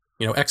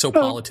 You know,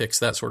 exopolitics,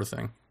 that sort of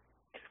thing.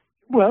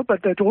 Well,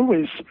 but it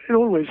always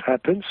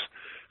happens.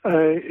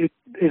 It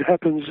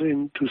happens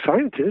to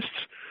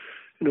scientists.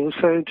 You know,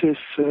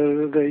 scientists,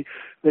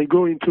 they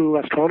go into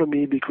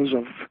astronomy because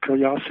of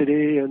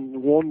curiosity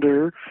and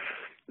wonder,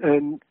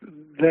 and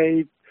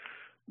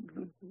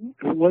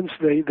once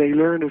they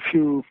learn a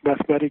few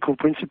mathematical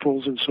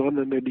principles and so on,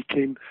 and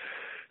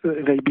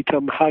they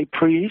become high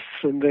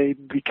priests, and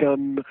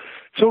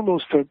it's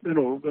almost a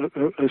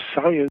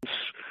science.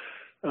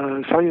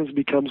 Science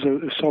becomes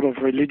a sort of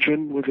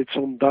religion with its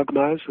own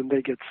dogmas, and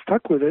they get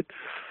stuck with it.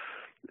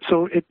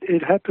 So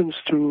it happens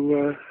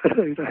to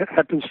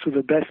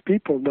the best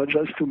people, not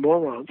just to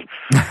morons.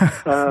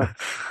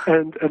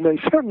 And they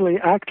certainly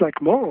act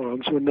like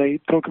morons when they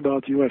talk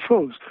about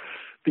UFOs,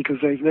 because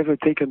they've never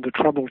taken the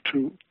trouble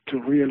to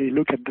really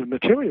look at the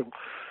material.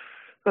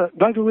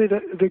 By the way,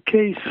 the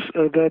case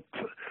that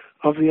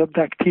of the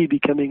abductee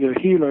becoming a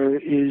healer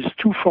is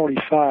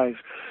 245,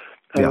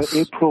 yes.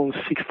 April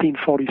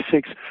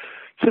 1646.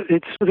 So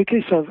it's the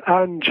case of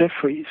Anne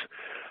Jeffries,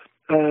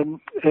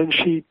 and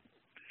she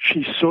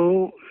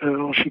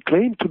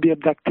claimed to be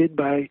abducted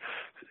by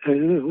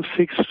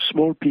 6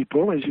 small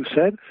people, as you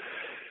said.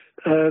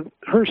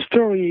 Her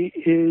story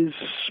is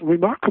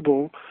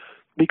remarkable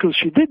because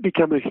she did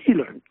become a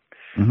healer.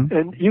 Mm-hmm.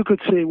 And you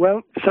could say,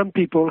 well, some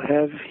people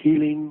have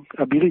healing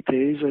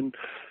abilities, and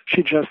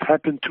she just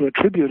happened to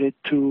attribute it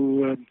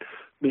to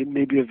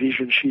maybe a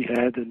vision she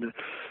had.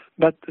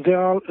 But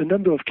there are a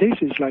number of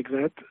cases like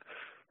that.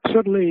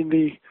 Certainly in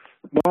the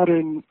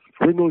modern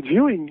remote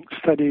viewing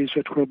studies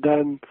that were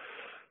done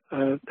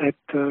at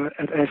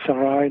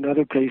SRI and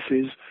other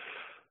places,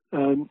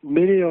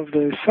 many of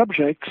the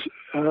subjects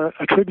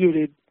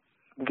attributed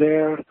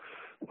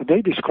what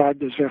they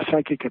described as their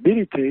psychic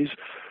abilities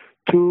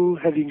to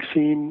having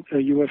seen a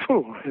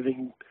UFO,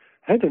 having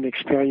had an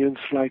experience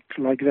like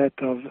that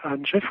of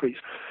Anne Jeffries.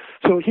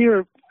 So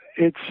here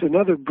it's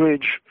another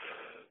bridge,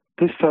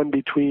 this time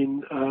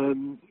between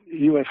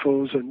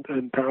UFOs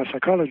and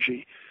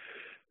parapsychology.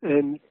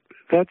 And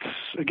that's,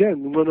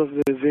 again, one of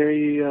the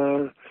very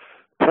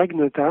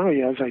pregnant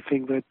areas, I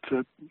think, that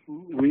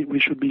we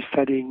should be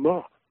studying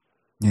more.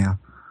 Yeah.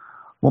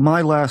 Well,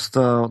 my last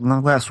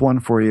one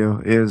for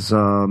you is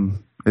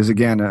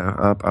again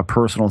a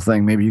personal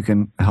thing. Maybe you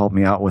can help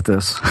me out with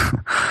this.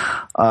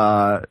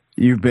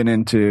 You've been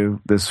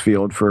into this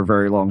field for a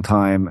very long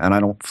time, and I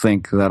don't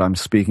think that I'm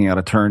speaking out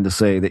of turn to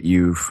say that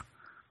you've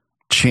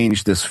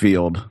changed this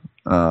field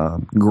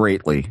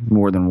greatly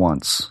more than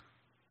once.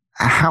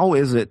 How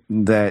is it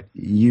that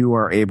you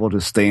are able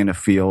to stay in a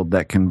field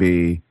that can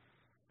be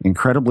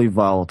incredibly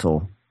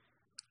volatile,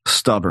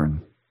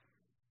 stubborn?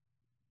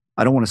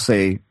 I don't want to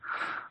say,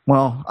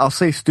 well, I'll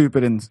say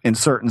stupid in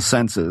certain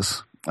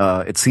senses.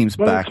 It sems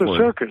backward.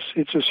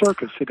 It's a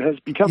circus. It has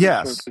become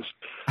a circus.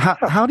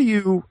 How do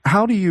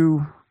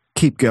you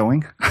keep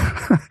going?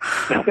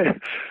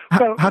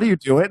 How do you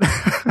do it?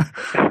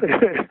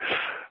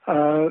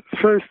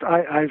 First,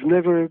 I've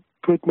never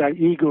put my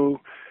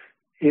ego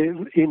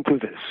into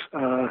this,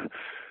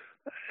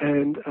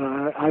 and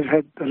I've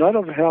had a lot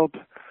of help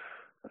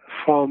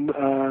from.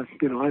 I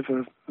have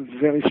a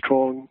very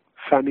strong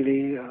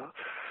family.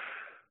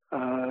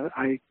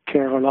 I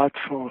care a lot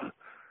for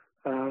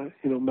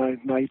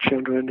my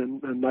children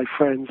and my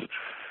friends.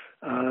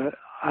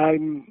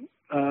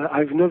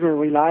 I've never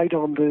relied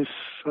on this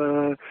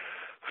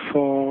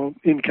for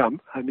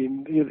income. I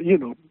mean,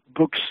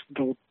 books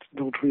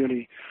don't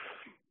really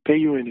pay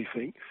you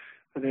anything.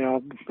 They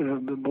are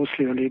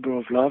mostly a labor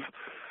of love.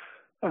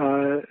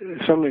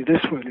 Certainly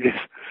this one is.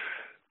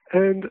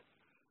 And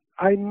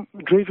I'm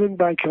driven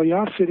by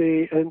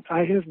curiosity, and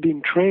I have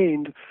been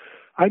trained.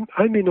 I'm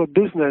in a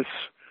business.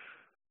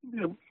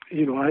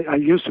 I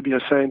used to be a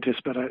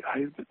scientist, but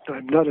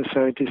I'm not a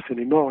scientist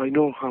anymore. I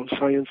know how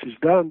science is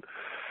done.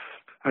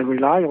 I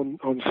rely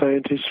on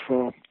scientists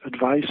for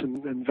advice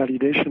and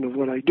validation of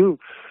what I do.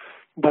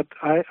 But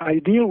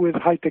I deal with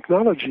high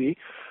technology,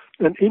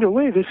 and in a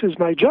way, this is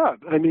my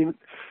job. I mean,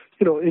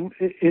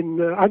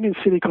 I'm in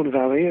Silicon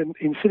Valley, and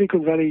in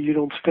Silicon Valley, you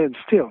don't stand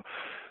still.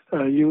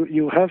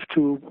 You have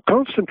to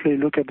constantly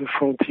look at the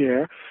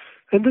frontier,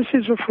 and this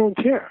is a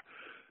frontier.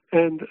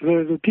 And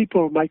the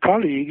people, my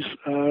colleagues,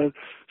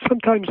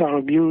 sometimes are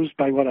amused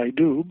by what I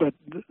do, but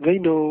they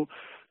know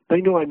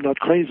I'm not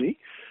crazy.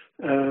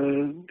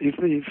 If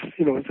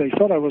they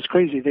thought I was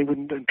crazy, they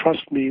wouldn't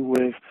entrust me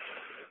with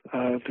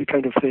the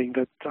kind of thing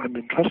that I'm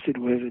entrusted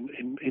with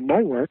in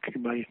my work,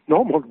 in my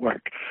normal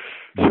work.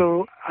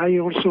 So I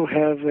also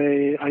have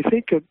I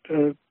think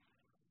a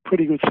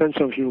pretty good sense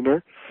of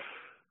humor.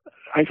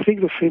 I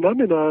think the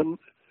phenomenon,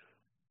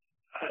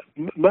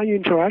 my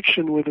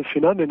interaction with the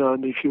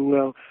phenomenon, if you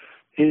will,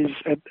 is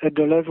at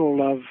the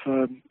level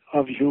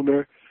of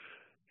humor.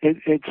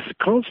 It's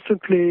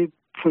constantly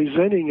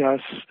presenting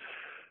us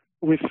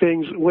with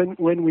things when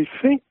we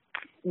think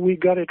we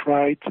got it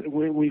right,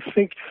 when we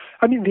think,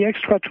 I mean, the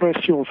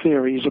extraterrestrial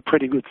theory is a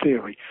pretty good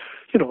theory.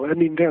 I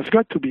mean, there's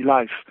got to be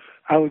life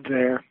out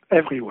there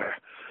everywhere.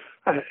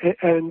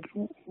 And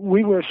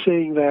we were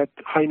saying that,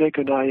 Hynek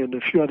and I and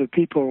a few other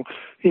people,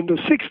 in the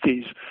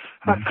 60s.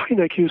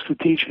 Hynek used to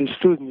teach his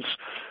students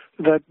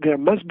that there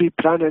must be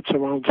planets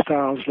around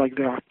stars like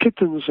there are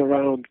kittens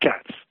around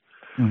cats.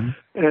 Mm-hmm.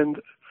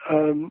 And,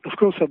 of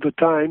course, at the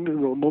time,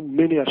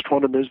 many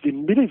astronomers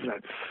didn't believe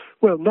that.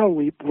 Well, now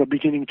we're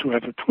beginning to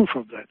have a proof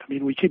of that. I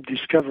mean, we keep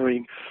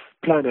discovering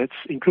planets,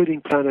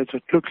 including planets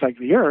that look like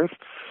the Earth,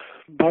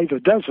 by the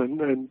dozen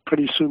and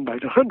pretty soon by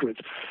the hundreds.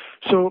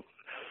 So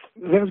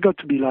there's got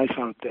to be life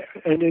out there,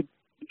 and it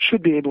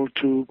should be able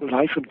to,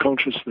 life and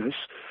consciousness,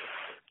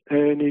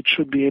 and it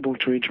should be able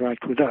to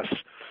interact with us.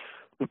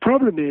 The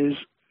problem is,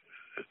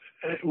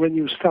 when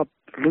you start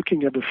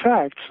looking at the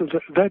facts,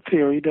 that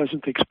theory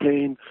doesn't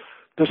explain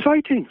the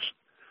sightings.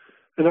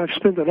 And I've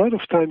spent a lot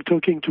of time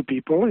talking to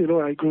people.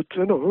 I got,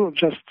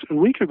 just a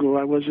week ago,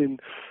 I was in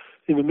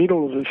the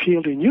middle of the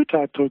field in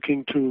Utah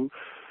talking to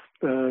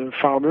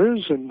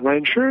farmers and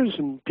ranchers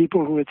and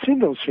people who had seen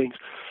those things.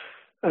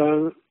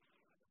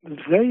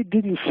 They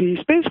didn't see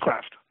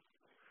spacecraft.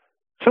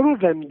 Some of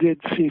them did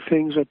see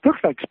things that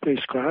looked like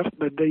spacecraft,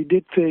 but they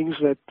did things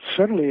that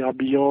certainly are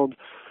beyond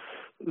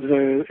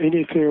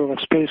any theory of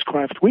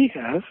spacecraft we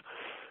have.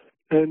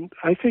 And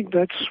I think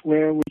that's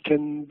where we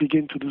can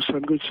begin to do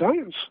some good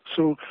science.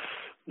 So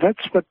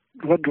that's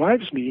what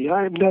drives me.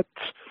 I'm not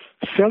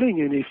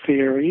selling any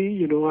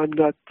theory. I'm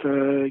not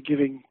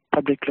giving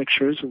public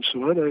lectures and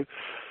so on.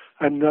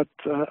 I'm not,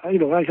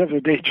 I have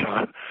a day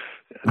job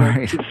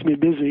that keeps me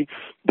busy.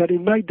 But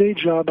in my day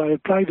job, I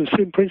apply the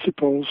same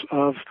principles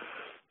of,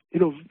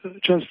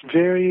 just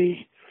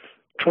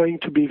trying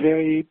to be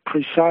very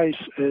precise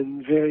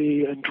and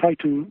try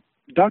to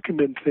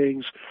document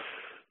things.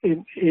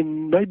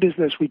 In my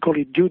business, we call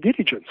it due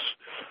diligence.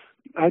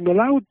 I'm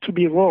allowed to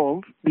be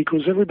wrong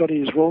because everybody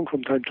is wrong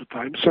from time to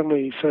time.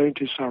 Certainly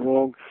scientists are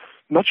wrong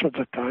much of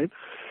the time.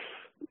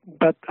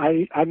 But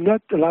I'm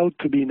not allowed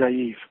to be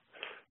naive.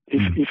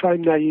 If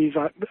I'm naive,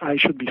 I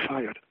should be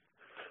fired.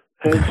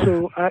 And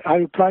so I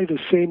apply the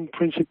same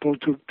principle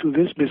to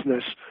this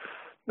business.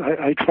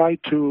 I try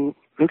to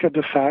look at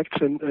the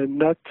facts and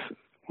not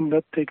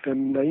take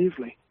them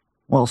naively.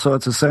 Well, so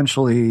it's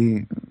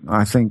essentially,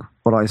 I think,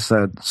 what I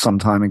said some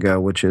time ago,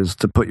 which is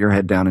to put your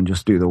head down and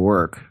just do the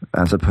work,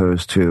 as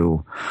opposed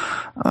to,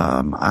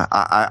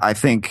 I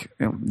think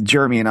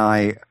Jeremy and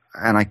I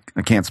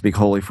can't speak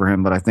wholly for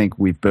him, but I think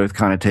we've both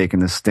kind of taken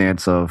this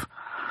stance of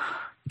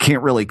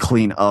can't really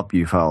clean up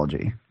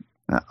ufology.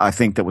 I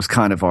think that was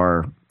kind of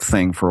our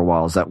thing for a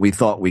while, is that we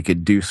thought we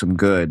could do some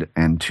good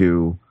and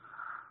to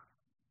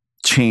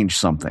change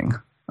something.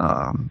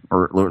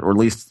 Or at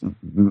least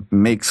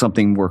make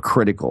something more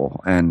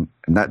critical, and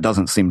that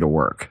doesn't seem to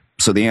work.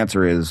 So the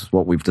answer is,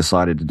 what we've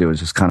decided to do is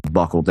just kind of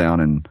buckle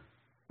down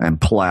and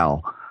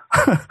plow.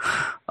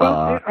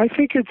 Well, I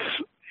think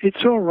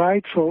it's all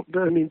right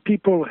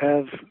people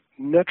have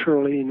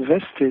naturally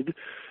invested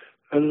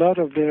a lot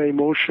of their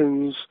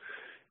emotions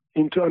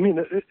into.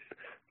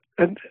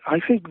 And I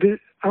think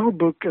our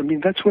book.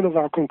 That's one of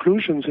our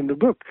conclusions in the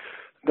book,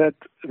 that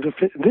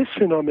this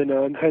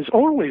phenomenon has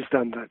always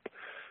done that.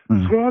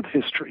 Throughout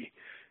history,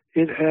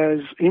 it has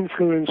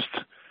influenced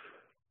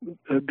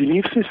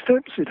belief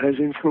systems. It has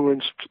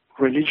influenced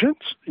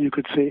religions. You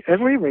could say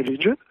every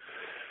religion,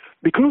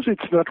 because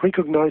it's not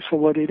recognized for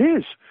what it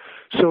is.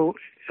 So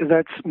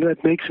that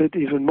makes it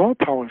even more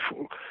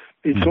powerful.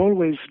 It's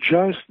always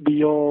just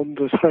beyond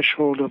the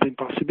threshold of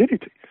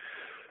impossibility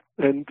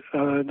and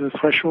the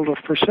threshold of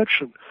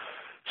perception.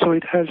 So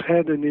it has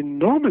had an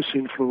enormous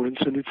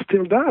influence, and it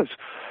still does.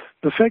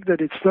 The fact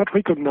that it's not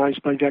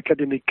recognized by the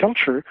academic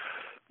culture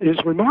is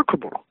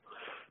remarkable.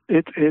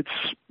 It's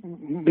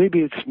maybe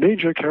its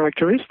major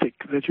characteristic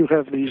that you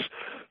have these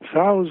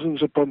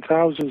thousands upon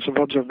thousands of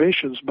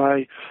observations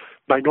by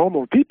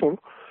normal people,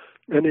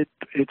 and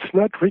it's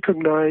not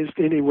recognized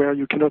anywhere.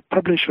 You cannot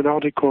publish an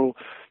article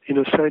in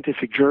a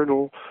scientific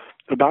journal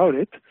about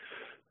it.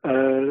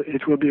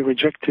 It will be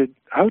rejected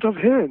out of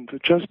hand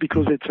just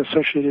because it's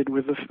associated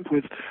with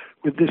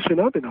this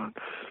phenomenon,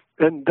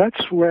 and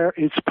that's where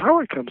its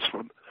power comes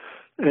from.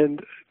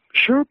 And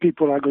sure,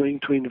 people are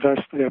going to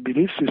invest their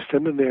belief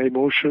system and their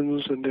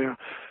emotions and their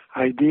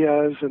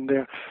ideas and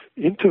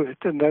into it,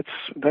 and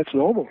that's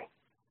normal.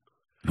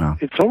 Oh.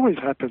 It's always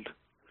happened.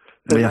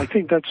 And I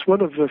think that's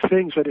one of the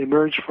things that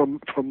emerged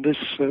from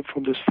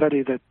the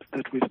study that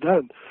we've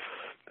done.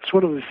 It's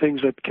one of the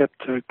things that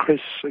kept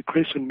Chris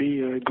and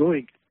me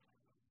going.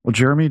 Well,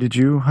 Jeremy, did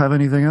you have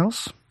anything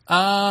else?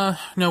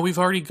 No, we've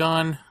already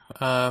gone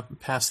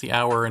past the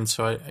hour, and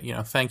so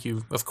thank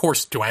you. Of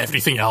course, do I have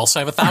anything else? I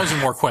have 1,000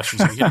 more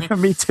questions. Are you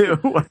kidding me? Me too.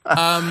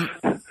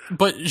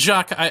 But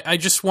Jacques, I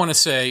just want to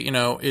say,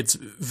 it's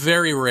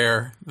very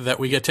rare that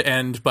we get to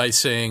end by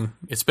saying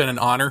it's been an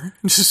honor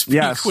to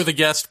speak with a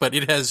guest, but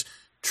it has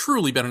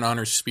truly been an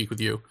honor to speak with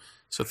you.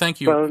 So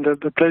thank you. Well,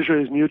 the pleasure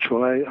is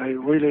mutual. I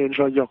really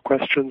enjoyed your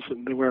questions,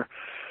 and they were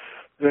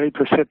very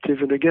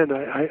perceptive. And again,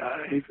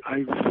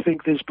 I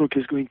think this book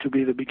is going to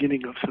be the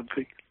beginning of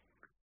something.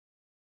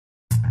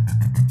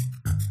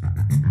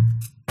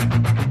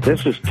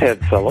 This is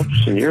Ted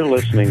Phillips, and you're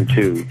listening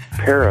to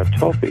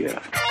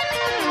Paratopia.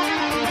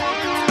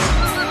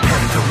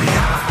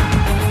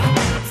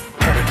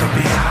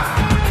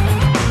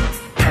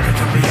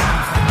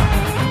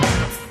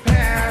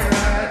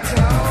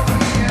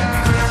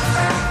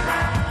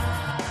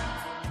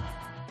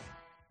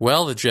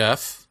 Well, the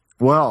Jeff.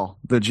 Well,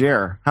 the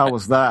Jer. How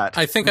was that?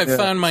 I think I've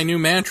found my new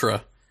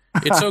mantra.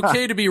 It's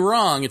okay to be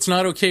wrong. It's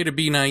not okay to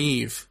be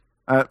naive.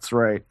 That's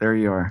right. There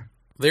you are.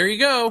 There you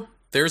go.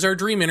 There's our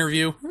dream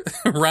interview.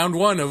 Round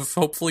one of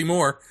hopefully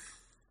more.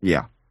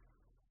 Yeah.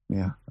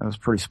 Yeah, that was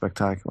pretty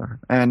spectacular.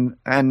 And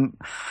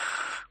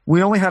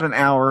we only had an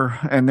hour,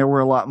 and there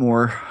were a lot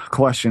more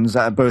questions,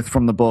 both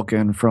from the book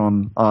and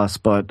from us,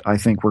 but I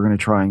think we're going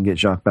to try and get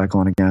Jacques back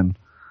on again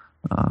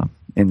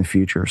in the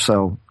future.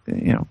 So,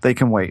 they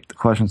can wait. The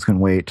questions can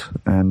wait.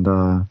 And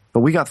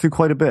but we got through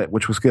quite a bit,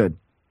 which was good.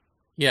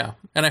 Yeah,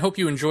 and I hope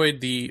you enjoyed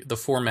the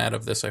format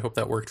of this. I hope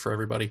that worked for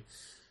everybody.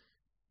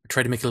 I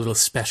tried to make it a little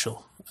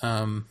special.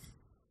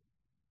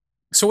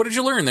 So what did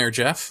you learn there,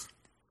 Jeff?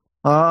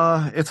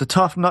 It's a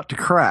tough nut to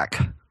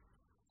crack.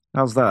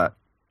 How's that?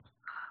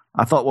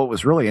 I thought what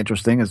was really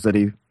interesting is that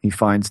he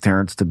finds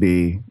Terrence to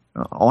be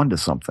onto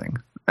something.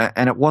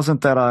 And it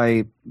wasn't that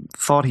I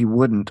thought he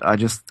wouldn't. I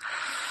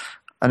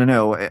don't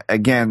know.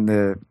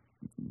 Again,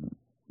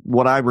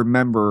 what I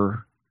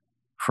remember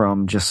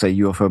from just say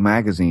UFO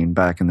magazine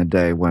back in the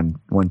day when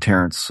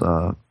Terrence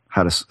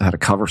had a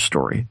cover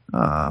story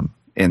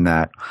in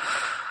that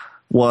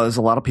was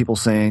a lot of people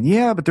saying,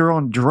 yeah, but they're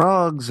on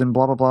drugs and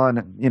blah blah blah,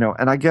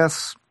 and I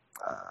guess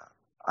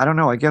I don't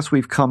know. I guess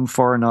we've come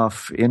far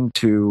enough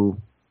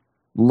into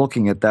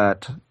looking at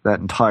that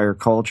entire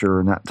culture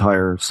and that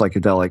entire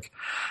psychedelic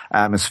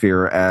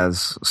atmosphere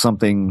as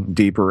something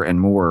deeper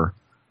and more.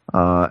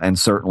 And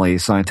certainly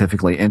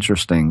scientifically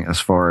interesting as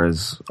far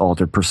as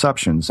altered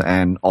perceptions,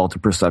 and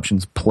altered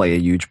perceptions play a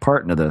huge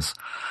part into this.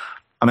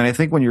 I mean, I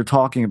think when you're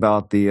talking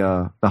about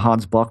the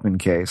Hans Buchmann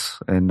case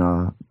in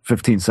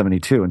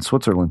 1572 in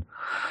Switzerland,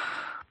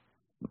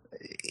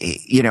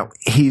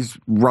 he's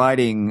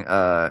riding,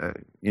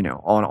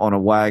 on a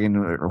wagon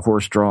or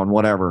horse-drawn,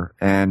 whatever,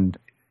 and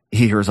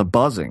he hears a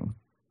buzzing,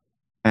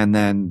 and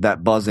then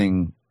that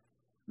buzzing,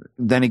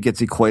 then it gets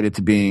equated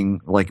to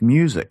being like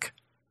music.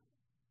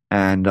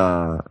 And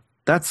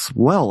that's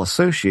well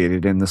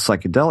associated in the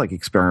psychedelic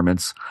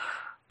experiments.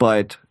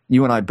 But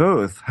you and I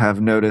both have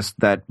noticed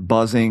that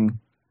buzzing,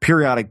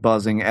 periodic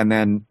buzzing, and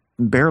then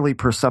barely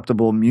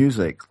perceptible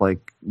music,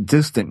 like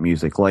distant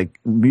music, like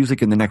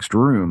music in the next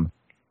room.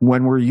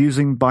 When we're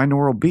using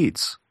binaural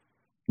beats,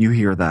 you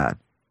hear that.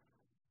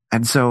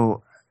 And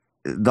so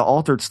the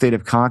altered state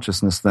of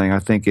consciousness thing, I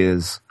think,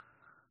 is,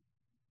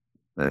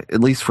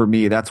 at least for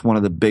me, that's one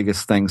of the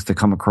biggest things to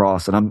come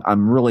across. And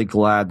I'm really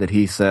glad that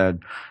he said,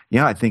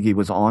 yeah, I think he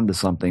was on to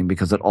something,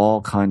 because it all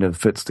kind of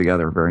fits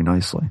together very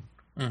nicely.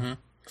 Mm-hmm.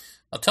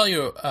 I'll tell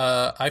you,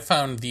 I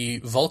found the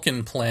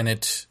Vulcan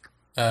planet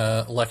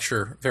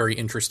lecture very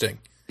interesting.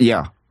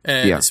 Yeah.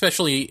 And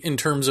especially in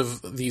terms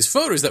of these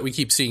photos that we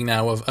keep seeing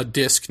now of a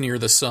disk near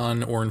the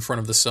sun or in front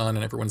of the sun,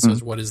 and everyone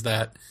says, what is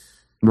that?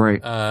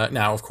 Right.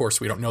 Now, of course,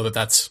 we don't know that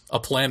that's a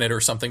planet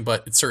or something,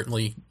 but it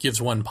certainly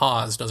gives one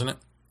pause, doesn't it?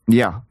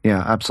 Yeah,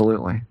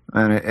 absolutely.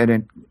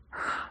 And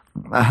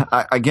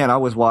I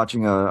was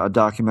watching a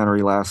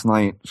documentary last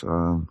night.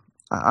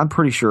 I'm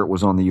pretty sure it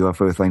was on the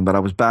UFO thing, but I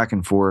was back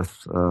and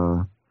forth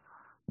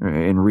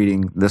in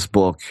reading this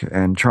book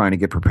and trying to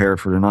get prepared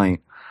for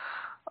tonight.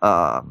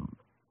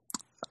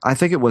 I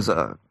think it was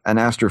an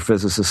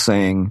astrophysicist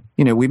saying,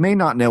 we may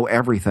not know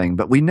everything,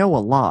 but we know a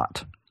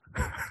lot.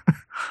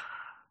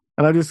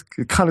 And I just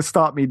kind of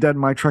stopped me dead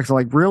in my tracks. I'm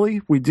like, really?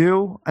 We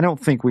do? I don't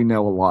think we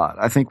know a lot.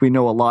 I think we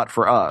know a lot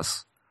for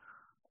us.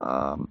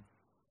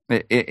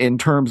 In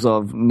terms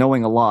of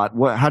knowing a lot,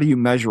 how do you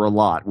measure a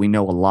lot? We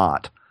know a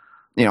lot.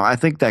 I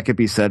think that could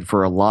be said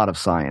for a lot of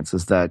science,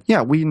 is that,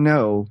 yeah, we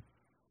know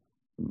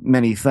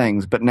many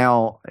things, but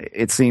now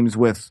it seems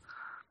with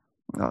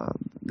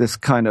this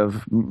kind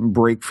of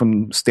break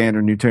from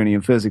standard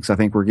Newtonian physics, I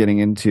think we're getting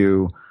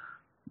into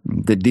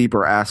the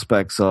deeper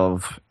aspects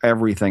of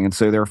everything. And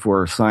so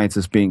therefore science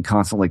is being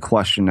constantly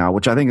questioned now,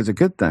 which I think is a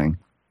good thing.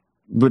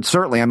 But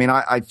certainly, I mean,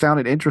 I found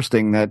it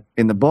interesting that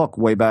in the book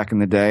way back in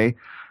the day,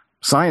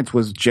 science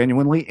was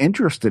genuinely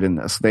interested in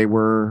this. They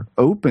were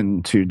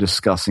open to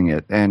discussing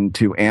it and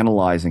to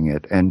analyzing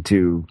it and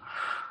to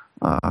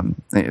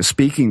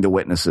speaking to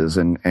witnesses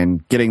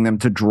and getting them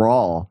to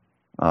draw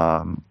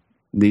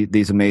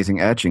these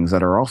amazing etchings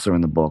that are also in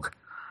the book.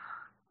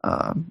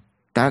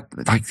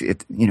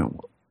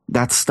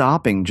 That's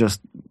stopping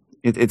just,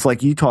 it's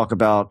like you talk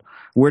about,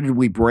 where did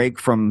we break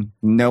from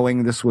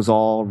knowing this was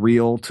all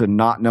real to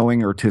not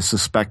knowing, or to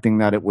suspecting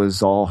that it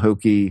was all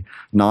hokey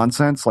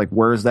nonsense? Like,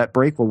 where is that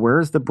break? Well, where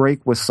is the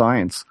break with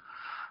science?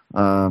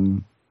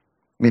 I'm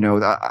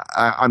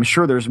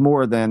sure there's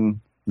more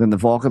than the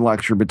Vulcan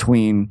lecture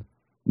between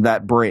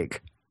that break.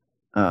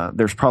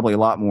 there's probably a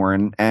lot more.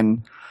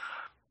 And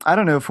I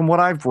don't know, from what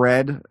I've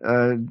read,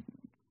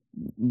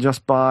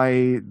 just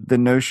by the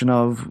notion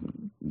of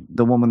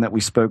the woman that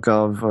we spoke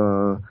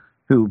of,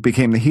 who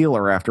became the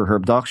healer after her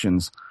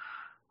abductions,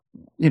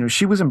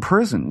 she was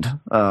imprisoned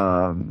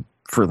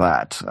for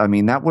that. I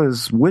mean, that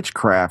was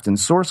witchcraft and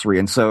sorcery.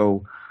 And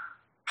so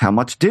how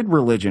much did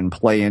religion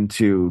play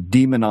into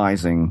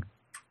demonizing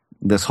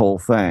this whole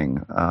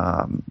thing?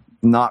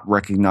 Not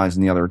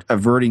recognizing the other,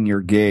 averting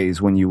your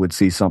gaze when you would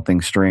see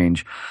something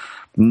strange,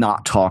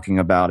 not talking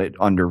about it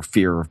under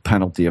fear of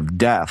penalty of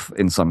death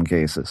in some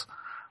cases,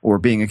 or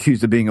being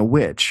accused of being a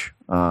witch,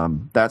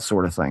 that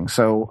sort of thing.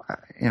 So,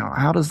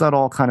 how does that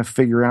all kind of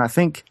figure in? I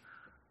think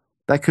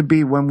that could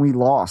be when we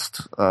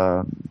lost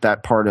that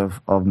part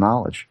of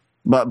knowledge.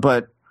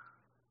 But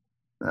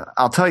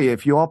I'll tell you,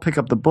 if you all pick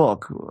up the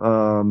book,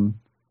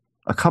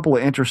 a couple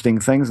of interesting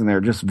things in there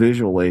just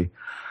visually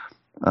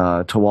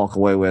to walk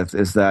away with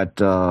is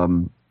that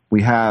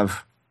we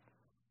have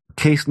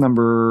case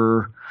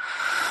number,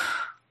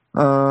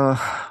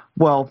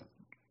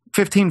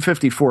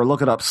 1554,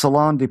 look it up,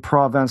 Salon de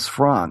Provence,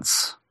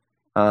 France.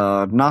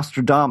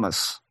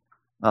 Nostradamus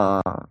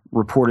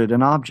reported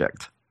an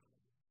object.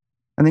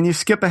 And then you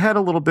skip ahead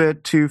a little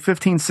bit to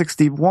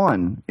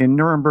 1561 in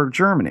Nuremberg,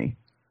 Germany.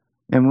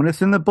 And when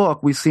it's in the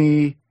book, we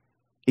see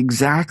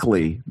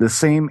exactly the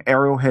same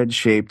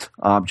arrowhead-shaped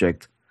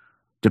object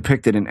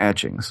depicted in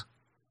etchings.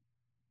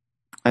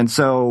 And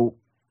so,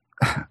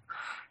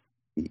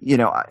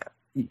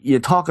 you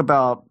talk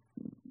about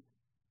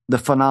the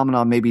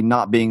phenomenon maybe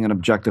not being an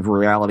objective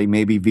reality,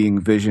 maybe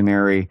being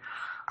visionary.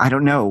 I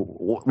don't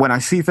know. When I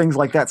see things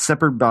like that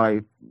separated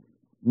by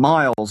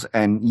miles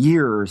and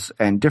years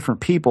and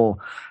different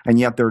people, and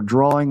yet they're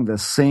drawing the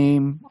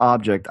same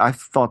object, I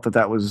thought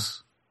that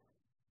was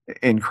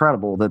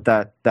incredible,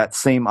 that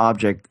same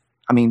object,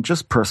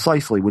 just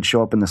precisely would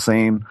show up in the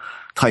same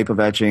type of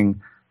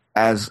etching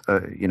as,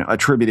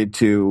 attributed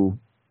to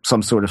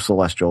some sort of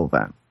celestial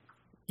event.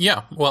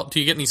 Yeah. Well,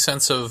 do you get any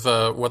sense of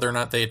whether or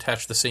not they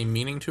attach the same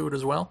meaning to it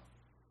as well?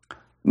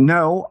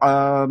 No.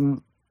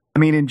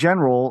 In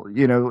general,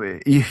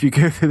 if you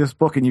go through this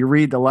book and you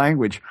read the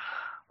language,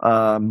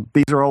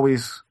 these are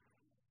always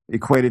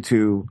equated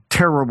to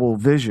terrible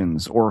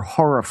visions or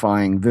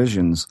horrifying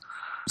visions.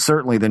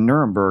 Certainly the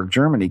Nuremberg,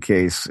 Germany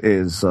case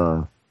is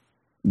the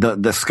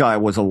sky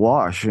was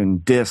awash in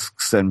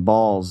discs and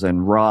balls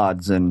and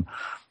rods and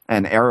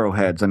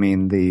arrowheads.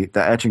 The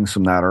etchings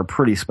from that are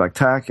pretty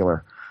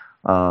spectacular.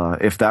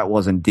 If that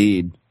was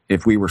indeed,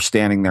 if we were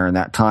standing there in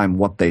that time,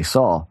 what they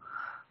saw.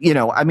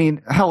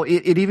 Hell,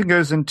 it even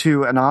goes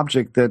into an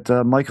object that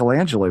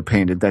Michelangelo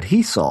painted that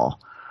he saw.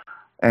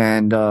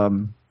 And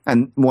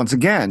once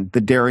again,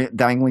 the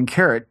dangling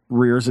carrot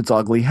rears its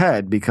ugly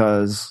head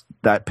because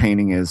that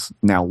painting is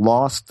now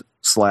lost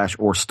 /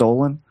 or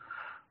stolen.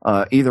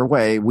 Either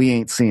way, we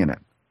ain't seeing it.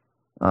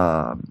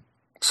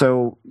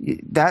 So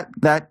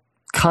that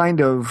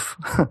kind of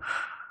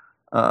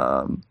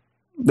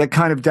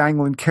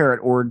dangling carrot,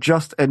 or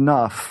just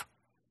enough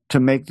to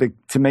make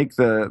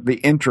the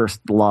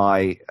interest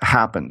lie,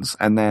 happens,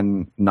 and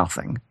then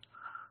nothing.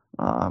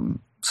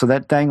 So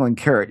that dangling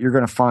carrot, you're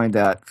going to find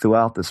that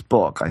throughout this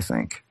book, I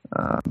think.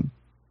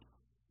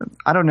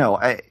 I don't know.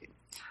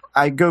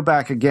 I go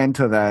back again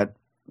to that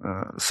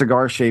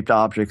cigar-shaped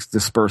objects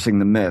dispersing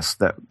the mist,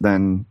 that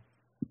then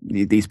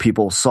these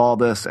people saw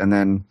this, and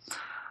then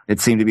it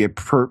seemed to be a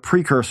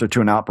precursor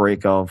to an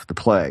outbreak of the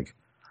plague.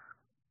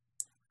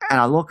 And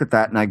I look at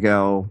that and I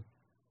go,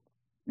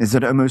 is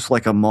it almost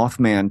like a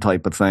Mothman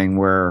type of thing,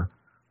 where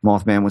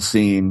Mothman was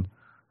seen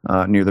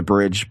near the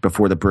bridge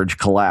before the bridge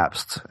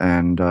collapsed?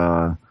 And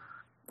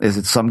is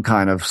it some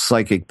kind of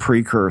psychic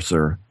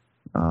precursor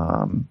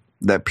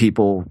that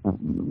people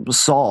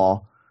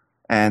saw,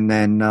 and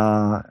then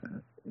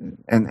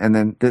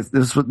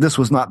this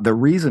was not the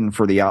reason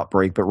for the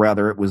outbreak, but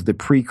rather it was the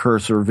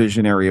precursor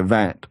visionary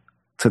event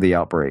to the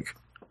outbreak?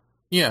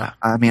 Yeah.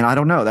 I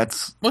don't know.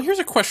 Well, here's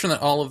a question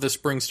that all of this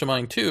brings to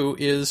mind, too,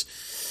 is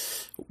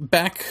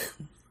back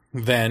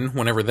then,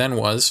 whenever then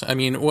was,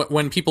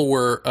 when people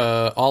were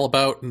all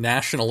about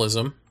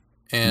nationalism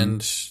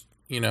and,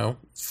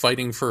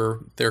 fighting for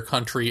their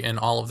country and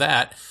all of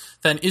that,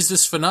 then is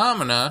this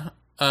phenomena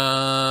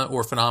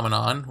or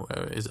phenomenon,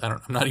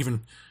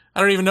 I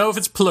don't even know if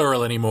it's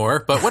plural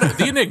anymore, but whatever,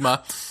 the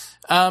enigma,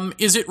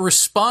 is it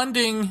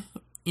responding,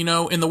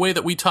 in the way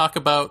that we talk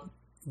about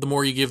the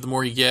more you give, the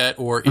more you get,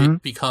 or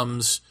it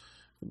becomes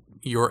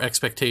your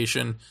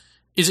expectation?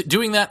 Is it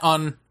doing that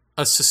on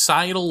a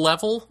societal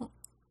level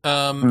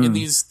in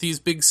these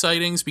big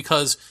sightings,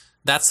 because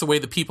that's the way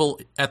the people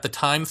at the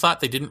time thought?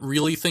 They didn't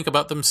really think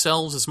about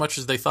themselves as much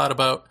as they thought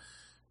about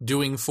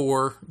doing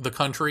for the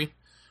country,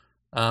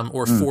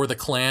 or for the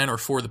clan, or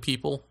for the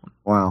people.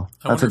 Wow,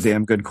 that's a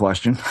damn good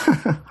question.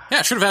 Yeah,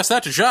 I should have asked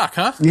that to Jacques,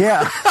 huh?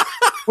 Yeah.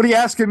 What are you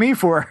asking me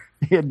for?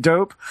 You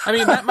dope.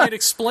 That might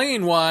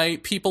explain why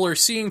people are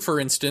seeing,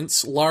 for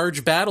instance,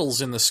 large battles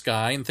in the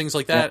sky and things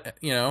like that,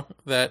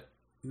 that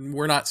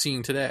we're not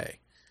seeing today.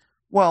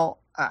 Well,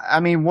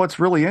 what's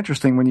really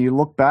interesting when you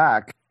look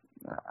back,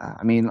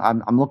 I mean,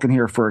 I'm looking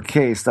here for a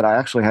case that I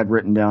actually had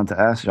written down to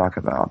ask Jacques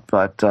about,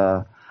 but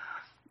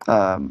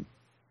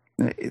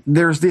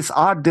there's this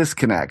odd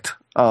disconnect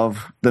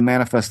of the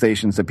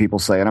manifestations that people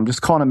say, and I'm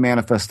just calling them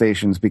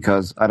manifestations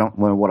because I don't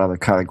know what other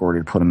category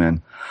to put them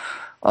in.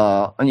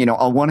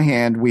 On one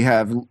hand, we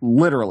have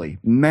literally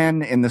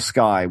men in the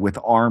sky with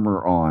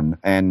armor on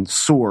and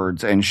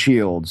swords and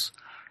shields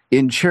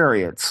in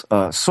chariots,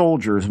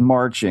 soldiers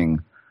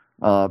marching,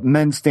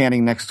 men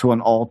standing next to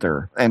an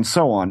altar, and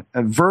so on,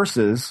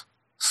 versus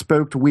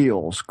spoked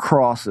wheels,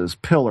 crosses,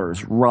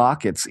 pillars,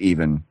 rockets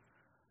even,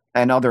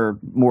 and other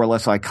more or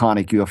less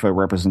iconic UFO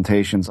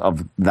representations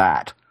of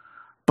that.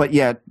 But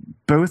yet,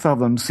 both of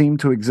them seem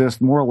to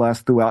exist more or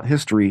less throughout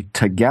history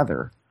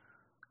together.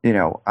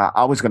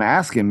 I was going to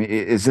ask him,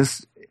 is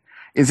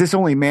this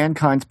only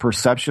mankind's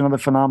perception of the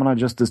phenomena,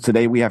 just as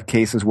today we have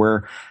cases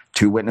where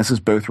two witnesses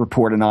both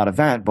report an odd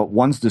event, but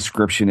one's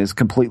description is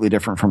completely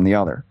different from the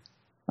other?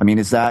 I mean,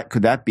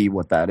 could that be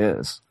what that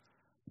is?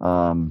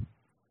 If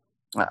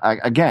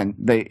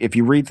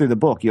you read through the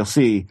book, you'll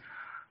see,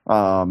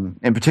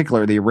 in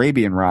particular, the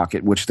Arabian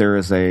rocket, which there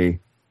is an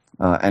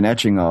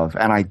etching of,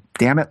 and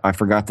I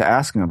forgot to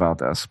ask him about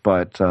this,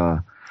 but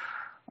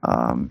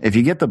if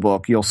you get the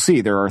book, you'll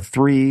see there are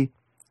 3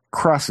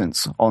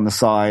 crescents on the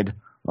side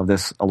of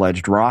this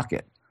alleged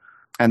rocket.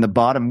 And the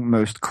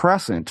bottommost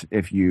crescent,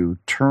 if you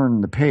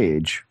turn the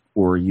page,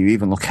 or you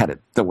even look at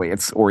it the way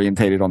it's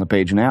orientated on the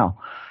page now,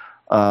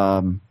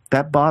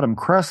 that bottom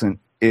crescent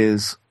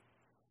is,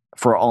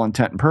 for all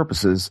intent and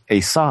purposes,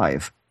 a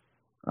scythe.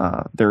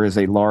 There is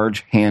a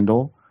large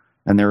handle,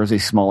 and there is a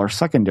smaller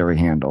secondary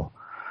handle.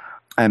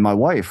 And my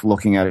wife,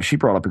 looking at it, she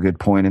brought up a good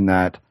point in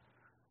that,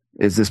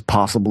 is this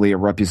possibly a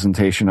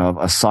representation of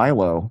a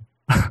silo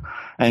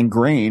and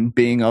grain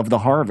being of the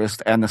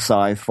harvest, and the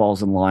scythe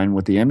falls in line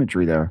with the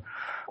imagery there?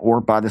 Or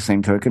by the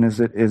same token, is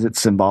it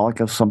symbolic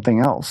of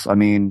something else? I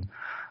mean,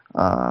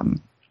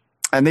 and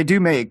they do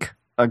make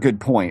a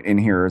good point in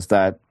here, is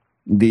that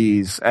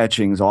these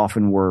etchings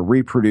often were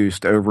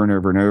reproduced over and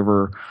over and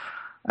over,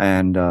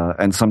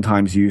 and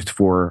sometimes used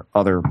for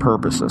other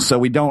purposes. So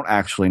we don't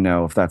actually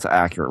know if that's an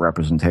accurate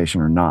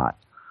representation or not.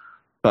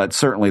 But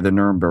certainly the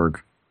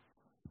Nuremberg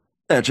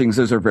etchings,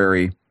 those are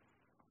very,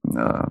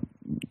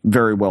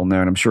 very well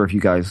known. I'm sure if you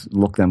guys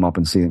look them up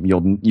and see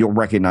them, you'll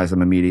recognize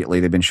them immediately.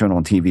 They've been shown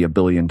on TV a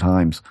billion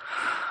times.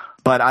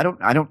 But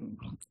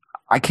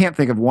I can't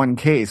think of one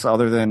case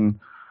other than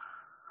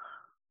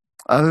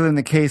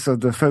the case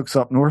of the folks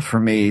up north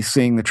from me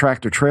seeing the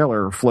tractor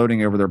trailer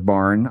floating over their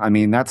barn. I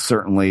mean, that's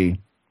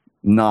certainly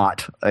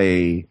not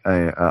a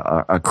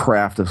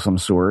craft of some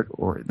sort,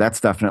 or that's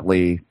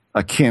definitely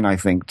akin, I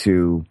think,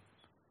 to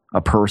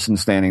a person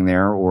standing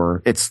there,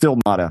 or it's still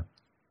not a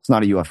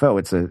UFO.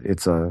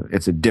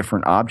 It's a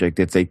different object.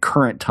 It's a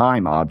current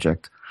time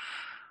object.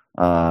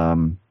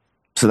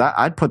 So that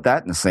I'd put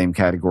that in the same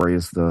category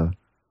as the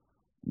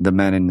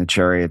men in the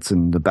chariots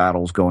and the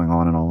battles going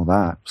on and all of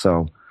that.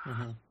 So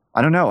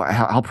I don't know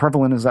how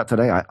prevalent is that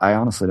today. I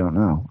honestly don't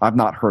know. I've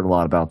not heard a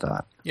lot about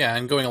that. Yeah,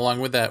 and going along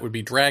with that would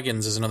be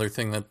dragons is another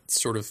thing that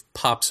sort of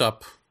pops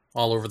up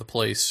all over the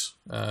place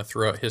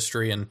throughout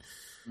history. And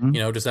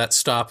does that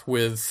stop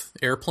with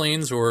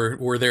airplanes, or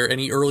were there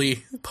any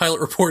early pilot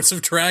reports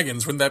of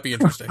dragons? Wouldn't that be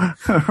interesting?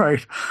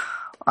 Right.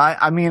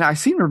 I mean, I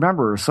seem to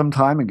remember some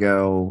time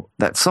ago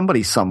that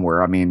somebody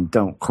somewhere, I mean,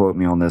 don't quote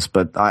me on this,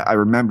 but I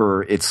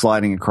remember it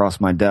sliding across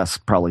my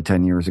desk probably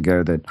 10 years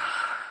ago that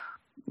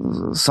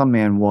some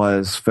man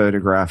was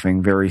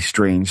photographing very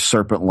strange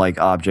serpent-like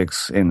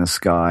objects in the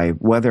sky.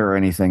 Whether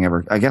anything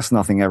ever, I guess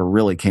nothing ever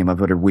really came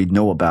of it, or we'd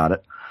know about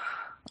it.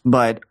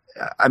 But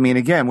I mean,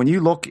 again, when you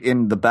look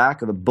in the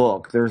back of the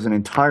book, there's an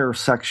entire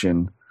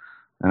section,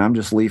 and I'm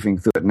just leafing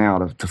through it now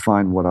to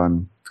find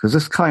because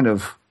this kind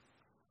of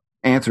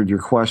answered your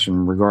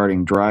question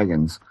regarding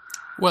dragons.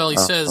 Well, he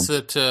says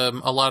that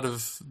a lot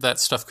of that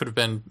stuff could have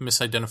been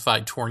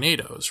misidentified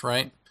tornadoes,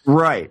 right?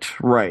 Right.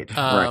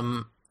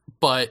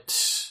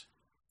 But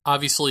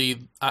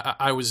obviously,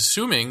 I was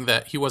assuming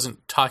that he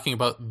wasn't talking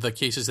about the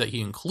cases that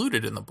he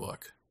included in the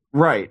book.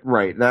 Right.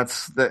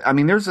 I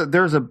mean, there's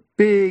a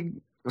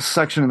big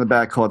section in the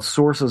back called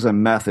Sources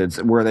and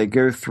Methods, where they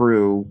go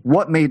through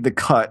what made the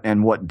cut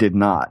and what did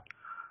not.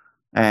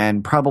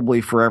 And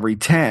probably for every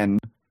 10,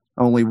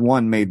 only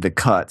 1 made the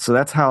cut. So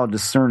that's how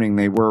discerning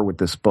they were with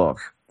this book.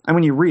 And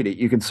when you read it,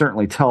 you can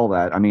certainly tell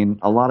that. I mean,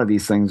 a lot of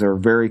these things are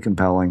very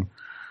compelling.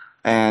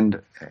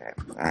 And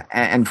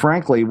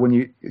frankly,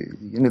 when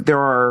there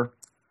are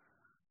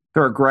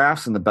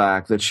graphs in the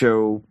back that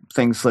show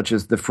things such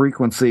as the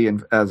frequency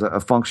and as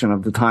a function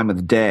of the time of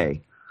the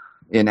day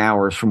in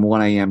hours from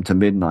 1 a.m. to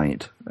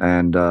midnight,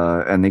 and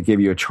they give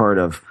you a chart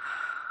of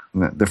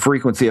the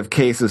frequency of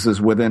cases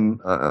is within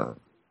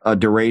a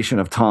duration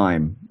of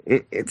time.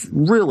 It's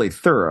really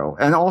thorough,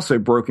 and also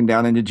broken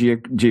down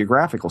into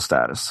geographical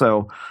status.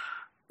 So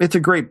it's a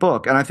great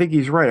book, and I think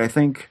he's right. I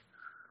think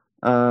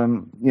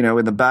in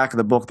the back of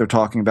the book they're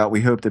talking about,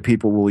 we hope that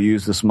people will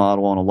use this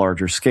model on a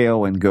larger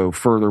scale and go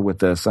further with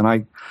this, and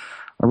I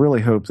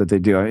really hope that they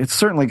do. It's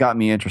certainly got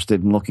me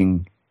interested in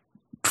looking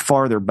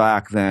farther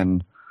back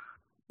than,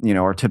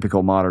 our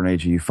typical modern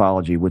age of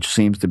ufology, which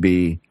seems to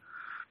be,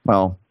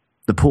 well,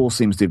 the pool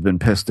seems to have been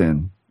pissed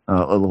in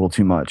a little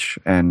too much.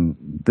 And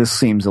this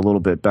seems a little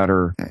bit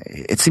better.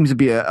 It seems to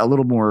be a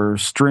little more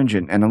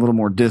stringent and a little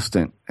more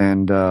distant.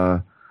 And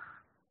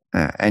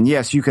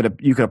yes, you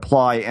could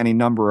apply any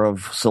number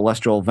of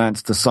celestial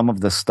events to some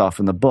of this stuff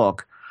in the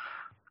book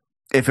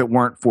if it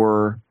weren't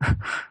for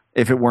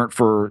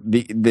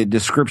the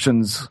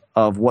descriptions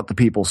of what the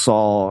people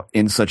saw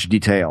in such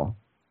detail.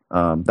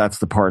 That's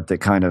the part that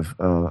kind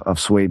of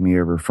swayed me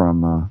over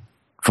from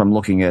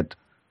looking at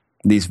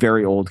these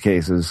very old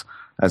cases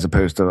as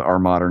opposed to our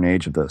modern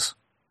age of this.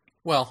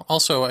 Well,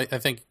 also, I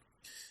think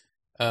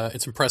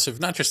it's impressive,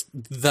 not just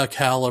the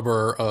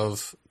caliber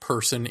of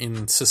person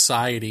in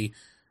society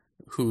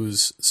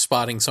who's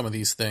spotting some of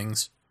these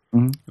things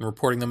and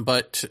reporting them,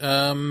 but,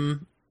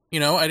 when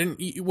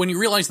you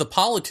realize the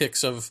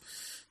politics of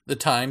the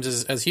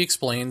times, as he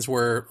explains,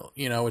 where,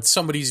 it's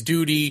somebody's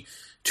duty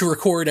to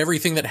record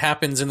everything that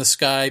happens in the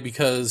sky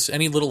because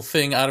any little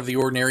thing out of the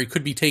ordinary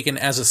could be taken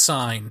as a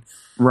sign.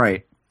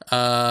 Right.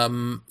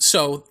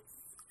 So,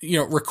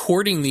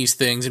 recording these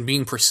things and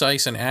being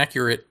precise and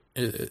accurate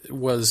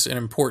was an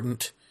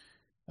important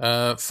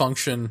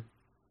function,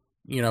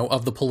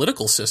 of the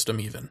political system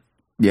even.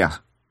 Yeah.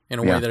 In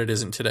a way that it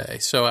isn't today.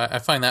 So I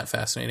find that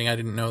fascinating. I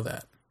didn't know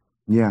that.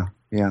 Yeah,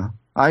 yeah.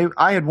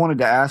 I had wanted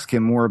to ask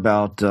him more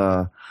about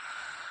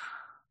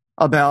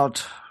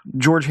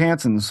George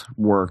Hansen's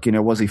work.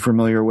 Was he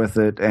familiar with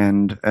it,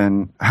 and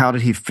how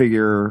did he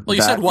figure? Well,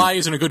 you said why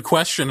isn't a good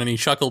question, and he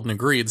chuckled and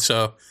agreed.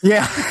 So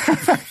yeah,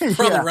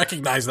 probably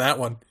recognize that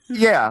one.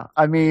 Yeah,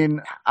 I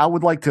mean, I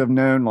would like to have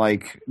known.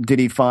 Did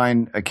he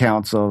find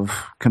accounts of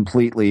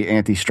completely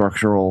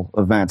anti-structural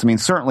events? I mean,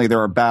 certainly there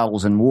are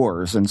battles and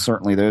wars, and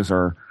certainly those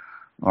are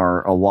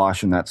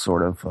awash in that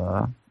sort of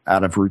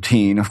out of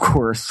routine, of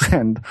course,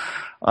 and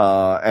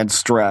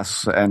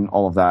stress and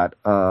all of that.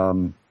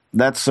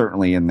 That's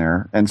certainly in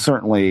there. And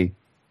certainly,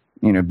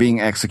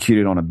 being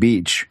executed on a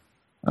beach,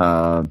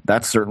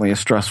 that's certainly a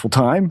stressful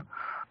time.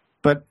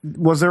 But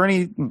was there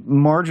any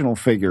marginal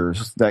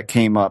figures that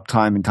came up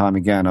time and time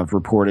again of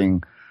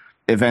reporting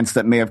events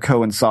that may have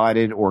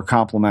coincided or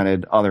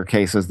complemented other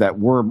cases that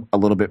were a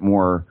little bit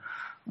more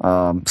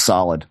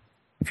solid,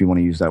 if you want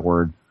to use that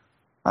word?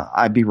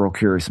 I'd be real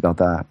curious about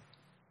that.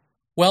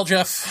 Well,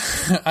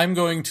 Jeff, I'm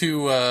going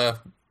to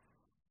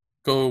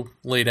go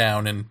lay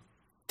down and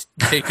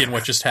take in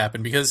what just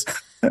happened, because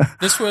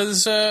this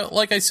was,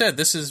 like I said,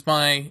 this is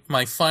my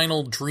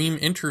final dream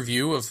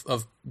interview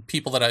of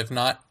people that I've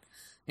not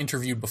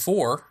interviewed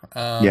before.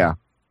 Yeah.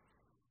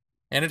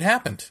 And it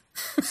happened.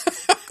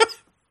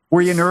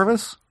 Were you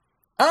nervous?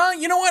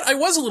 You know what? I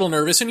was a little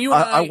nervous, and you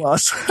and I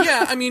was.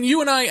 Yeah, I mean, you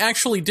and I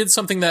actually did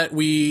something that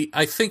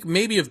I think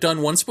maybe have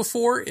done once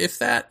before, if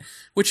that,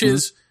 which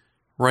is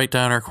write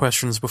down our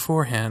questions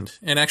beforehand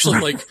and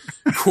actually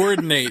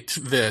coordinate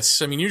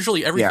this. I mean,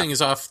 usually everything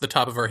is off the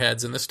top of our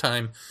heads, and this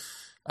time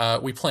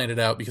we planned it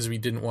out because we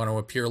didn't want to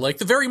appear like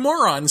the very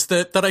morons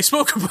that I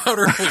spoke about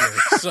earlier.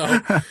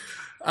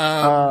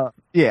 So,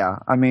 yeah,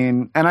 I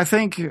mean, and I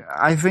think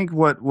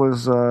what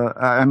was,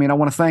 I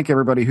want to thank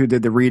everybody who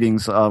did the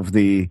readings of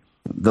the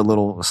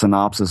little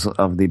synopsis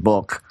of the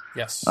book.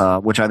 Yes.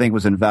 Which I think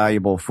was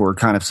invaluable for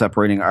kind of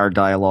separating our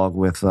dialogue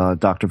with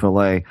Dr.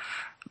 Vallee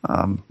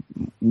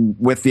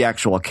with the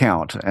actual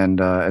account,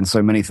 and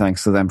so many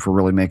thanks to them for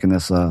really making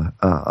this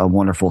a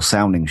wonderful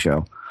sounding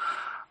show.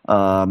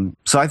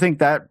 So I think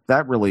that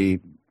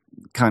really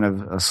kind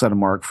of set a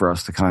mark for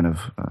us to kind of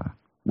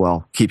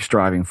keep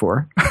striving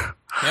for.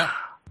 Yeah.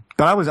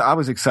 But I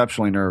was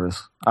exceptionally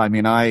nervous. I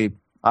mean,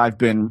 I've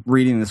been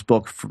reading this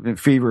book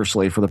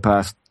feverishly for the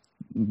past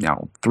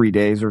 3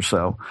 days or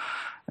so,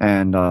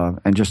 and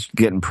just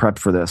getting prepped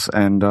for this,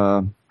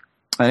 and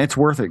it's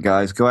worth it,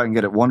 guys. Go out and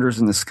get it. Wonders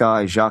in the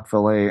Sky, Jacques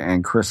Vallee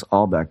and Chris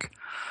Albeck,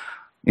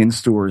 in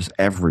stores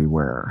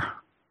everywhere.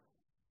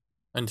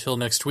 Until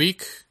next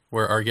week,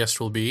 where our guest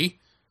will be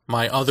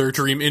my other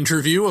dream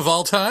interview of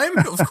all time,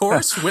 of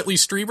course, Whitley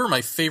Strieber,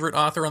 my favorite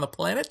author on the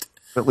planet.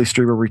 Whitley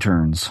Strieber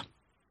returns.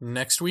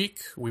 Next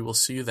week, we will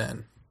see you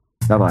then.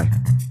 Bye-bye.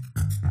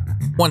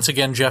 Once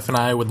again, Jeff and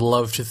I would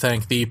love to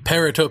thank the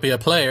Paratopia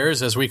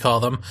players, as we call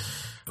them,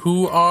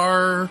 who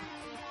are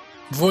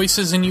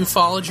voices in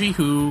ufology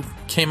who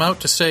came out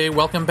to say,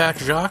 welcome back,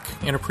 Jacques,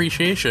 in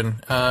appreciation.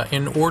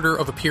 In order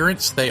of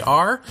appearance, they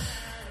are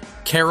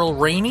Carol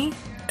Rainey,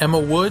 Emma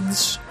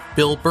Woods,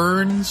 Bill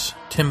Burns,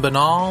 Tim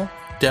Banal,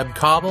 Deb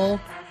Cobble,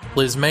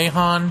 Liz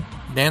Mahon,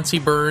 Nancy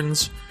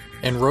Burns,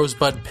 and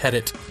Rosebud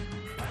Pettit.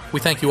 We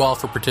thank you all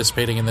for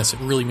participating in this. It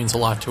really means a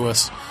lot to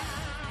us.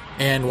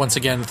 And once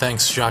again,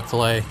 thanks, Jacques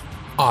Vallee,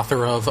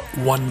 author of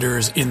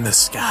Wonders in the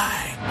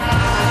Sky.